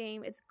small indie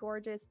game. It's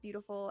gorgeous,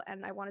 beautiful,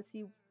 and I want to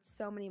see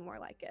so many more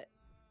like it.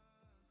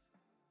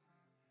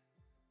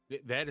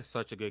 That is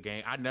such a good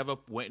game. I never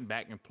went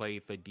back and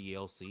played the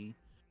DLC,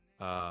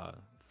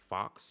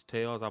 Fox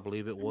Tales, I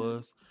believe it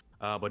was.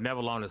 But Never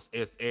Alone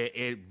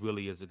it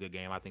really is a good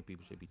game. I think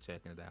people should be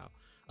checking it out.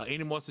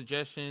 Any more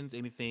suggestions?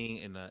 Anything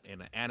in the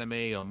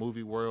anime or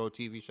movie world,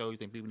 TV show you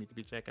think people need to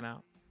be checking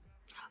out?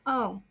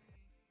 Oh,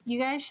 you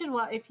guys should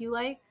watch if you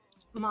like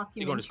mockumentaries.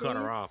 You're gonna just cut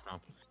her off, huh?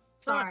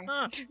 Sorry.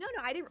 No,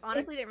 I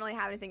honestly didn't really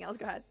have anything else.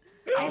 Go ahead.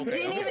 I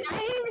didn't even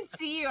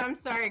see you. I'm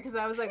sorry, because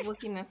I was like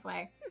looking this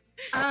way.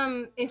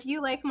 If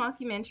you like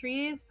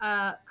mockumentaries,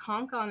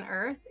 Conk on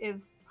Earth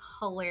is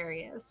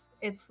hilarious.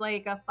 It's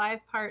like a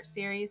 5-part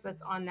series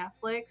that's on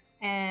Netflix,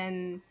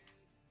 and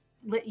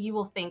you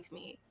will thank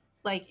me.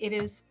 Like, it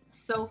is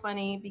so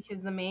funny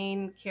because the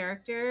main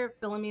character,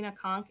 Philomena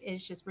Conk,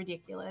 is just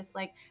ridiculous.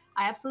 Like,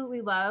 I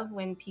absolutely love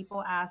when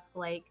people ask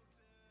like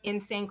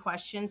insane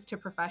questions to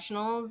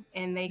professionals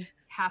and they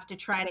have to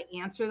try to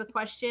answer the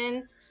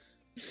question.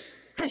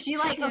 Because she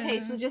like,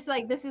 okay, so just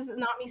like, this is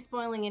not me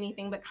spoiling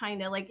anything, but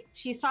kind of like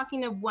she's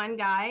talking to one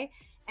guy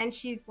and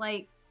she's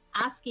like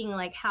asking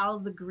like how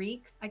the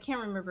Greeks, I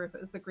can't remember if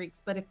it was the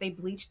Greeks, but if they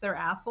bleached their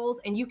assholes,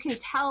 and you can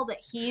tell that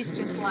he's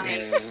just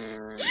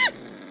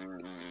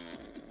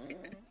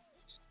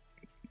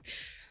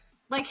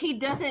like he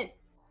doesn't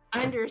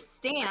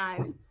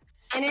understand.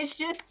 And it's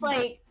just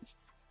like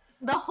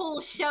the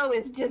whole show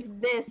is just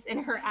this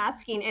and her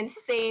asking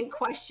insane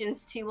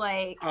questions to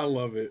like I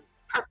love it.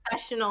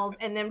 professionals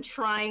and them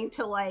trying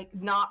to like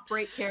not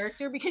break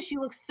character because she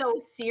looks so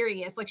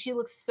serious. Like she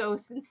looks so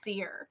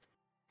sincere.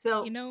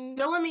 So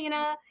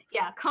Philomena,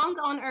 yeah, Kong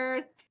on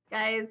Earth,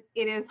 guys,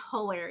 it is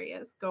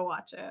hilarious. Go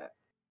watch it.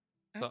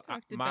 So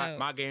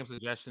my game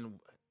suggestion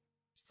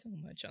so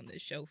much on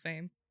this show,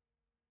 fame.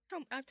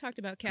 I've talked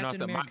about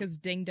Captain America's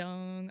Ding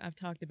Dong. I've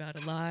talked about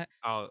a lot,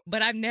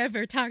 but I've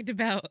never talked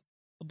about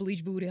a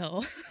bleach booty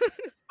hole.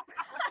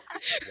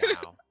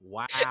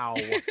 Wow.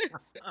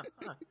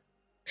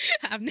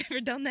 I've never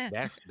done that.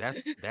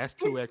 That's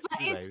too extra.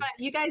 It's fun.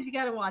 You guys, you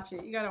gotta watch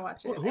it. You gotta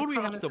watch it. Who do we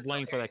have to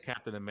blame for that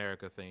Captain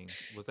America thing?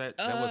 Was that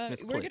was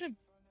Miss Click?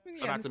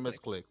 Shout out to Miss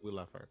Click. We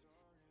love her.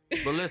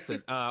 But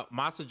listen,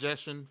 my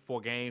suggestion for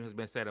a game has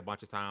been said a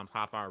bunch of times.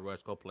 Hi-Fi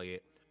Rush, go play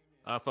it.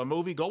 For a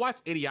movie, go watch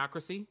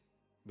Idiocracy,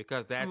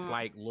 because that's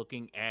like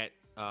looking at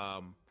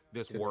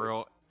this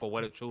world for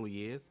what it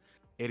truly is.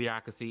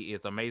 Idiocracy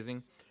is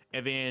amazing.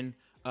 And then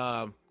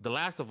The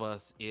Last of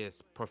Us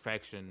is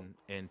perfection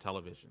in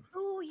television.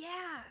 Oh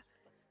yeah.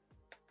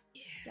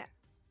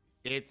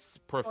 It's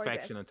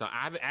perfection. Until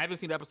I haven't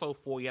seen episode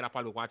 4 yet. I'll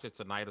probably watch it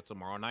tonight or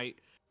tomorrow night.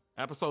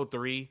 Episode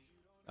 3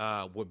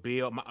 with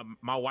Bill.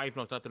 My wife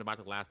knows nothing about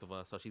The Last of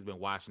Us, so she's been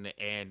watching it.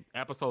 And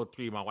episode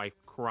 3, my wife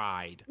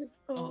cried.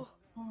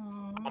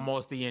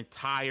 Almost the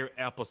entire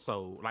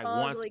episode. Like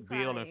once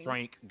Bill and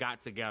Frank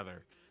got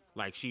together,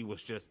 like she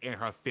was just in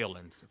her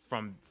feelings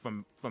from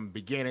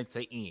beginning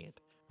to end.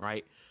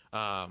 Right?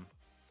 The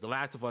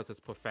Last of Us is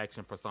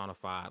perfection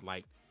personified.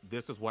 Like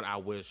this is what I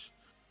wish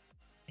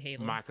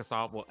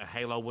Microsoft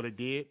Halo would have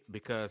did,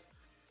 because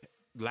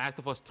Last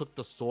of Us took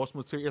the source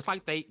material. It's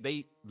like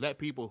they let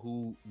people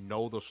who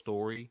know the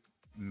story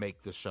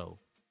make the show.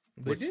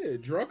 They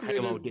did.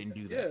 Halo didn't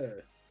do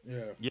that.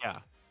 Yeah.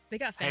 They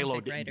got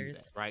fanfic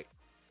writers, that, right?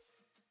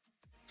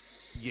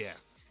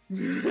 Yes.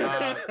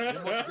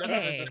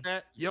 Hey,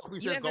 Yobi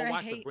says go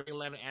watch the Green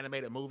Lantern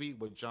animated movie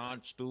with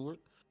Jon Stewart.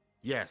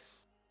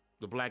 Yes,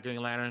 the Black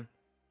Green Lantern.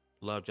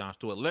 Love Jon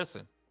Stewart.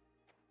 Listen,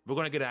 we're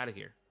gonna get out of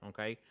here.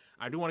 Okay,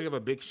 I do want to give a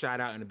big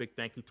shout out and a big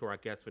thank you to our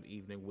guest for the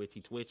evening,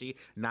 Witchy Twitchy,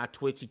 not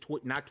Twitchy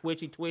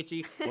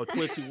Twitchy, or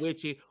Twitchy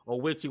Witchy,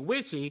 or Witchy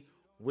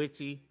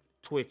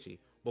Twitchy.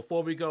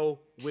 Before we go,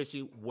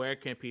 Witchy, where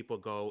can people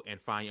go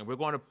and find you? And we're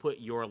going to put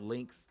your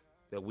links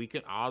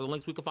all the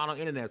links we can find on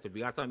the internet. So if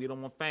you got something you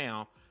don't want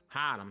found,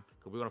 hide them,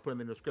 because we're going to put them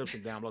in the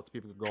description down below so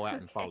people can go out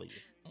and follow you.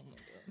 Oh my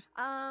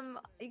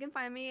God. You can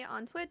find me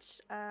on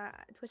Twitch,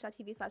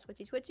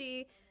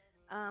 twitch.tv/witchytwitchy.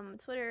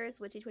 Twitter is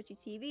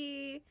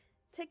witchytwitchytv.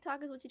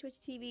 TikTok is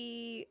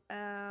witchytwitchytv.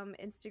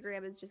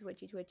 Instagram is just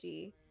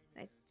witchytwitchy.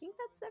 And I think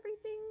that's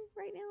everything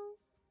right now.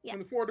 Yeah.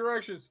 And the 4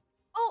 Directions.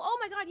 Oh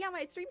my God, yeah,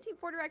 my stream team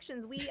 4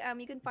 Directions. We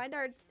you can find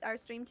our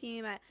stream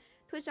team at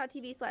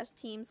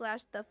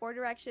twitch.tv/team/the 4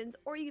 Directions,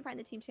 or you can find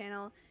the team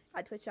channel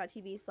at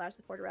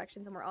twitch.tv/the 4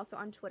 Directions, and we're also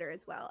on Twitter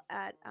as well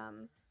at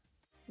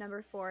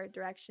number 4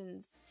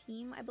 Directions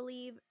team, I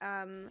believe.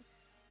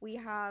 We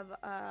have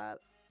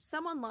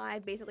someone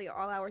live basically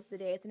all hours of the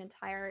day. It's an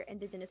entire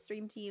indigenous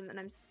stream team, and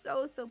I'm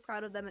so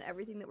proud of them and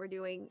everything that we're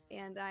doing,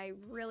 and I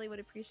really would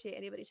appreciate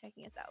anybody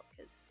checking us out,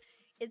 because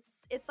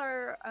it's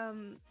our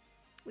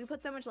we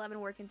put so much love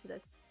and work into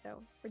this, so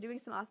we're doing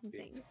some awesome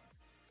things.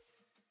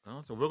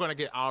 So we're going to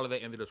get all of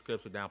that in the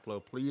description down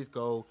below. Please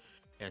go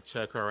and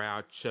check her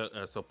out,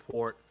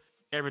 support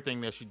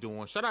everything that she's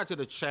doing. Shout out to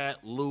the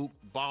chat, Luke,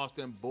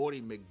 Boston,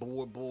 Bordy,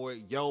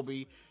 McBoard,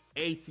 Yobi,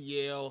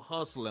 ATL,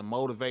 Hustle and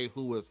Motivate,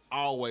 who is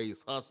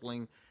always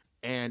hustling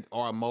and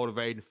are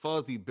motivated.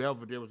 Fuzzy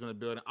Belvedere was in the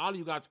building. All of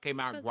you guys came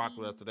out and rocked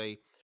with us today.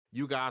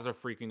 You guys are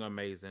freaking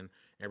amazing,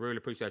 and really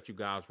appreciate you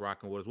guys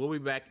rocking with us. We'll be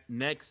back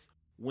next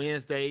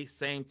Wednesday,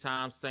 same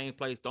time, same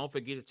place. Don't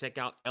forget to check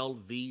out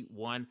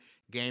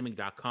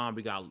lv1gaming.com.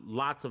 We got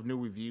lots of new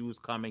reviews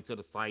coming to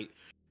the site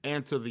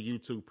and to the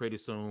YouTube pretty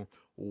soon.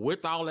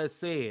 With all that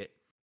said,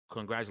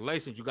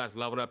 congratulations. You guys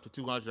leveled up to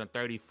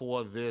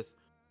 234. This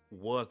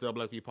was the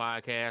WP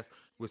Podcast.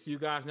 We'll see you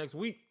guys next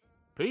week.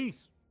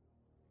 Peace.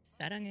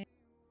 사랑해.